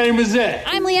stupid name is that?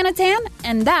 I'm Liana Tan,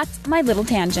 and that's my little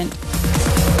tangent.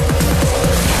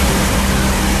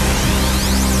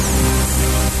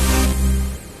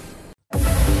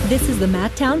 This is the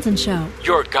Matt Townsend Show.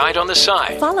 Your guide on the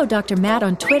side. Follow Dr. Matt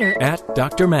on Twitter at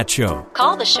Dr. Matt Show.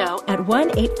 Call the show at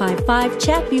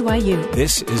 1-855-CHAT-BYU.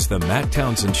 This is the Matt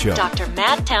Townsend Show. Dr.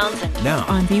 Matt Townsend. Now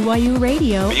on BYU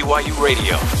Radio. BYU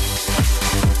Radio.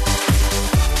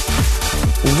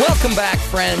 Welcome back,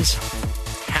 friends.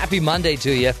 Happy Monday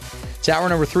to you. It's hour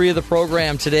number 3 of the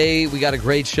program. Today, we got a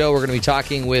great show. We're going to be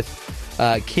talking with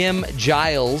Kim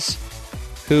Giles,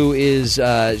 who is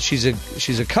she's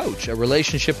a coach, a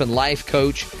relationship and life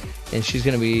coach, and she's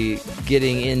going to be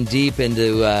getting in deep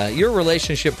into your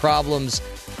relationship problems.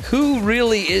 Who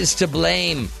really is to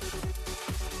blame?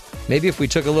 Maybe if we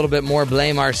took a little bit more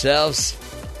blame ourselves,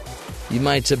 you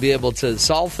might be able to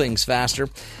solve things faster.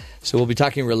 So we'll be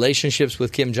talking relationships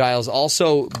with Kim Giles.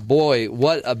 Also, boy,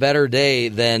 what a better day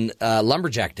than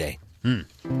Lumberjack Day.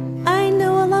 I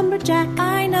know a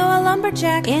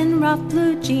lumberjack in rough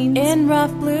blue jeans.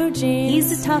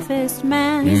 He's the toughest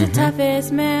man.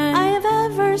 I have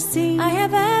ever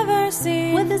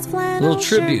seen. With his flannel little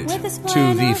tribute shirt,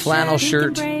 to the flannel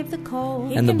shirt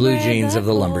and the blue jeans of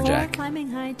the lumberjack.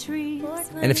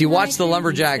 And if you watch the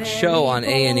Lumberjack show on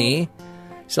A&E,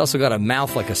 he's also got a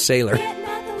mouth like a sailor.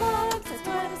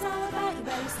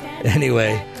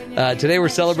 Anyway, today we're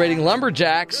celebrating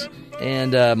lumberjacks.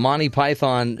 And Monty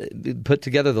Python put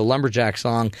together the Lumberjack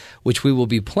song, which we will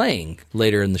be playing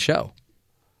later in the show.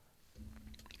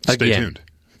 Stay tuned.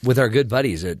 With our good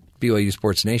buddies at BYU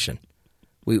Sports Nation.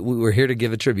 We're here to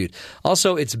give a tribute.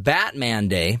 Also, it's Batman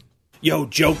Day. Yo,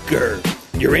 Joker,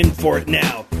 you're in for it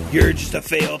now. You're just a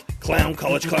failed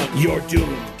college clown. You're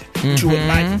doomed to a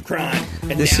life of crime.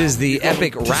 And this is the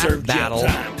epic rap battle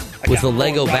with the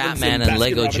Lego Batman and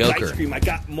Lego Joker. I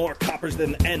got more coppers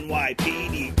than the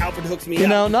NYPD. Alfred hooks me You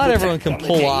know, up. not everyone can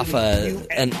pull off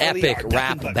an epic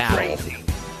rap battle.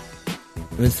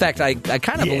 In fact, I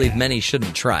kind of believe many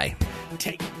shouldn't try.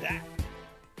 Take that.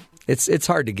 It's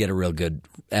hard to get a real good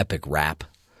epic rap.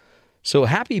 So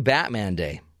happy Batman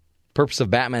Day. Purpose of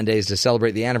Batman Day is to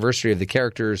celebrate the anniversary of the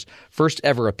character's first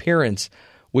ever appearance,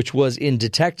 which was in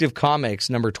Detective Comics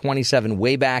number 27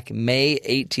 way back May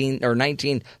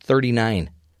 1939.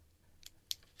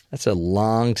 That's a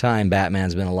long time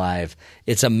Batman's been alive.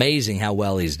 It's amazing how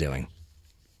well he's doing.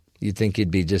 You'd think he'd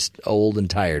be just old and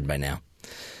tired by now,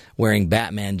 wearing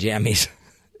Batman jammies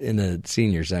in the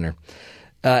senior center.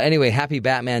 Anyway, happy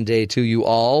Batman Day to you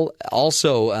all.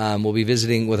 Also, we'll be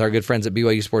visiting with our good friends at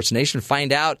BYU Sports Nation.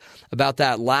 Find out about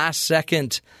that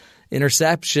last-second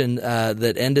interception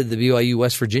that ended the BYU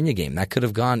West Virginia game. That could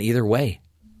have gone either way.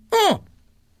 I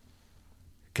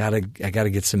gotta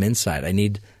get some insight.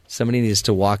 Somebody needs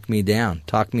to walk me down,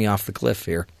 talk me off the cliff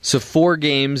here. So 4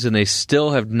 games, and they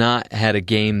still have not had a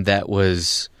game that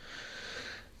was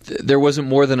there wasn't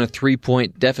more than a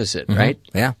 3-point deficit, right?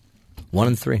 Yeah,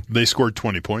 1-3. They scored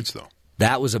 20 points though.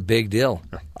 That was a big deal.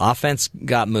 Yeah. Offense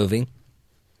got moving.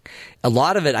 A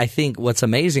lot of it, I think, what's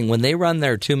amazing when they run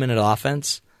their 2-minute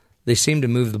offense, they seem to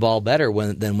move the ball better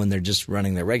than when they're just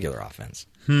running their regular offense.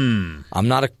 I'm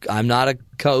not a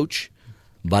coach,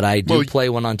 but I do play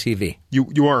one on TV.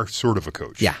 You are sort of a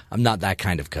coach. Yeah, I'm not that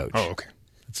kind of coach. Oh, okay.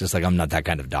 It's just like I'm not that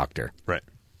kind of doctor. Right.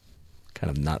 Kind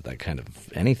of not that kind of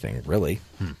anything, really.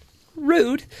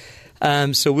 Rude.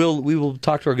 So we will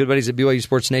talk to our good buddies at BYU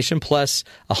Sports Nation. Plus,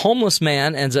 a homeless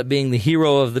man ends up being the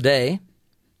hero of the day,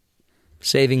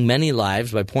 saving many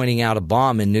lives by pointing out a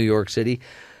bomb in New York City.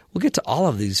 We'll get to all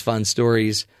of these fun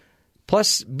stories.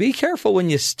 Plus, be careful when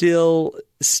you steal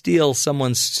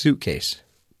someone's suitcase.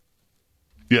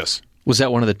 Yes. Was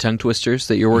that one of the tongue twisters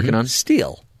that you're working on?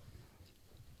 Steal.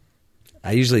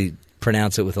 I usually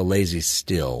pronounce it with a lazy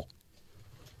still.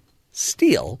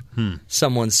 Steal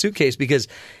someone's suitcase because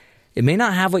it may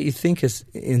not have what you think is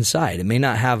inside. It may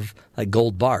not have like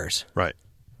gold bars. Right.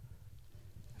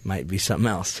 It might be something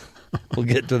else. We'll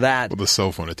get to that. With a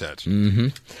cell phone attached.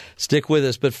 Stick with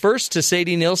us. But first to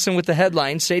Sadie Nielsen with the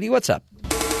headline. Sadie, what's up?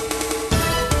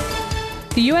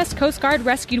 The U.S. Coast Guard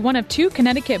rescued one of 2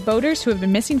 Connecticut boaters who have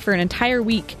been missing for an entire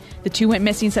week. The 2 went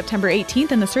missing September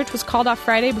 18th, and the search was called off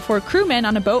Friday before crewmen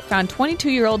on a boat found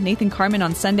 22-year-old Nathan Carmen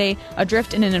on Sunday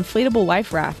adrift in an inflatable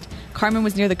life raft. Carmen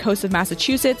was near the coast of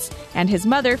Massachusetts, and his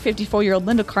mother, 54-year-old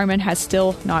Linda Carmen, has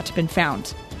still not been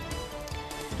found.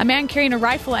 A man carrying a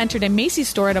rifle entered a Macy's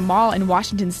store at a mall in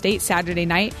Washington State Saturday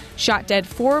night, shot dead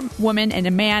 4 women and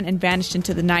a man, and vanished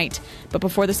into the night. But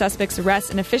before the suspect's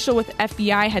arrest, an official with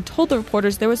FBI had told the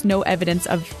reporters there was no evidence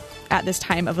at this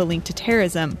time of a link to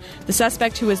terrorism. The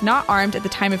suspect, who was not armed at the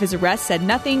time of his arrest, said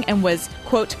nothing and was,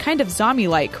 quote, kind of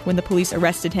zombie-like when the police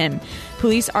arrested him.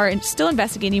 Police are still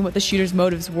investigating what the shooter's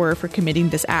motives were for committing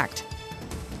this act.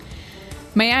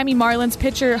 Miami Marlins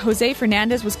pitcher Jose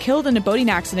Fernandez was killed in a boating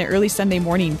accident early Sunday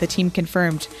morning, the team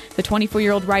confirmed. The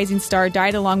 24-year-old rising star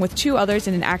died along with 2 others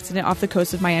in an accident off the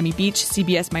coast of Miami Beach,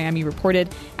 CBS Miami reported,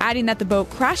 adding that the boat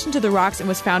crashed into the rocks and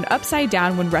was found upside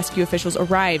down when rescue officials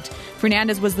arrived.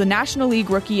 Fernandez was the National League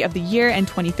Rookie of the Year in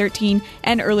 2013,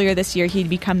 and earlier this year he'd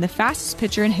become the fastest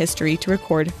pitcher in history to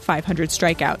record 500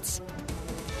 strikeouts.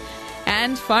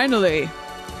 And finally,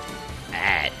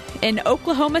 In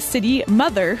Oklahoma City,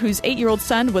 mother, whose 8-year-old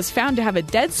son was found to have a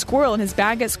dead squirrel in his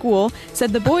bag at school,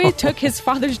 said the boy took his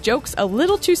father's jokes a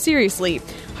little too seriously.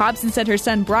 Hobson said her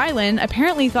son, Brylan,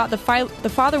 apparently thought the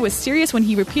father was serious when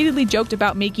he repeatedly joked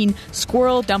about making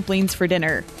squirrel dumplings for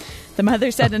dinner. The mother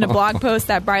said in a blog post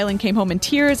that Brylan came home in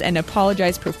tears and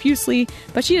apologized profusely,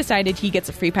 but she decided he gets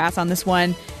a free pass on this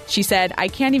one. She said, I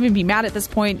can't even be mad at this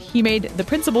point. He made the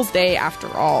principal's day after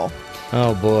all.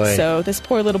 Oh, boy. So this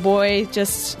poor little boy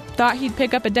just thought he'd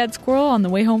pick up a dead squirrel on the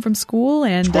way home from school,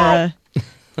 and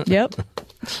yep,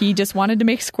 he just wanted to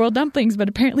make squirrel dumplings, but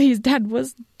apparently his dad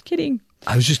was kidding.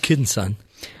 I was just kidding, son.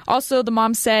 Also, the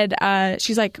mom said,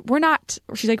 she's like, we're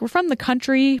from the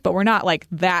country, but we're not like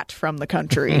that from the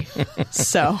country.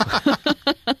 So.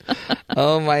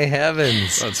 Oh, my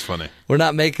heavens. That's funny. We're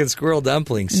not making squirrel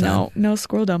dumplings, son. No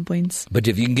squirrel dumplings. But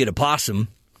if you can get a possum,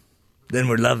 then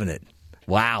we're loving it.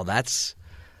 Wow, that's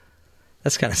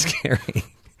kind of scary.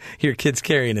 Your kid's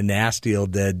carrying a nasty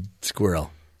old dead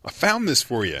squirrel. I found this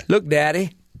for you. Look,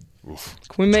 Daddy. Oof.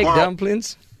 Can we make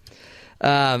dumplings?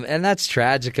 And that's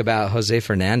tragic about Jose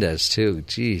Fernandez, too.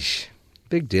 Geesh.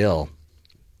 Big deal.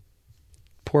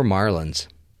 Poor Marlins.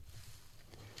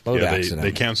 Boat accident.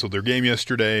 They canceled their game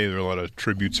yesterday. There were a lot of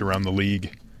tributes around the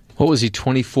league. What was he,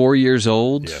 24 years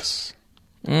old? Yes.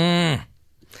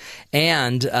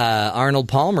 And Arnold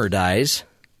Palmer dies.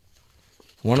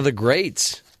 One of the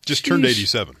greats. Just turned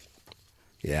 87.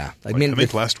 Yeah. I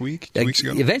think last week, 2 weeks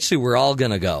ago. Eventually, we're all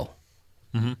going to go.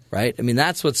 Mm-hmm. Right? I mean,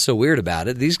 that's what's so weird about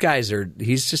it. These guys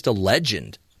he's just a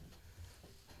legend.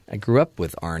 I grew up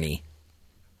with Arnie.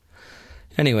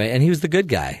 Anyway, and he was the good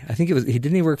guy. I think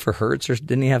didn't he work for Hertz, or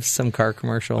didn't he have some car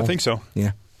commercial? I think so.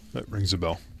 Yeah. That rings a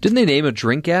bell. Didn't they name a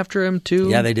drink after him, too?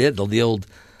 Yeah, they did. The old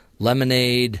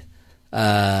lemonade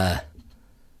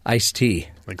iced tea.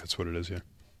 I think that's what it is, yeah.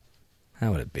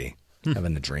 How would it be?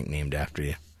 Having a drink named after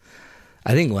you.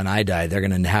 I think when I die, they're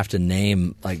going to have to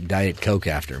name like Diet Coke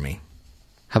after me.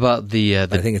 How about the I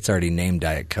think it's already named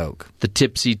Diet Coke. The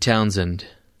Tipsy Townsend.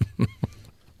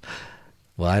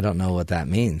 Well, I don't know what that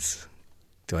means.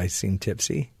 Do I seem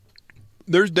tipsy?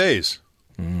 There's days.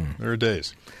 There are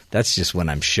days. That's just when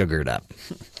I'm sugared up.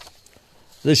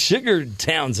 The Sugared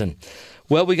Townsend.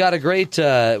 Well, we got a great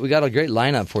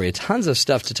lineup for you. Tons of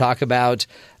stuff to talk about.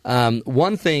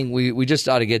 One thing we just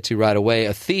ought to get to right away.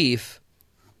 A thief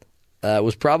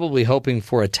was probably hoping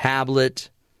for a tablet,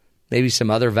 maybe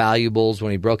some other valuables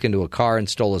when he broke into a car and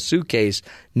stole a suitcase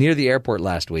near the airport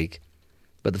last week.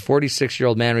 But the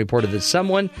 46-year-old man reported that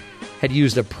someone had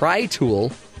used a pry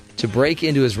tool to break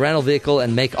into his rental vehicle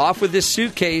and make off with this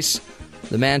suitcase.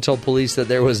 The man told police that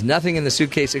there was nothing in the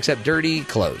suitcase except dirty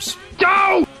clothes.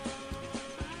 Go!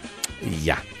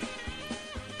 Yeah.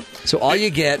 So all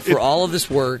you get for all of this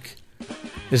work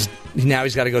is now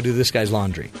he's got to go do this guy's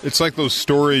laundry. It's like those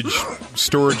storage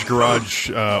garage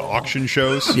auction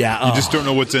shows. Yeah. You just don't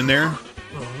know what's in there.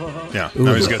 Yeah. Ooh,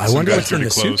 now he's got I wonder what's in dirty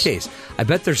the clothes. suitcase. I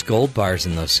bet there's gold bars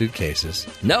in those suitcases.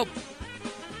 Nope.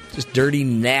 Just dirty,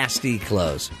 nasty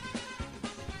clothes.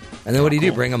 And then what do you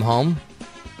do? Bring them home?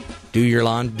 Do your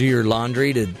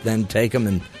laundry to then take them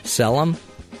and sell them?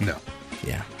 No.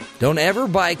 Yeah. Don't ever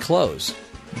buy clothes.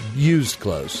 Used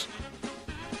clothes.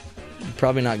 You're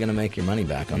probably not going to make your money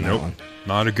back on that one.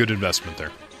 Not a good investment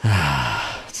there.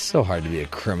 It's so hard to be a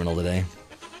criminal today.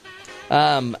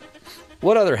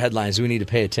 What other headlines do we need to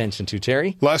pay attention to,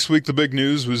 Terry? Last week, the big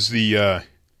news was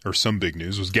some big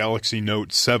news was Galaxy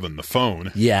Note 7, the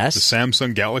phone. Yes. The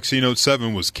Samsung Galaxy Note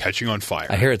 7 was catching on fire.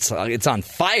 I hear it's on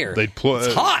fire.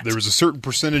 It's hot. There was a certain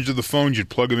percentage of the phones you'd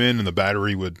plug them in and the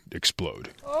battery would explode.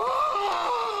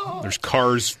 There's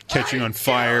cars catching on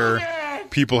fire.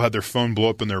 People had their phone blow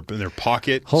up in their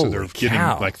pocket. Holy so they're getting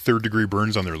cow. like third-degree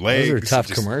burns on their legs. Those are tough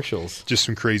commercials. Just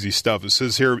some crazy stuff. It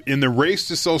says here, in the race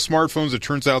to sell smartphones, it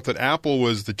turns out that Apple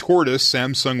was the tortoise.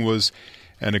 Samsung was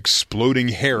an exploding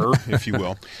hare, if you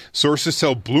will. Sources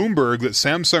tell Bloomberg that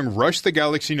Samsung rushed the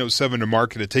Galaxy Note 7 to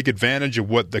market to take advantage of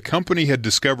what the company had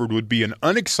discovered would be an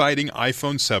unexciting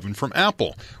iPhone 7 from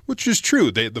Apple, which is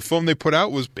true. The phone they put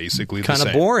out was basically the same. Kind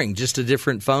of boring, just a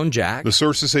different phone jack. The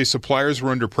sources say suppliers were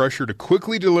under pressure to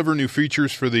quickly deliver new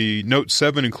features for the Note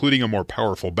 7, including a more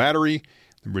powerful battery,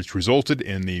 which resulted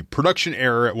in the production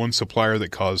error at one supplier that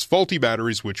caused faulty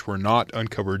batteries, which were not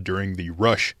uncovered during the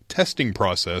rush testing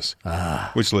process,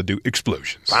 which led to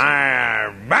explosions.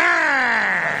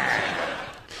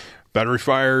 Battery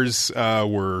fires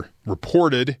were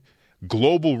reported.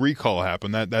 Global recall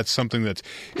happened. That's something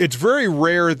it's very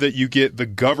rare that you get the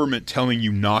government telling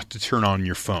you not to turn on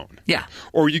your phone. Yeah.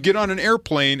 Or you get on an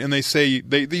airplane and they say,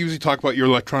 they usually talk about your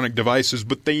electronic devices,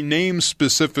 but they name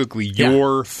specifically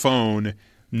your phone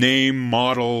name,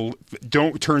 model.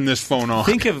 Don't turn this phone on.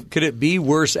 Could it be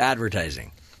worse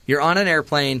advertising? You're on an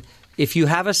airplane. If you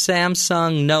have a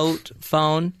Samsung Note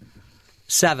phone,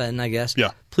 7, I guess,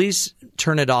 please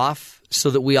turn it off so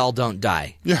that we all don't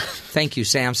die. Yeah. Thank you,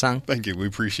 Samsung. Thank you. We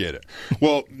appreciate it.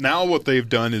 Well, now what they've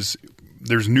done is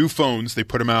there's new phones. They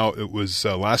put them out. It was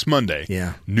last Monday.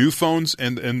 Yeah. New phones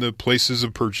and the places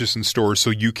of purchase and stores, so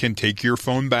you can take your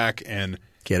phone back and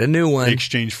get a new one. In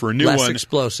exchange for a new one. Less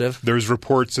explosive. There's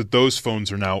reports that those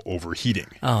phones are now overheating.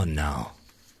 Oh, no.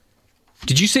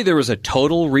 Did you say there was a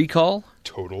Total Recall?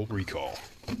 Total Recall.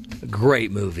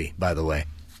 Great movie, by the way.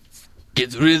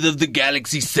 Get rid of the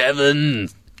Galaxy 7.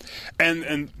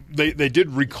 And they did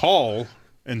recall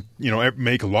and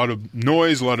make a lot of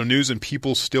noise, a lot of news, and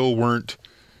people still weren't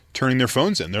turning their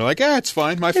phones in. They're like, it's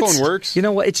fine. My phone works. You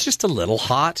know what? It's just a little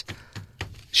hot.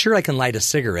 Sure, I can light a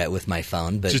cigarette with my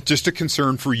phone, but just a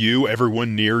concern for you,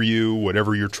 everyone near you,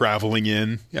 whatever you're traveling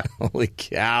in. Yeah. Holy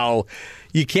cow!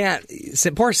 You can't.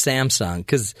 Poor Samsung,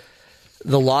 because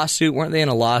the lawsuit, weren't they in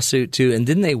a lawsuit too? And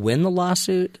didn't they win the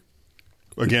lawsuit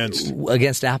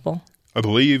against Apple? I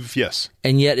believe, yes.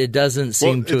 And yet it doesn't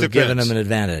seem to have given them an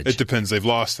advantage. It depends. They've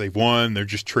lost, they've won. They're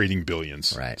just trading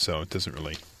billions. Right. So it doesn't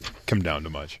really come down to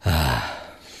much.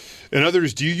 And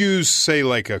others, do you use, say,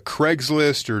 like a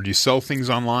Craigslist, or do you sell things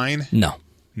online? No.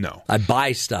 I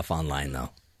buy stuff online, though.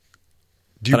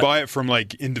 Do you buy it from,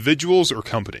 like, individuals or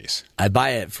companies? I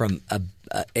buy it from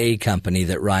a company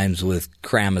that rhymes with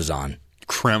Cramazon.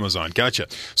 Cramazon, gotcha.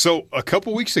 So a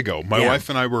couple weeks ago, my wife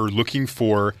and I were looking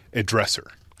for a dresser.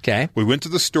 Okay. We went to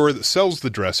the store that sells the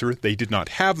dresser. They did not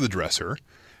have the dresser.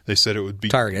 They said it would be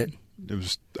Target. It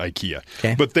was IKEA.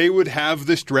 Okay. But they would have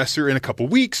this dresser in a couple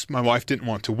weeks. My wife didn't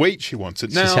want to wait. She wants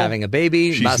it now. She's having a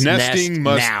baby. She's must nesting. Nest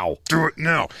must now. Do it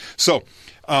now. So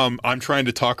I'm trying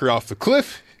to talk her off the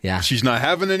cliff. Yeah. She's not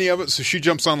having any of it. So she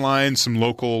jumps online, some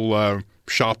local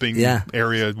shopping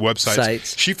area websites.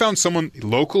 Sites. She found someone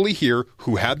locally here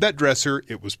who had that dresser.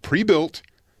 It was pre-built.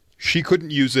 She couldn't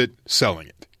use it, selling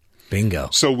it. Bingo.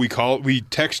 So we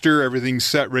text her, everything's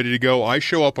set, ready to go. I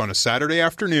show up on a Saturday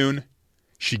afternoon.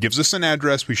 She gives us an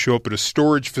address. We show up at a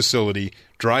storage facility,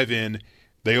 drive in.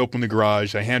 They open the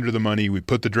garage. I hand her the money. We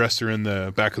put the dresser in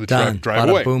the back of the truck, drive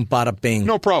away. Bada boom, bada bing.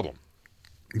 No problem.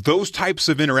 Those types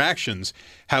of interactions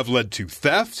have led to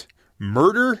theft,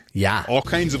 murder, all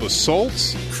kinds of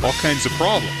assaults, all kinds of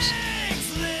problems.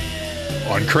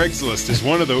 On Craigslist is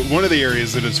one of the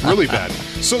areas that it's really bad.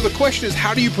 So the question is,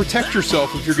 how do you protect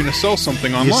yourself if you're going to sell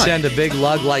something online? You send a big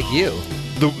lug like you.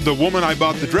 The woman I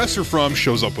bought the dresser from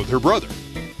shows up with her brother.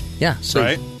 Yeah, so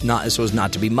right? So as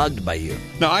not to be mugged by you.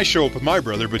 Now, I show up with my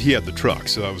brother, but he had the truck,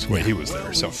 so that was when he was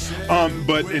there. So,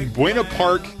 but in Buena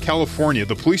Park, California,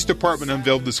 the police department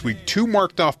unveiled this week 2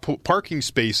 marked-off parking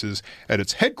spaces at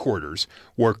its headquarters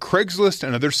where Craigslist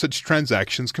and other such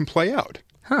transactions can play out.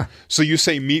 Huh. So you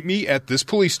say, meet me at this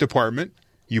police department.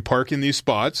 You park in these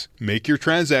spots, make your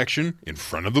transaction in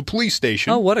front of the police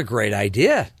station. Oh, what a great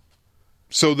idea.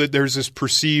 So that there's this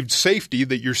perceived safety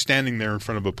that you're standing there in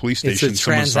front of a police station. It's a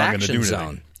someone's not transaction going to do zone.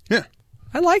 anything. Yeah.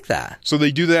 I like that. So they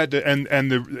do that, and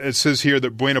it says here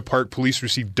that Buena Park police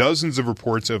received dozens of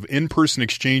reports of in-person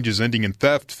exchanges ending in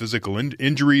theft, physical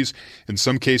injuries, in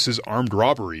some cases armed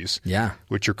robberies,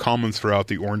 which are common throughout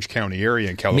the Orange County area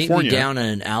in California. Meet me down in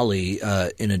an alley,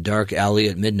 in a dark alley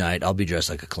at midnight. I'll be dressed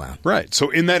like a clown. Right. So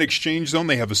in that exchange zone,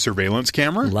 they have a surveillance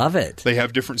camera. Love it. They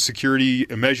have different security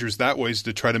measures that way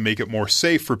to try to make it more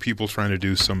safe for people trying to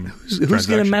do some Who's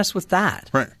going to mess with that?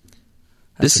 Right.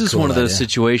 This is one of those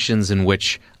situations in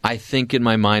which I think in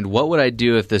my mind, what would I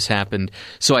do if this happened?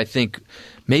 So I think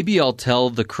maybe I'll tell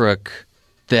the crook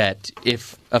that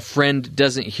if a friend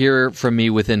doesn't hear from me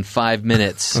within 5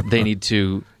 minutes, they need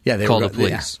to call the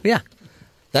police. Yeah.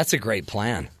 That's a great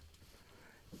plan.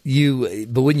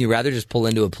 But wouldn't you rather just pull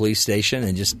into a police station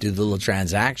and just do the little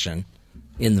transaction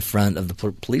in the front of the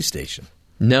police station?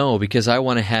 No, because I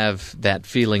want to have that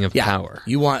feeling of power.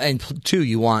 You want, and 2,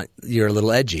 you're a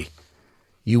little edgy.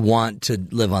 You want to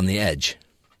live on the edge.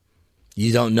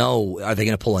 You don't know, are they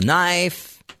going to pull a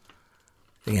knife?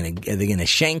 Are they going to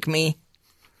shank me?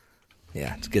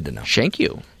 Yeah, it's good to know. Shank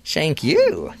you. Shank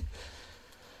you.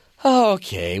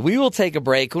 Okay, we will take a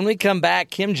break. When we come back,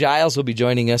 Kim Giles will be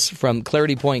joining us from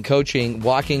Clarity Point Coaching,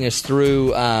 walking us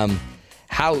through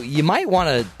how you might want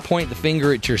to point the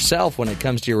finger at yourself when it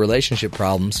comes to your relationship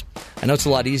problems. I know it's a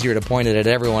lot easier to point it at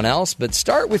everyone else, but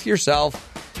start with yourself.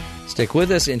 Stick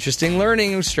with us. Interesting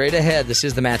learning straight ahead. This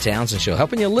is the Matt Townsend Show,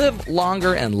 helping you live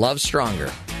longer and love stronger.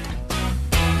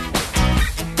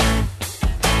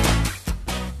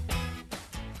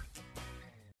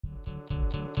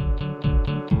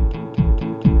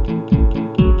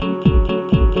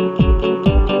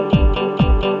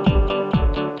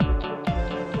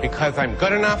 Because I'm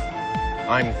good enough,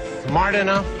 I'm smart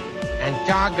enough, and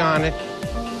doggone it,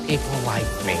 people like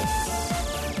me.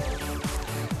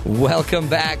 Welcome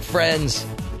back, friends.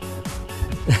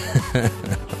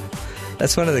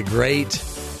 That's one of the great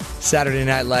Saturday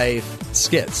Night Live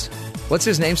skits. What's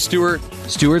his name? Stuart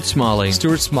Smalley.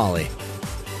 Stuart Smalley.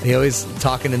 He always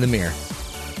talking in the mirror.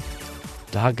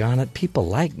 Doggone it, people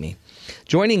like me.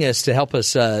 Joining us to help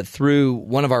us through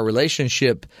one of our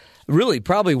relationship, really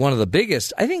probably one of the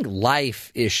biggest, I think,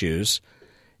 life issues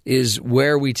is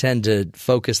where we tend to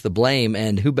focus the blame,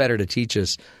 and who better to teach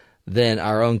us than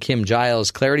our own Kim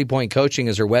Giles. Clarity Point Coaching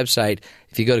is her website.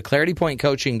 If you go to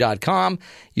claritypointcoaching.com,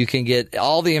 you can get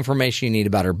all the information you need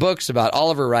about her books, about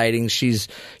all of her writings.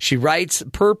 She writes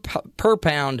per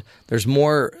pound. There's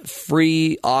more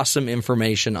free, awesome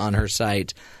information on her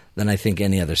site than I think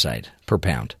any other site per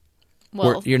pound.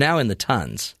 Well, you're now in the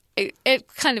tons. It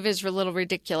kind of is a little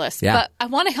ridiculous, Yeah. but I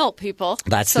want to help people.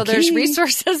 That's so the there's key.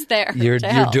 resources there. You're to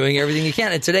help. doing everything you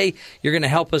can. And today you're going to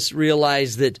help us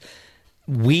realize that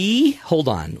we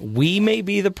may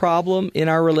be the problem in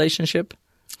our relationship.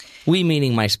 We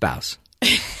meaning my spouse.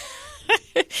 Is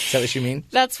that what you mean?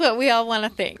 That's what we all want to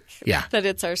think. Yeah. That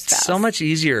it's our spouse. So much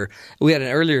easier. We had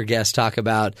an earlier guest talk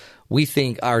about we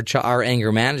think our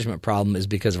anger management problem is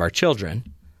because of our children.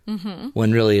 Mm-hmm.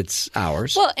 When really it's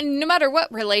ours. Well, and no matter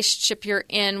what relationship you're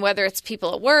in, whether it's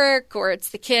people at work or it's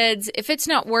the kids, if it's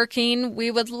not working, we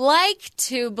would like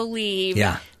to believe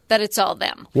that it's all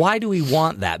them. Why do we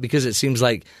want that? Because it seems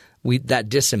like that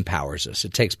disempowers us.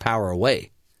 It takes power away.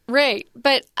 Right.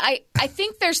 But I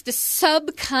think there's this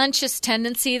subconscious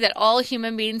tendency that all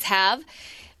human beings have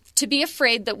to be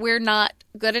afraid that we're not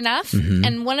good enough. Mm-hmm.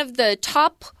 And one of the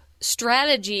top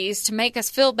strategies to make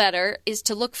us feel better is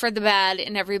to look for the bad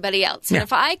in everybody else. Yeah. And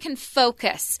if I can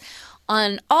focus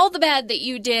on all the bad that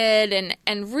you did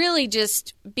and really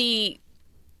just be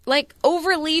like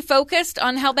overly focused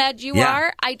on how bad you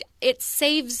are, it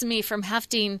saves me from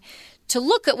having to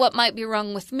look at what might be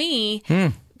wrong with me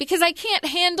because I can't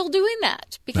handle doing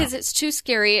that because it's too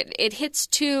scary. It hits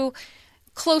too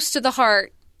close to the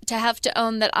heart to have to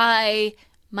own that I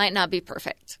might not be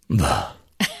perfect.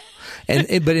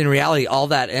 But in reality, all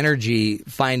that energy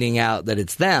finding out that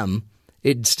it's them,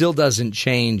 it still doesn't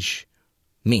change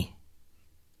me.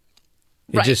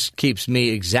 It just keeps me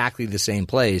exactly the same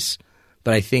place.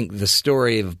 But I think the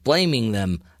story of blaming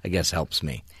them, I guess, helps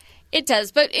me. It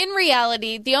does. But in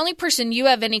reality, the only person you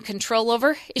have any control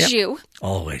over is you.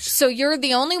 Always. So you're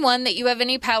the only one that you have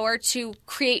any power to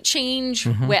create change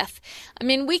with. I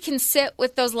mean, we can sit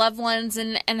with those loved ones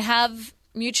and have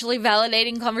mutually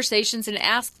validating conversations and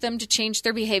ask them to change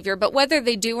their behavior. But whether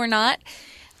they do or not,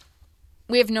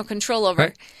 we have no control over.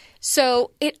 Right.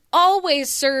 So it always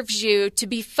serves you to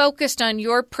be focused on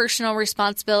your personal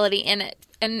responsibility in it.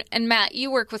 And Matt,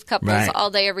 you work with couples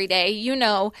all day, every day. You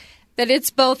know that it's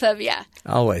both of you.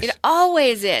 Always. It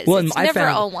always is. Well, it's never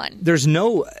all one. There's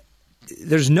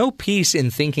no peace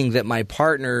in thinking that my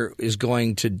partner is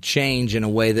going to change in a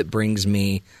way that brings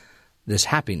me this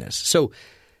happiness. So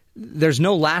there's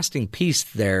no lasting peace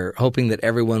there, hoping that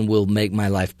everyone will make my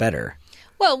life better.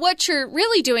 Well, what you're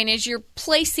really doing is you're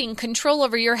placing control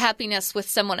over your happiness with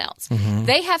someone else. Mm-hmm.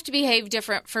 They have to behave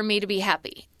different for me to be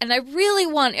happy. And I really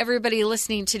want everybody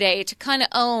listening today to kind of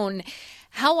own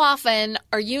how often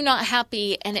are you not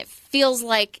happy and it feels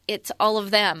like it's all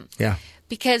of them. Yeah.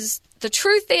 Because the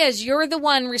truth is you're the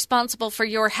one responsible for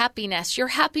your happiness. Your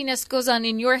happiness goes on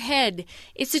in your head.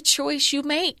 It's a choice you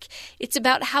make. It's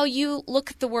about how you look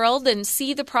at the world and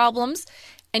see the problems.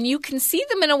 And you can see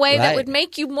them in a way that would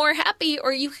make you more happy,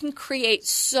 or you can create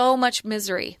so much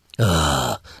misery.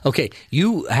 Okay,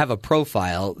 you have a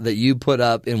profile that you put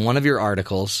up in one of your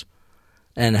articles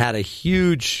and had a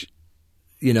huge,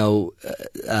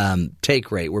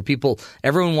 take rate where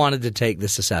everyone wanted to take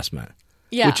this assessment.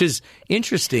 Yeah. Which is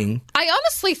interesting. I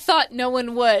honestly thought no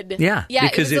one would. Yeah.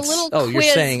 Because it was a little quiz. You're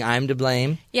saying I'm to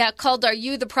blame? Yeah, called Are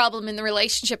You the Problem in the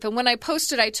Relationship? And when I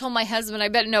posted, I told my husband, I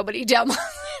bet nobody downloaded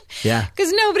it. Yeah.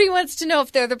 Because nobody wants to know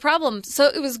if they're the problem. So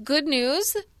it was good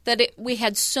news that we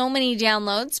had so many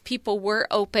downloads. People were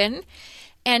open.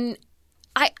 And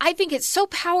I think it's so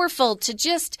powerful to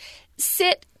just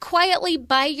sit quietly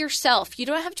by yourself. You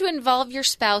don't have to involve your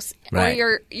spouse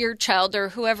or your child or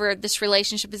whoever this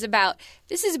relationship is about.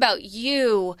 This is about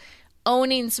you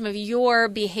owning some of your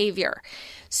behavior.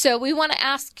 So we want to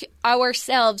ask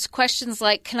ourselves questions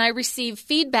like, can I receive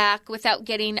feedback without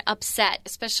getting upset,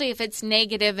 especially if it's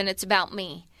negative and it's about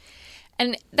me?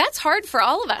 And that's hard for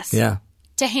all of us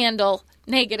to handle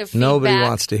negative feedback. Nobody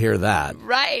wants to hear that.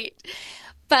 Right.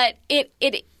 But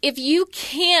if you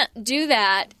can't do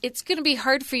that, it's going to be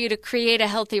hard for you to create a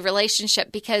healthy relationship,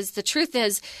 because the truth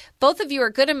is both of you are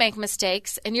going to make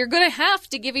mistakes, and you're going to have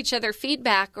to give each other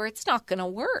feedback, or it's not going to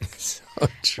work. So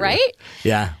true. Right?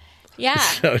 Yeah. Yeah.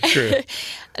 So true.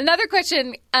 Another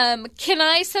question, can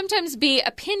I sometimes be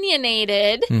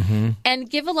opinionated and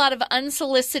give a lot of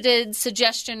unsolicited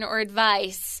suggestion or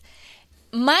advice?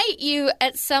 Might you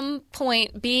at some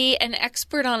point be an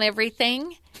expert on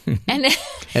everything? And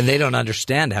they don't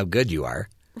understand how good you are.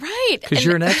 Right. Because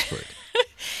you're an expert.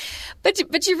 But you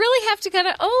really have to kind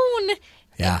of own.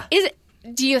 Yeah.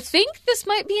 Do you think this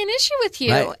might be an issue with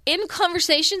you? Right. In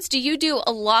conversations, do you do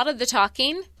a lot of the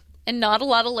talking and not a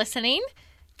lot of listening?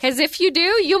 Because if you do,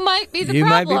 you might be the you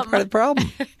problem. You might be part of the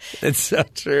problem. It's so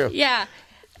true. Yeah.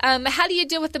 How do you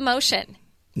deal with emotion?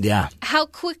 Yeah. How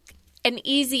quick and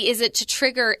easy is it to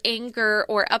trigger anger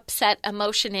or upset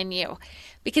emotion in you?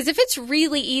 Because if it's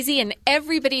really easy and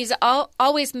everybody's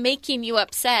always making you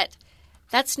upset,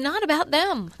 that's not about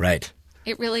them. Right.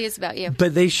 It really is about you.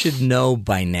 But they should know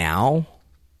by now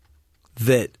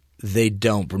that they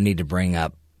don't need to bring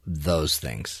up those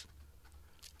things.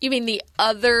 You mean the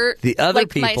other like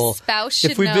people? My spouse should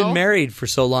know? If we've been married for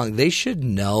so long, they should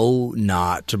know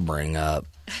not to bring up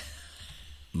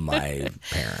my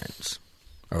parents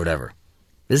or whatever.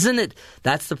 Isn't it?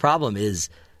 That's the problem. Is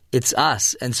it's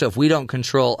us, and so if we don't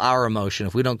control our emotion,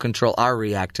 if we don't control our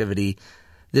reactivity,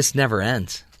 this never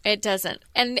ends. It doesn't.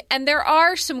 And there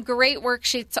are some great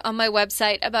worksheets on my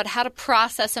website about how to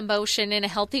process emotion in a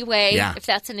healthy way, if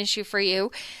that's an issue for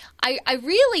you. I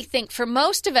really think for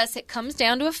most of us, it comes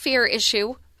down to a fear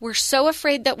issue. We're so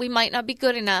afraid that we might not be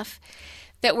good enough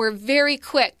that we're very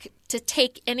quick to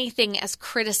take anything as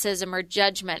criticism or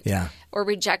judgment or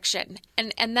rejection.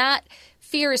 And that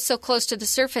fear is so close to the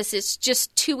surface, it's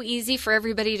just too easy for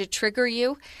everybody to trigger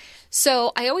you.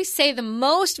 So I always say the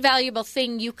most valuable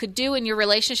thing you could do in your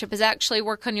relationship is actually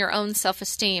work on your own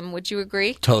self-esteem. Would you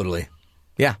agree? Totally.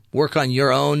 Yeah. Work on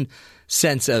your own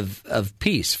sense of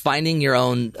peace, finding your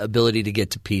own ability to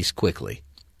get to peace quickly.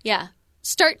 Yeah.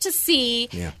 Start to see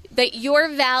that your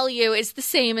value is the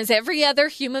same as every other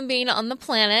human being on the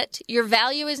planet. Your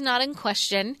value is not in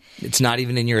question. It's not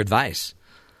even in your advice.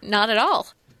 Not at all.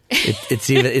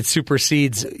 It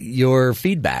supersedes your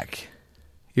feedback.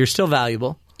 You're still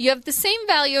valuable. You have the same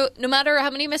value no matter how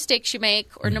many mistakes you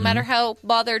make or no matter how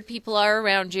bothered people are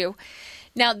around you.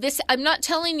 Now, I'm not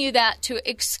telling you that to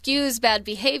excuse bad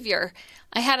behavior.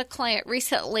 I had a client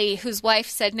recently whose wife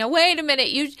said, "No, wait a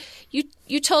minute.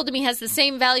 You told him he has the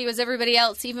same value as everybody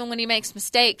else even when he makes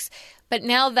mistakes. But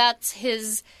now that's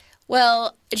his,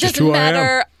 well, it doesn't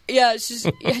matter." Yeah,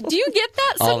 do you get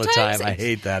that sometimes? All the time. I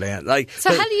hate that, Aunt. So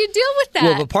how do you deal with that?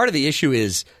 Well, but part of the issue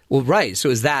is, right. So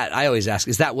is that, I always ask,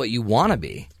 is that what you want to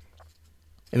be?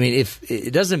 I mean, if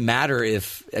it doesn't matter I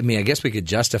guess we could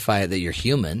justify it that you're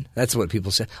human. That's what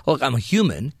people say. Look, I'm a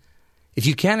human. If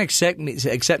you can't accept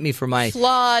me for my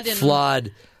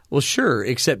flawed, well, sure.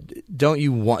 Except, do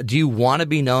you want to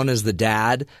be known as the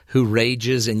dad who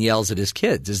rages and yells at his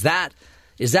kids? Is that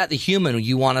the human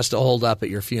you want us to hold up at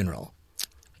your funeral?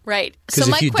 Right. Because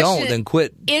if you don't, then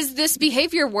quit. Is this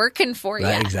behavior working for you?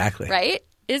 Right, exactly. Right?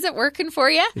 Is it working for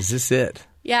you? Is this it?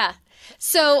 Yeah.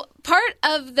 So part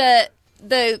of the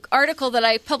article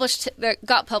that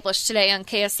got published today on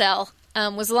KSL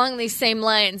was along these same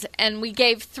lines, and we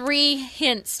gave 3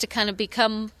 hints to kind of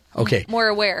become more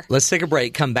aware. Let's take a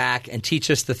break, come back, and teach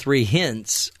us the 3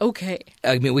 hints. Okay.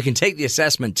 I mean, we can take the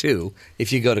assessment, too.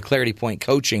 If you go to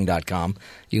claritypointcoaching.com,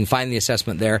 you can find the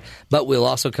assessment there. But we'll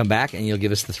also come back, and you'll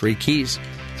give us the 3 keys,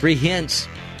 3 hints.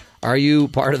 Are you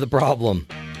part of the problem?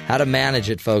 How to manage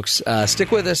it, folks.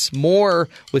 Stick with us. More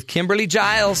with Kimberly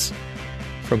Giles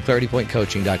from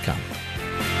claritypointcoaching.com.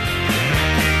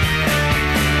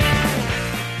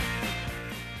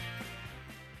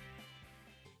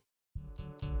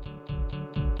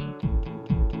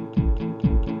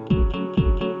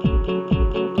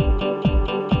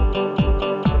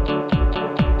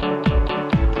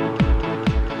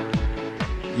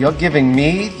 You're giving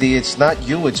me the "it's not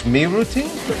you, it's me"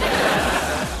 routine?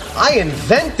 I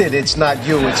invented "it's not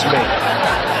you, it's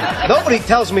me." Nobody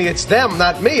tells me it's them,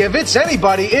 not me. If it's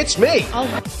anybody, it's me.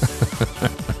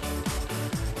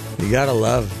 You gotta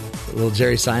love a little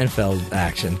Jerry Seinfeld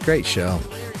action. Great show.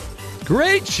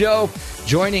 Great show.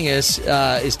 Joining us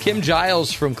is Kim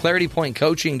Giles from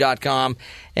claritypointcoaching.com.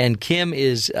 And Kim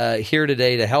is here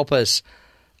today to help us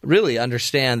really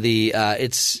understand the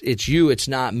it's you, it's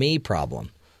not me problem.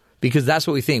 Because that's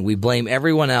what we think. We blame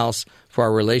everyone else for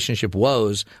our relationship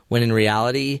woes, when in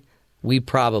reality, we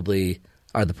probably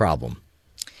are the problem.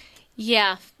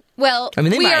 Yeah. Well, I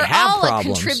mean, they we might are have all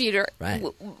problems. a contributor. Right.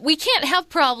 We can't have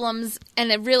problems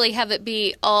and really have it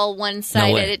be all one-sided.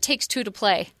 No way. It takes two to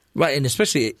play. Right, and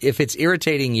especially if it's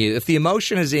irritating you, if the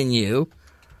emotion is in you,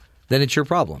 then it's your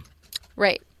problem.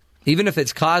 Right. Even if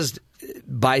it's caused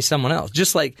by someone else.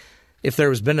 Just like if there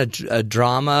has been a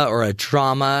drama or a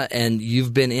trauma and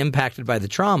you've been impacted by the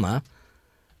trauma,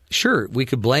 sure, we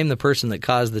could blame the person that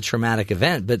caused the traumatic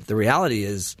event, but the reality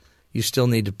is you still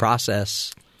need to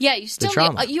process Yeah, you still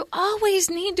you always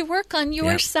need to work on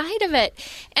your side of it.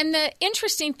 And the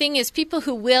interesting thing is people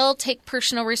who will take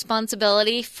personal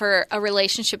responsibility for a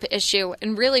relationship issue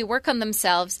and really work on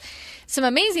themselves, some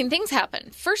amazing things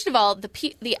happen. First of all,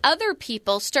 the other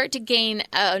people start to gain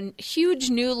a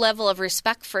huge new level of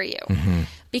respect for you. Mm-hmm.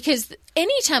 Because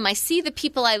anytime I see the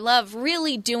people I love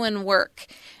really doing work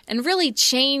and really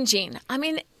changing, I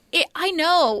mean, I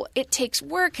know it takes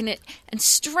work and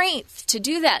strength to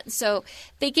do that. So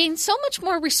they gain so much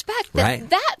more respect that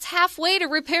that's halfway to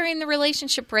repairing the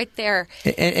relationship right there.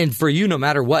 And for you, no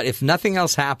matter what, if nothing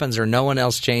else happens or no one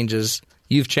else changes,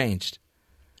 you've changed.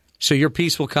 So your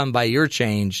peace will come by your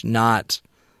change, not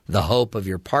the hope of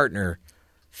your partner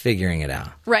figuring it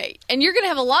out. Right. And you're going to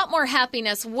have a lot more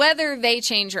happiness whether they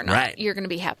change or not. Right. You're going to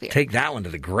be happier. Take that one to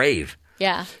the grave.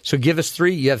 Yeah. So give us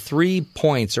you have 3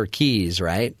 points or keys,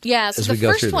 right? Yeah. So the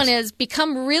first one is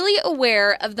become really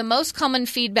aware of the most common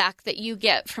feedback that you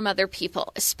get from other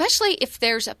people, especially if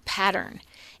there's a pattern.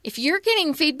 If you're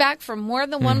getting feedback from more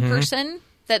than one person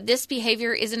that this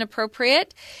behavior isn't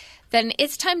appropriate, then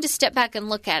it's time to step back and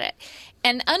look at it.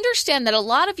 And understand that a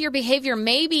lot of your behavior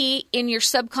may be in your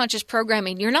subconscious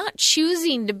programming. You're not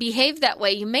choosing to behave that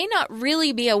way. You may not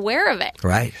really be aware of it.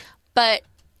 Right. But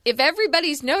if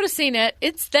everybody's noticing it,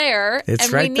 it's there. It's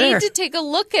and right we there. need to take a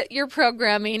look at your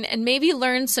programming and maybe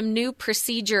learn some new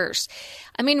procedures.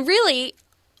 I mean, really,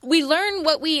 we learn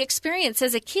what we experience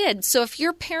as a kid. So if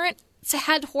your parents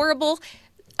had horrible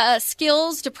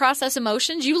skills to process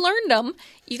emotions, you learned them.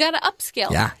 You got to upskill.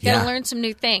 Yeah, you got to learn some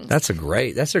new things. That's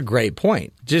a great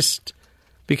point. Just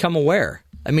become aware.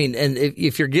 I mean, and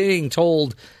if you're getting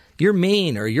told you're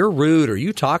mean or you're rude or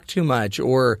you talk too much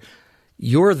or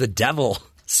you're the devil,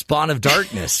 spawn of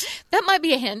darkness. That might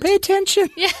be a hint. Pay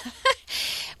attention. Yeah.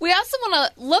 We also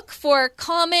want to look for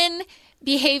common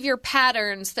behavior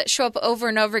patterns that show up over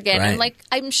and over again. Right. And like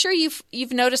I'm sure you've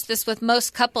noticed this with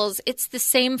most couples, it's the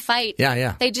same fight. Yeah,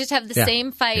 yeah. They just have the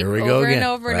same fight over and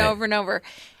over and over and over.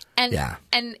 And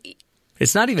and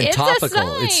it's not even it's topical.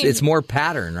 a sign. It's more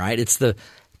pattern, right? It's the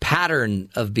pattern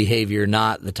of behavior,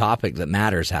 not the topic that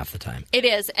matters half the time. It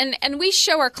is. And we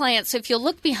show our clients, so if you'll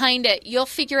look behind it, you'll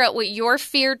figure out what your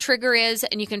fear trigger is,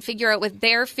 and you can figure out what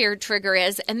their fear trigger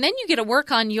is, and then you get to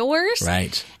work on yours.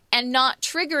 Right. And not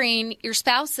triggering your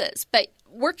spouse's. But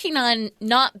working on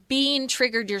not being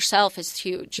triggered yourself is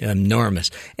huge. Enormous.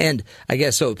 And I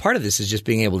guess so part of this is just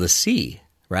being able to see,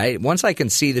 right? Once I can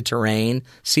see the terrain,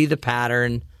 see the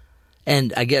pattern,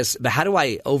 and I guess, but how do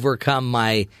I overcome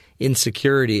my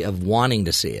insecurity of wanting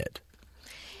to see it?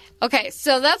 Okay,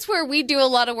 so that's where we do a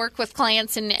lot of work with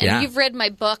clients, and you've read my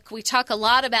book. We talk a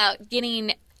lot about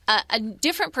getting a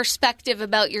different perspective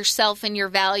about yourself and your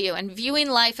value and viewing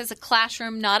life as a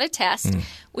classroom, not a test,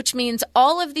 which means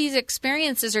all of these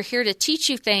experiences are here to teach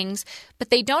you things, but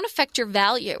they don't affect your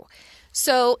value.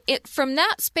 So from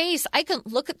that space, I can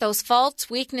look at those faults,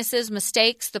 weaknesses,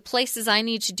 mistakes, the places I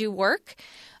need to do work,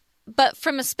 but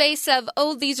from a space of,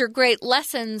 these are great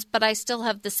lessons, but I still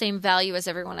have the same value as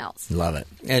everyone else. Love it.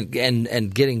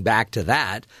 And getting back to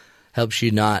that helps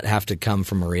you not have to come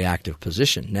from a reactive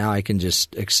position. Now I can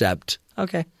just accept,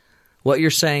 okay, what you're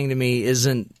saying to me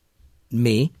isn't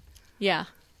me. Yeah.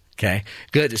 Okay,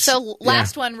 good. So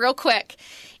last one, real quick.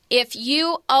 If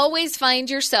you always find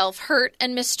yourself hurt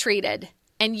and mistreated,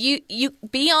 and you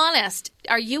be honest,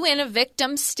 are you in a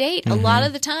victim state a lot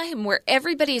of the time where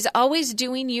everybody is always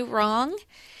doing you wrong?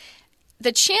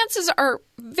 The chances are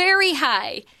very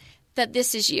high that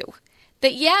this is you.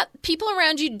 That, people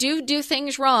around you do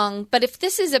things wrong, but if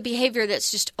this is a behavior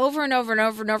that's just over and over and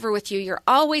over and over with you, you're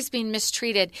always being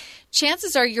mistreated,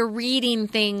 chances are you're reading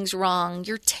things wrong.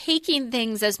 You're taking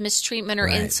things as mistreatment or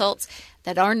insults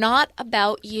that are not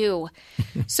about you.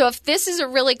 So if this is a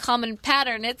really common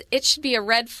pattern, it should be a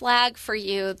red flag for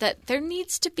you that there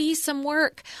needs to be some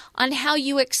work on how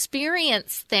you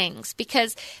experience things,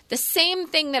 because the same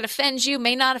thing that offends you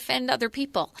may not offend other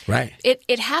people. Right.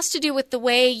 It has to do with the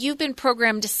way you've been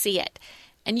programmed to see it.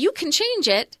 And you can change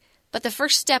it, but the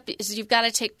first step is you've got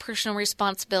to take personal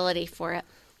responsibility for it.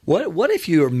 What if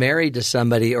you're married to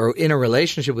somebody or in a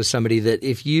relationship with somebody that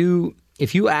if you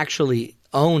actually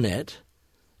own it,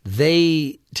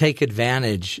 they take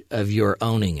advantage of your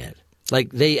owning it?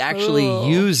 Like they actually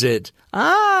use it.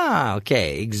 Ah,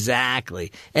 okay,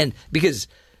 exactly. And because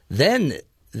then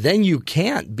you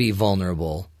can't be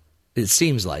vulnerable. It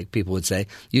seems like people would say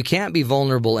you can't be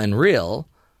vulnerable and real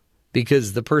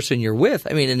because the person you're with.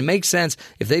 I mean, and it makes sense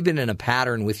if they've been in a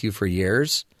pattern with you for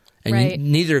years and Right.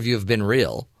 neither of you have been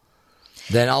real.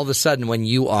 Then all of a sudden, when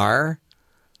you are,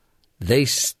 they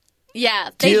Yeah,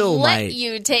 they still let might.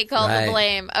 you take all Right. the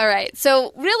blame. All right.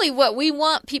 So really what we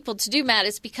want people to do, Matt,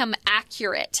 is become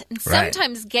accurate. And Right.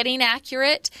 sometimes getting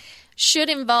accurate should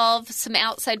involve some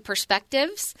outside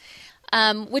perspectives,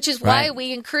 which is why Right.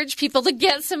 we encourage people to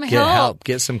get some get help. help,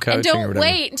 get some coaching And or don't whatever.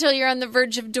 wait until you're on the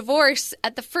verge of divorce.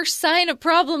 At the first sign of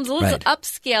problems, let's Right.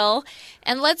 upskill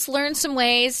and let's learn some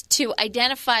ways to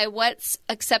identify what's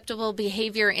acceptable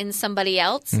behavior in somebody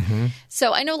else. Mm-hmm.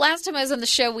 So I know last time I was on the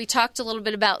show, we talked a little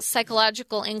bit about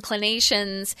psychological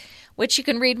inclinations, which you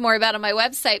can read more about on my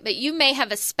website. But you may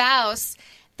have a spouse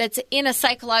that's in a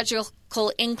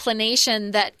psychological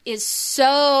inclination that is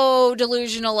so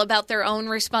delusional about their own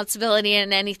responsibility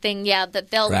and anything, that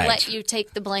they'll Right. let you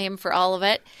take the blame for all of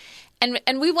it. And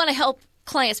we want to help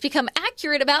clients become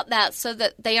accurate about that so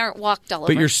that they aren't walked all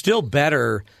over. But you're still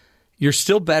better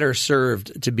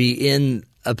served to be in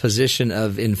a position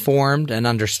of informed and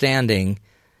understanding,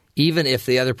 even if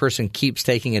the other person keeps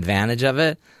taking advantage of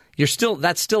it.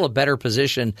 That's still a better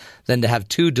position than to have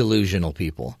two delusional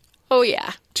people. Oh,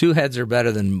 yeah. Two heads are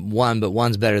better than one, but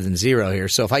one's better than zero here.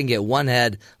 So if I can get one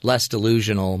head less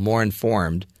delusional, more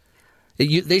informed,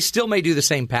 they still may do the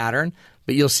same pattern,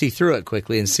 but you'll see through it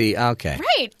quickly and see, okay.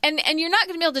 Right. And you're not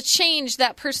going to be able to change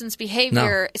that person's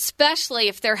behavior, especially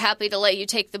if they're happy to let you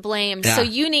take the blame. Yeah. So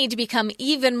you need to become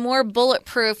even more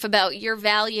bulletproof about your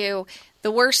value,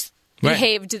 the worse Right.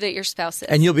 behaved that your spouse is.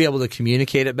 And you'll be able to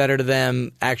communicate it better to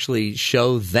them, actually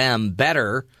show them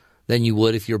better than you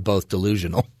would if you're both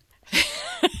delusional.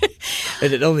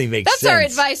 And it only makes That's sense. our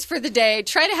advice for the day.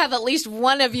 Try to have at least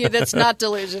one of you that's not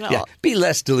delusional. Yeah, be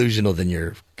less delusional than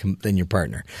your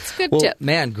partner. It's a good well, tip.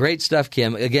 Man, great stuff,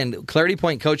 Kim. Again, Clarity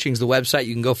Point Coaching is the website.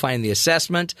 You can go find the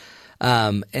assessment.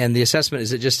 And the assessment,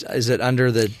 is it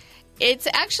under the... It's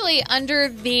actually under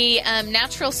the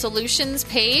Natural Solutions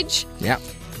page. Yeah.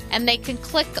 And they can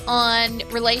click on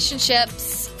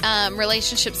relationships,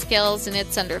 relationship skills, and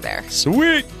it's under there.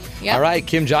 Sweet. Yep. All right,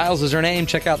 Kim Giles is her name.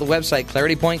 Check out the website,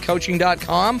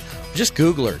 claritypointcoaching.com. Just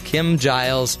Google her, Kim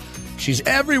Giles. She's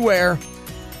everywhere.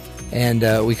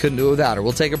 And we couldn't do it without her.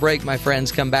 We'll take a break, my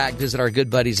friends. Come back, visit our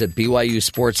good buddies at BYU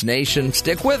Sports Nation.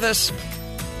 Stick with us.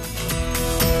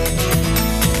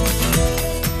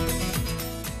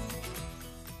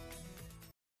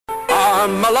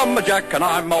 I'm a lumberjack and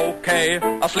I'm okay.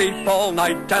 I sleep all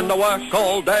night and I work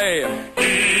all day.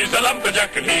 He's a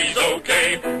lumberjack and he's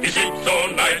okay. He sleeps all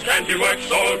night and he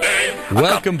works all day.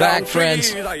 Welcome back,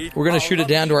 friends. We're going to shoot it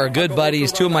down to our good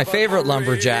buddies, two of my favorite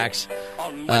lumberjacks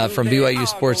from BYU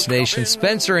Sports Nation,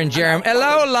 Spencer and Jerem.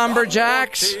 Hello,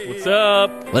 lumberjacks. What's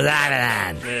up? What's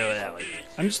that?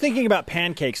 I'm just thinking about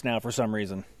pancakes now for some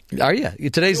reason. Are you?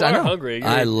 Today's, You I are know. hungry. You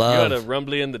had a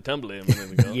rumbly and the tumbly a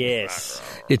minute ago. Yes.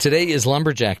 Today is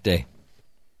Lumberjack Day.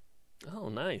 Oh,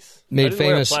 nice. Made I didn't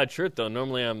famous. wear a plaid shirt, though.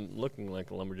 Normally I'm looking like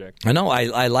a lumberjack. I know.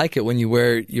 I like it when you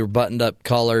wear your buttoned-up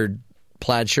collared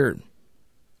plaid shirt.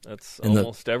 That's And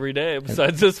almost every day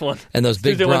besides this one. And those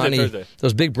big Tuesday, Wednesday,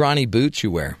 brawny, Thursday. boots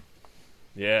you wear.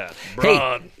 Yeah.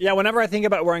 Braun. Yeah, whenever I think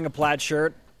about wearing a plaid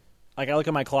shirt, like I look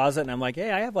at my closet and I'm like, hey,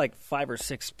 I have like 5 or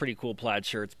 6 pretty cool plaid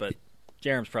shirts, but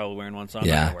Jerem's probably wearing one, so I'm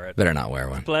not going to wear it. Better not wear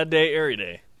one. Plaid day, airy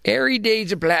day. Airy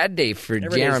day's a plaid day for Every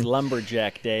day's Jerem.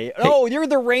 Lumberjack Day. Oh, you're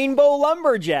the Rainbow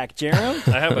Lumberjack, Jerem.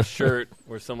 I have a shirt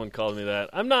where someone called me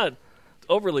that. I'm not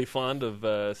overly fond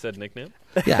of said nickname.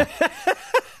 Yeah.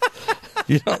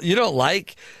 You don't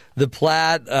like the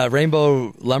plaid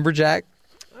Rainbow Lumberjack?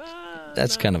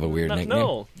 That's kind of a weird nickname.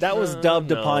 No. That was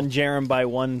dubbed upon Jerem by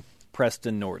one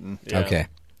Preston Norton. Yeah. Okay.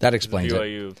 That explains it.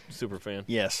 BYU super fan.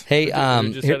 Yes. Hey, we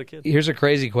just had a kid. here's a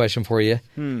crazy question for you.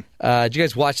 Did you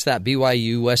guys watch that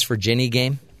BYU West Virginia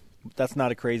game? That's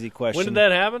not a crazy question. When did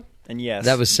that happen? And yes.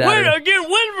 That was Saturday. Wait, again,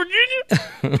 West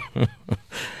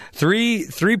Virginia?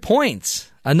 3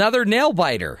 points. Another nail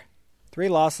biter. 3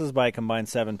 losses by a combined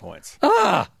 7 points.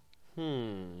 I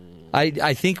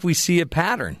think we see a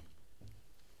pattern.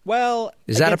 Well,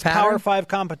 Is that a against pattern? Power 5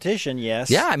 competition,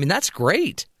 yes. Yeah, I mean, that's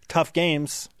great. Tough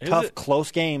games. Is Tough, it? close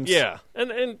games. Yeah,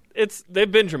 and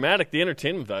they've been dramatic. The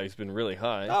entertainment value's been really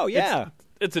high. Oh, yeah.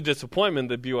 It's a disappointment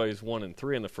that BYU's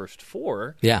 1-3 in the first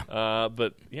 4. Yeah.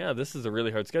 But yeah, this is a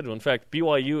really hard schedule. In fact,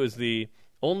 BYU is the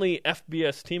only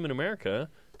FBS team in America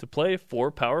to play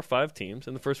 4 Power 5 teams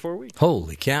in the first 4 weeks.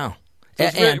 Holy cow.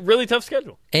 So it's a really tough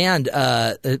schedule. And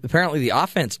apparently the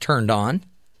offense turned on.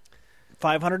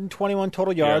 521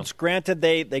 total yards. Yeah. Granted,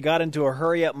 they got into a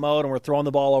hurry-up mode and were throwing the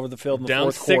ball over the field in the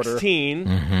fourth quarter. Down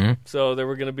 16, so there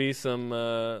were going to be some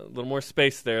little more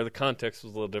space there. The context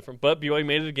was a little different. But BYU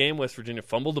made it a game. West Virginia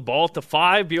fumbled the ball to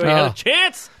 5. BYU had a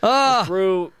chance.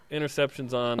 Threw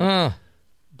interceptions on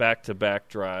back-to-back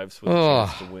drives with a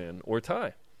chance to win or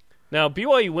tie. Now,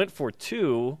 BYU went for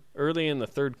 2 early in the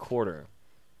third quarter.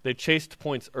 They chased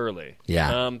points early.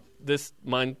 Yeah. This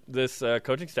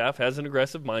coaching staff has an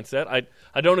aggressive mindset.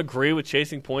 I don't agree with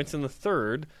chasing points in the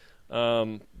third,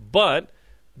 but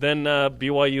then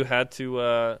BYU had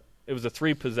to. It was a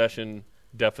 3-possession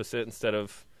deficit instead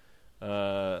of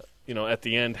at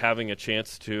the end having a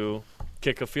chance to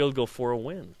kick a field goal for a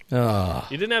win.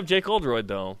 You didn't have Jake Oldroyd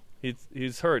though.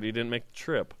 He's hurt. He didn't make the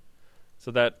trip,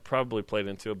 so that probably played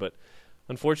into it. But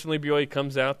unfortunately, BYU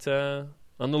comes out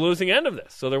on the losing end of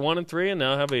this. So they're 1-3 and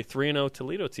now have a 3-0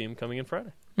 Toledo team coming in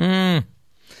Friday.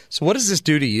 So what does this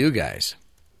do to you guys?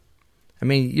 I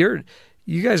mean,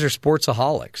 you guys are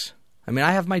sportsaholics. I mean,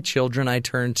 I have my children I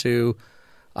turn to.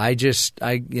 I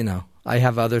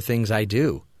have other things I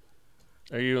do.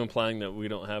 Are you implying that we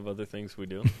don't have other things we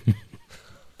do?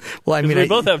 Well, I mean, we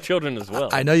both have children as well.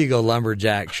 I know you go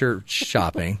lumberjack shirt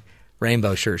shopping,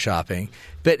 rainbow shirt shopping,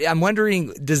 but I'm wondering,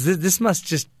 does this must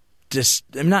just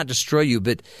not destroy you,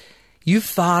 but you've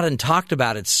thought and talked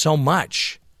about it so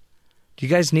much. Do you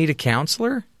guys need a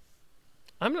counselor?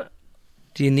 I'm not.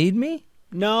 Do you need me?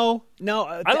 No.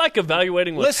 I like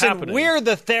evaluating what's happening. We're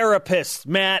the therapists,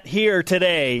 Matt, here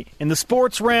today. In the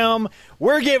sports realm,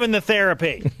 we're giving the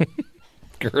therapy.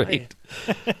 Great.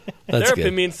 Therapy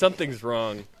good. means something's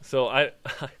wrong. So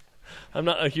I'm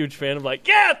not a huge fan of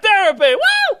therapy.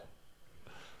 Woo!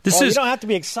 You don't have to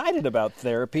be excited about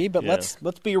therapy, but let's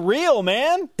be real,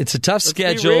 man. It's a tough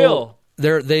schedule.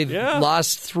 They've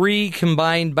lost 3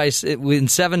 combined in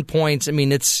 7 points. I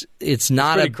mean, it's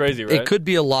not pretty crazy, right? It could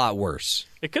be a lot worse.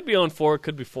 It could be 0-4. It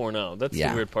could be 4-0. That's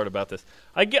the weird part about this.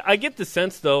 I get the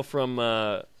sense though from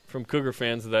Cougar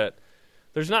fans that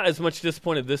there's not as much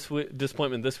disappointment this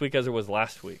week as there was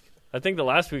last week. I think the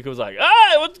last week it was like,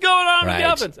 hey, what's going on with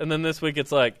the offense? And then this week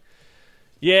it's like,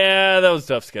 yeah, that was a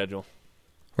tough schedule.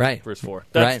 Right. Verse 4.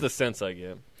 That's the sense I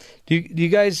get. Do you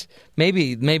guys,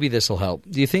 maybe this will help.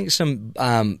 Do you think some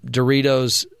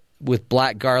Doritos with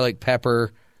black garlic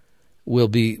pepper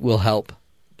will help?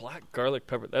 Black garlic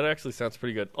pepper. That actually sounds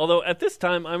pretty good. Although at this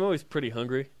time I'm always pretty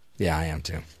hungry. Yeah, I am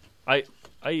too. I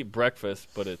eat breakfast,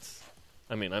 but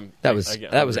that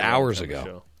was hours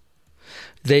ago.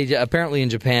 They apparently in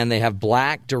Japan they have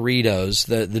black Doritos.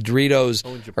 The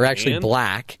Doritos are actually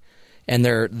black. And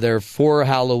they're for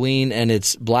Halloween, and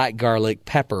it's black garlic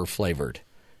pepper flavored.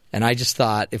 And I just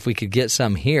thought if we could get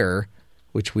some here,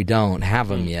 which we don't have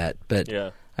them yet, but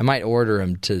I might order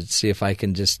them to see if I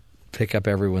can just pick up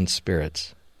everyone's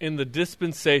spirits. In the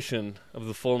dispensation of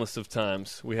the fullness of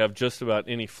times, we have just about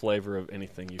any flavor of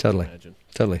anything you can imagine.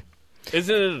 Totally.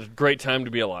 Isn't it a great time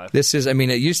to be alive?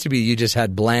 It used to be you just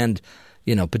had bland,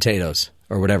 potatoes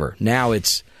or whatever. Now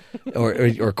it's...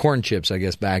 or corn chips, I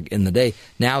guess, back in the day.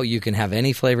 Now you can have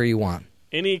any flavor you want.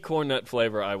 Any corn nut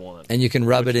flavor I want. And you can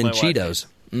rub it in Cheetos.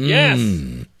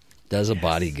 Yes. Does a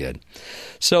body good.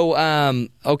 So,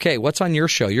 okay, what's on your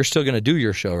show? You're still going to do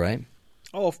your show, right?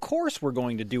 Oh, of course we're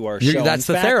going to do our show. That's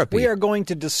the therapy. We are going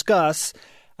to discuss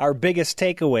our biggest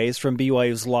takeaways from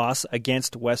BYU's loss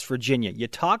against West Virginia. You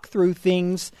talk through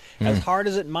things, as hard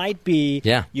as it might be,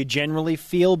 you generally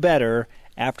feel better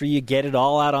after you get it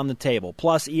all out on the table.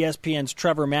 Plus, ESPN's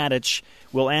Trevor Maddich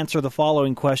will answer the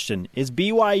following question. Is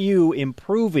BYU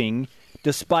improving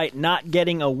despite not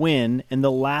getting a win in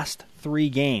the last 3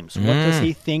 games? What does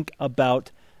he think about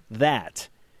that?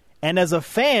 And as a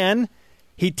fan,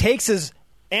 he takes his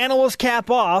analyst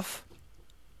cap off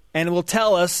and will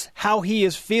tell us how he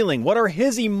is feeling. What are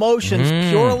his emotions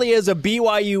purely as a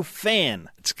BYU fan?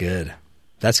 It's good.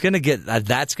 That's going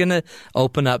to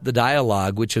open up the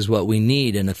dialogue, which is what we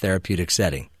need in a therapeutic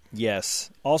setting.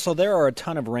 Yes. Also, there are a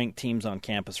ton of ranked teams on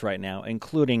campus right now,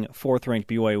 including 4th-ranked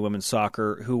BYU women's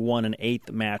soccer, who won an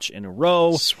 8th match in a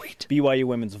row. Sweet. BYU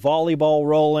women's volleyball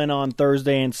roll in on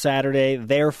Thursday and Saturday.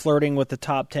 They're flirting with the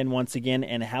top 10 once again.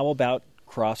 And how about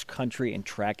cross country and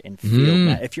track and field?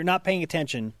 Now, if you're not paying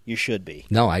attention, you should be.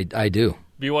 No, I do.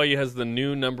 BYU has the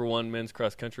new number 1 men's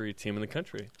cross country team in the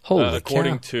country. Holy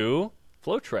according cow. to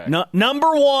Flow Track.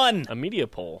 Number 1. A media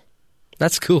poll.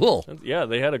 That's cool. Yeah,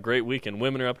 they had a great weekend.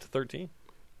 Women are up to 13.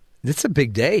 It's a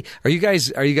big day. Are you guys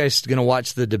going to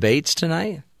watch the debates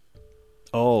tonight?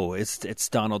 Oh, it's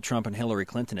Donald Trump and Hillary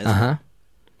Clinton, isn't it? I'm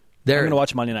They're going to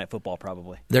watch Monday Night Football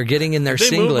probably. They're getting in their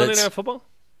Did they singlets. move Monday Night Football?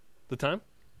 the time?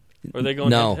 Or are they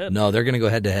going head-to-head? No, they're going to go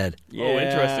head-to-head. Yeah, oh,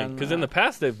 interesting. Because in the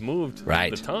past, they've moved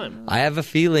the time. I have a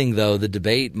feeling, though, the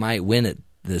debate might win it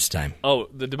this time. Oh,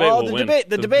 the debate will win.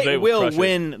 The debate will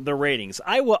win the ratings.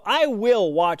 I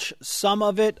will watch some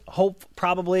of it,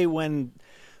 probably when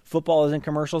football is in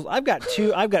commercials. I've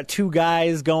got two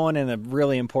guys going in a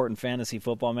really important fantasy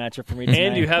football matchup for me tonight.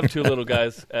 And you have two little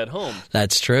guys at home.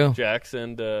 That's true. Jax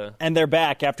and they're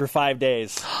back after 5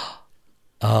 days.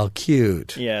 Oh,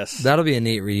 cute. Yes. That'll be a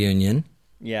neat reunion.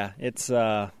 Yeah, it's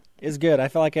good. I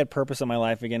felt like I had purpose in my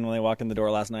life again when I walked in the door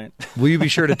last night. Will you be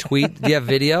sure to tweet? Do you have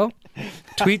video?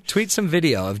 Tweet some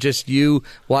video of just you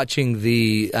watching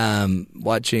the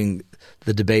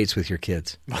debates with your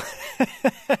kids.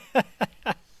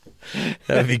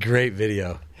 That would be great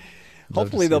video.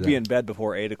 Hopefully they'll be in bed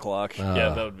before 8 o'clock. Yeah,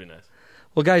 that would be nice.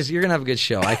 Well, guys, you're going to have a good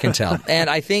show. I can tell.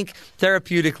 And I think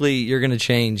therapeutically you're going to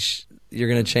change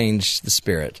the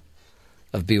spirit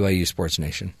of BYU Sports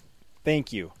Nation.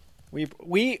 Thank you.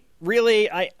 We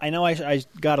really, I know I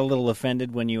got a little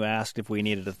offended when you asked if we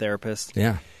needed a therapist.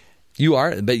 Yeah. You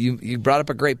are, but you brought up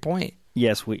a great point.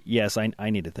 Yes, I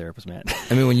need a therapist, Matt.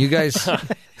 I mean, when you guys...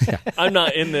 Yeah. I'm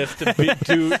not in this to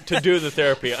do the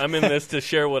therapy. I'm in this to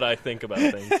share what I think about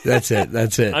things. That's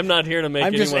it. I'm not here to make I'm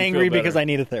anyone just angry feel better. because I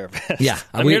need a therapist. Yeah.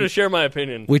 I'm here to share my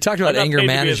opinion. We talked about anger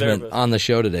management on the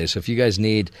show today, so if you guys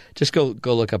need, just go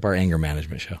look up our anger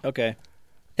management show. Okay.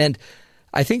 And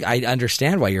I think I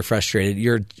understand why you're frustrated.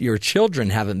 Your children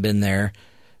haven't been there,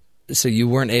 so you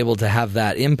weren't able to have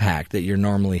that impact that you're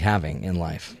normally having in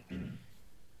life.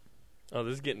 Oh,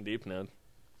 this is getting deep now.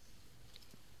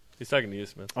 He's talking to you,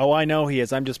 Smith. Oh, I know he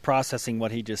is. I'm just processing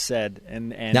what he just said. And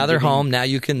now they're home. Now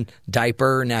you can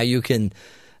diaper. Now you can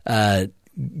get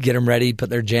them ready, put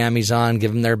their jammies on,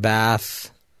 give them their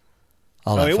bath.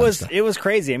 It was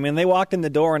crazy. I mean, they walked in the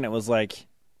door and it was like,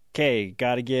 okay,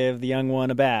 got to give the young one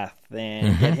a bath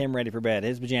and get him ready for bed.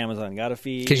 His pajamas on. Got to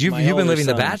feed. Because you've been living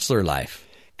the bachelor life.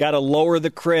 Got to lower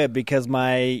the crib because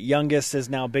my youngest is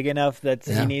now big enough that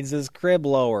he needs his crib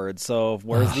lowered. So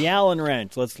where's the Allen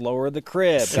wrench? Let's lower the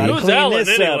crib. Got to clean Allen,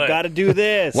 this anyway? up. Got to do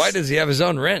this. Why does he have his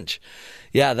own wrench?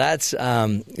 Yeah, that's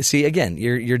see again.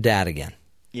 You're dad again.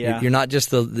 Yeah, you're not just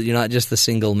the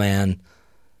single man.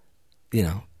 You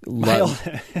know,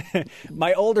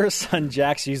 my older son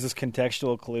Jax uses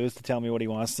contextual clues to tell me what he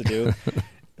wants to do.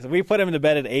 So we put him to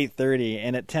bed at 8:30,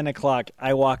 and at 10 o'clock,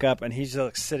 I walk up, and he's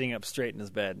just sitting up straight in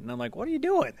his bed. And I'm like, what are you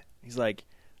doing? He's like,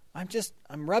 I'm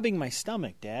rubbing my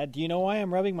stomach, Dad. Do you know why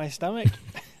I'm rubbing my stomach?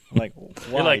 I'm like, why,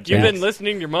 you're like, you've been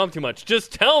listening to your mom too much.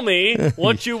 Just tell me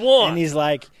what you want. And he's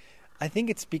like, I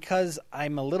think it's because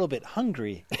I'm a little bit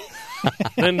hungry.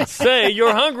 Then say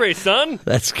you're hungry, son.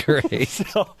 That's great.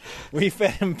 So we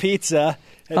fed him pizza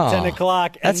at 10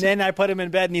 o'clock, and then I put him in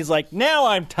bed, and he's like, now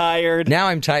I'm tired. Now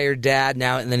I'm tired, Dad.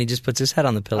 Now, and then he just puts his head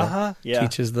on the pillow. Yeah.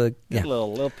 Teaches the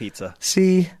little pizza.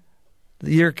 See,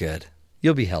 you're good.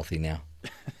 You'll be healthy now.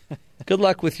 Good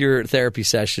luck with your therapy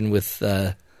session with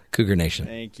Cougar Nation.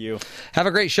 Thank you. Have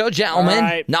a great show, gentlemen. All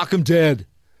right. Knock 'em dead.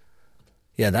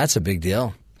 Yeah, that's a big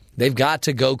deal. They've got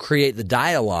to go create the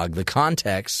dialogue, the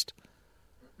context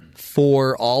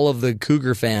for all of the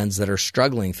Cougar fans that are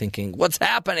struggling, thinking, what's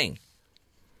happening?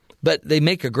 But they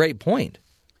make a great point.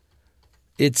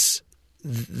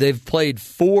 They've played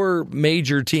 4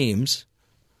 major teams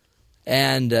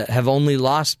and have only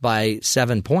lost by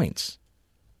 7 points.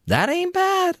 That ain't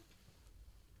bad.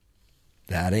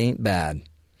 That ain't bad.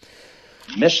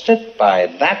 Missed it by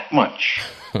that much.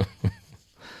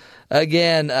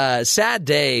 Again, sad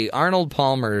day. Arnold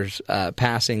Palmer's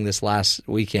passing this last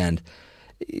weekend.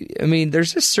 I mean,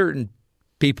 there's just certain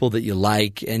people that you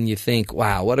like and you think,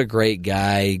 wow, what a great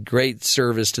guy, great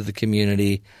service to the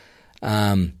community.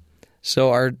 So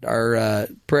our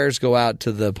prayers go out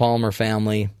to the Palmer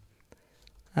family.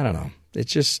 I don't know.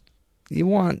 It's just you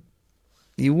want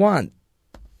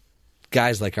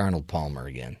guys like Arnold Palmer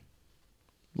again.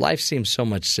 Life seems so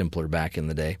much simpler back in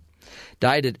the day.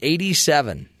 Died at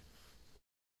 87.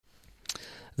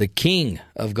 The king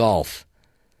of golf,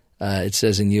 it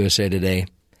says in USA Today.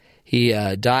 He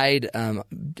died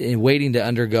waiting to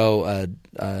undergo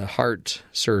a heart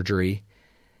surgery.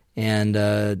 And,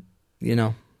 the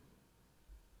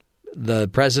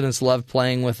presidents loved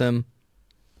playing with him.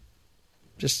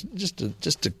 Just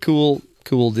a cool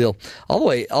deal. All the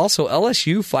way, also,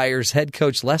 LSU fires head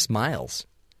coach Les Miles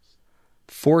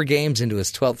 4 games into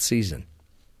his 12th season.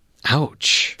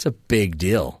 Ouch. It's a big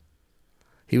deal.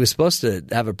 He was supposed to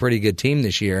have a pretty good team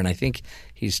this year, and I think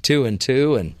he's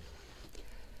 2-2, and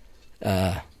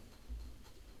I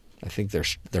think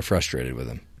they're frustrated with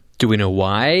him. Do we know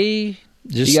why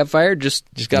he got fired? Just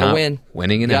got to win.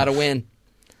 Winning enough. Got to win.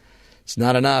 It's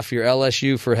not enough. You're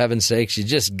LSU, for heaven's sakes. You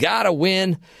just got to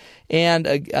win. And,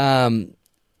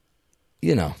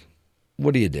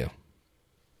 what do you do?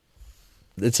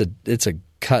 It's a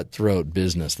cutthroat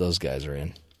business those guys are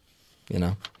in,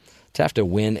 To have to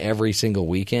win every single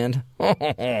weekend.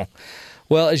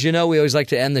 Well, as you know, we always like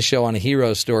to end the show on a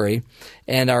hero story.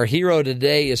 And our hero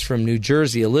today is from New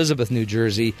Jersey, Elizabeth, New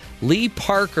Jersey. Lee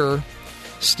Parker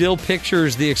still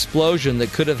pictures the explosion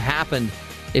that could have happened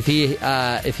if he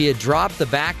had dropped the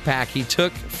backpack he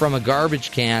took from a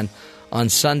garbage can on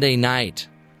Sunday night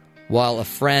while a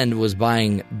friend was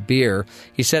buying beer.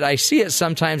 He said, I see it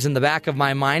sometimes in the back of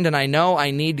my mind, and I know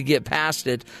I need to get past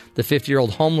it. The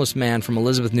 50-year-old homeless man from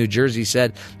Elizabeth, New Jersey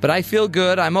said, but I feel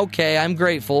good. I'm okay. I'm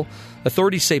grateful.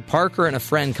 Authorities say Parker and a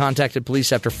friend contacted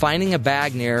police after finding a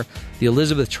bag near the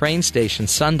Elizabeth train station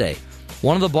Sunday.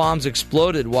 One of the bombs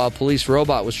exploded while a police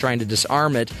robot was trying to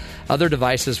disarm it. Other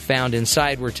devices found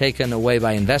inside were taken away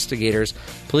by investigators.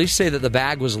 Police say that the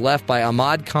bag was left by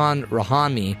Ahmad Khan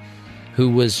Rahami, who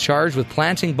was charged with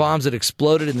planting bombs that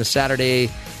exploded in the Saturday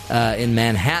in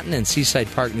Manhattan and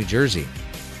Seaside Park, New Jersey.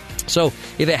 So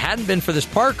if it hadn't been for this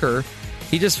Parker,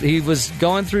 he was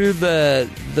going through the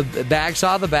bag,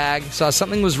 saw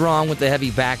something was wrong with the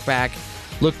heavy backpack,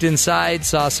 looked inside,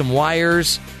 saw some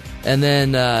wires, and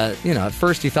then, at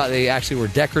first he thought they actually were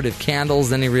decorative candles.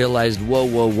 Then he realized,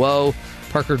 whoa.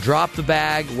 Parker dropped the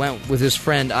bag, went with his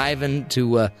friend Ivan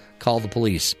to call the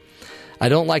police. I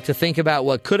don't like to think about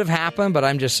what could have happened, but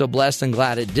I'm just so blessed and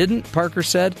glad it didn't, Parker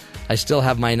said. I still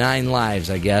have my 9 lives,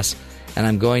 I guess, and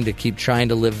I'm going to keep trying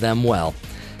to live them well.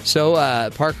 So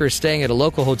Parker is staying at a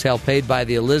local hotel paid by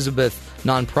the Elizabeth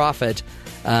nonprofit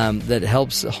that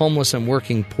helps homeless and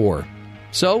working poor.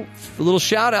 So a little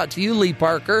shout out to you, Lee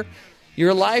Parker.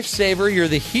 You're a lifesaver. You're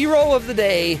the hero of the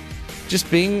day.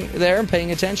 Just being there and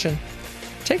paying attention.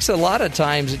 It takes a lot of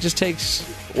times. It just takes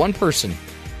one person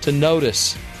to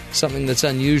notice something that's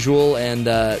unusual and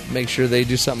make sure they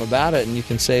do something about it, and you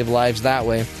can save lives that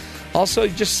way. Also,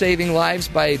 just saving lives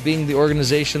by being the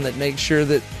organization that makes sure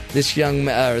that this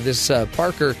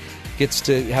Parker gets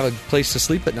to have a place to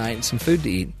sleep at night and some food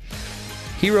to eat.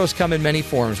 Heroes come in many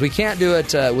forms. We can't do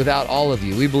it without all of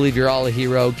you. We believe you're all a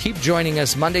hero. Keep joining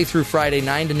us Monday through Friday,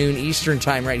 9 to noon Eastern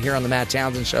Time, right here on the Matt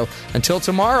Townsend Show. Until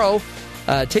tomorrow,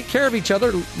 take care of each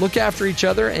other, look after each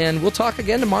other, and we'll talk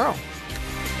again tomorrow.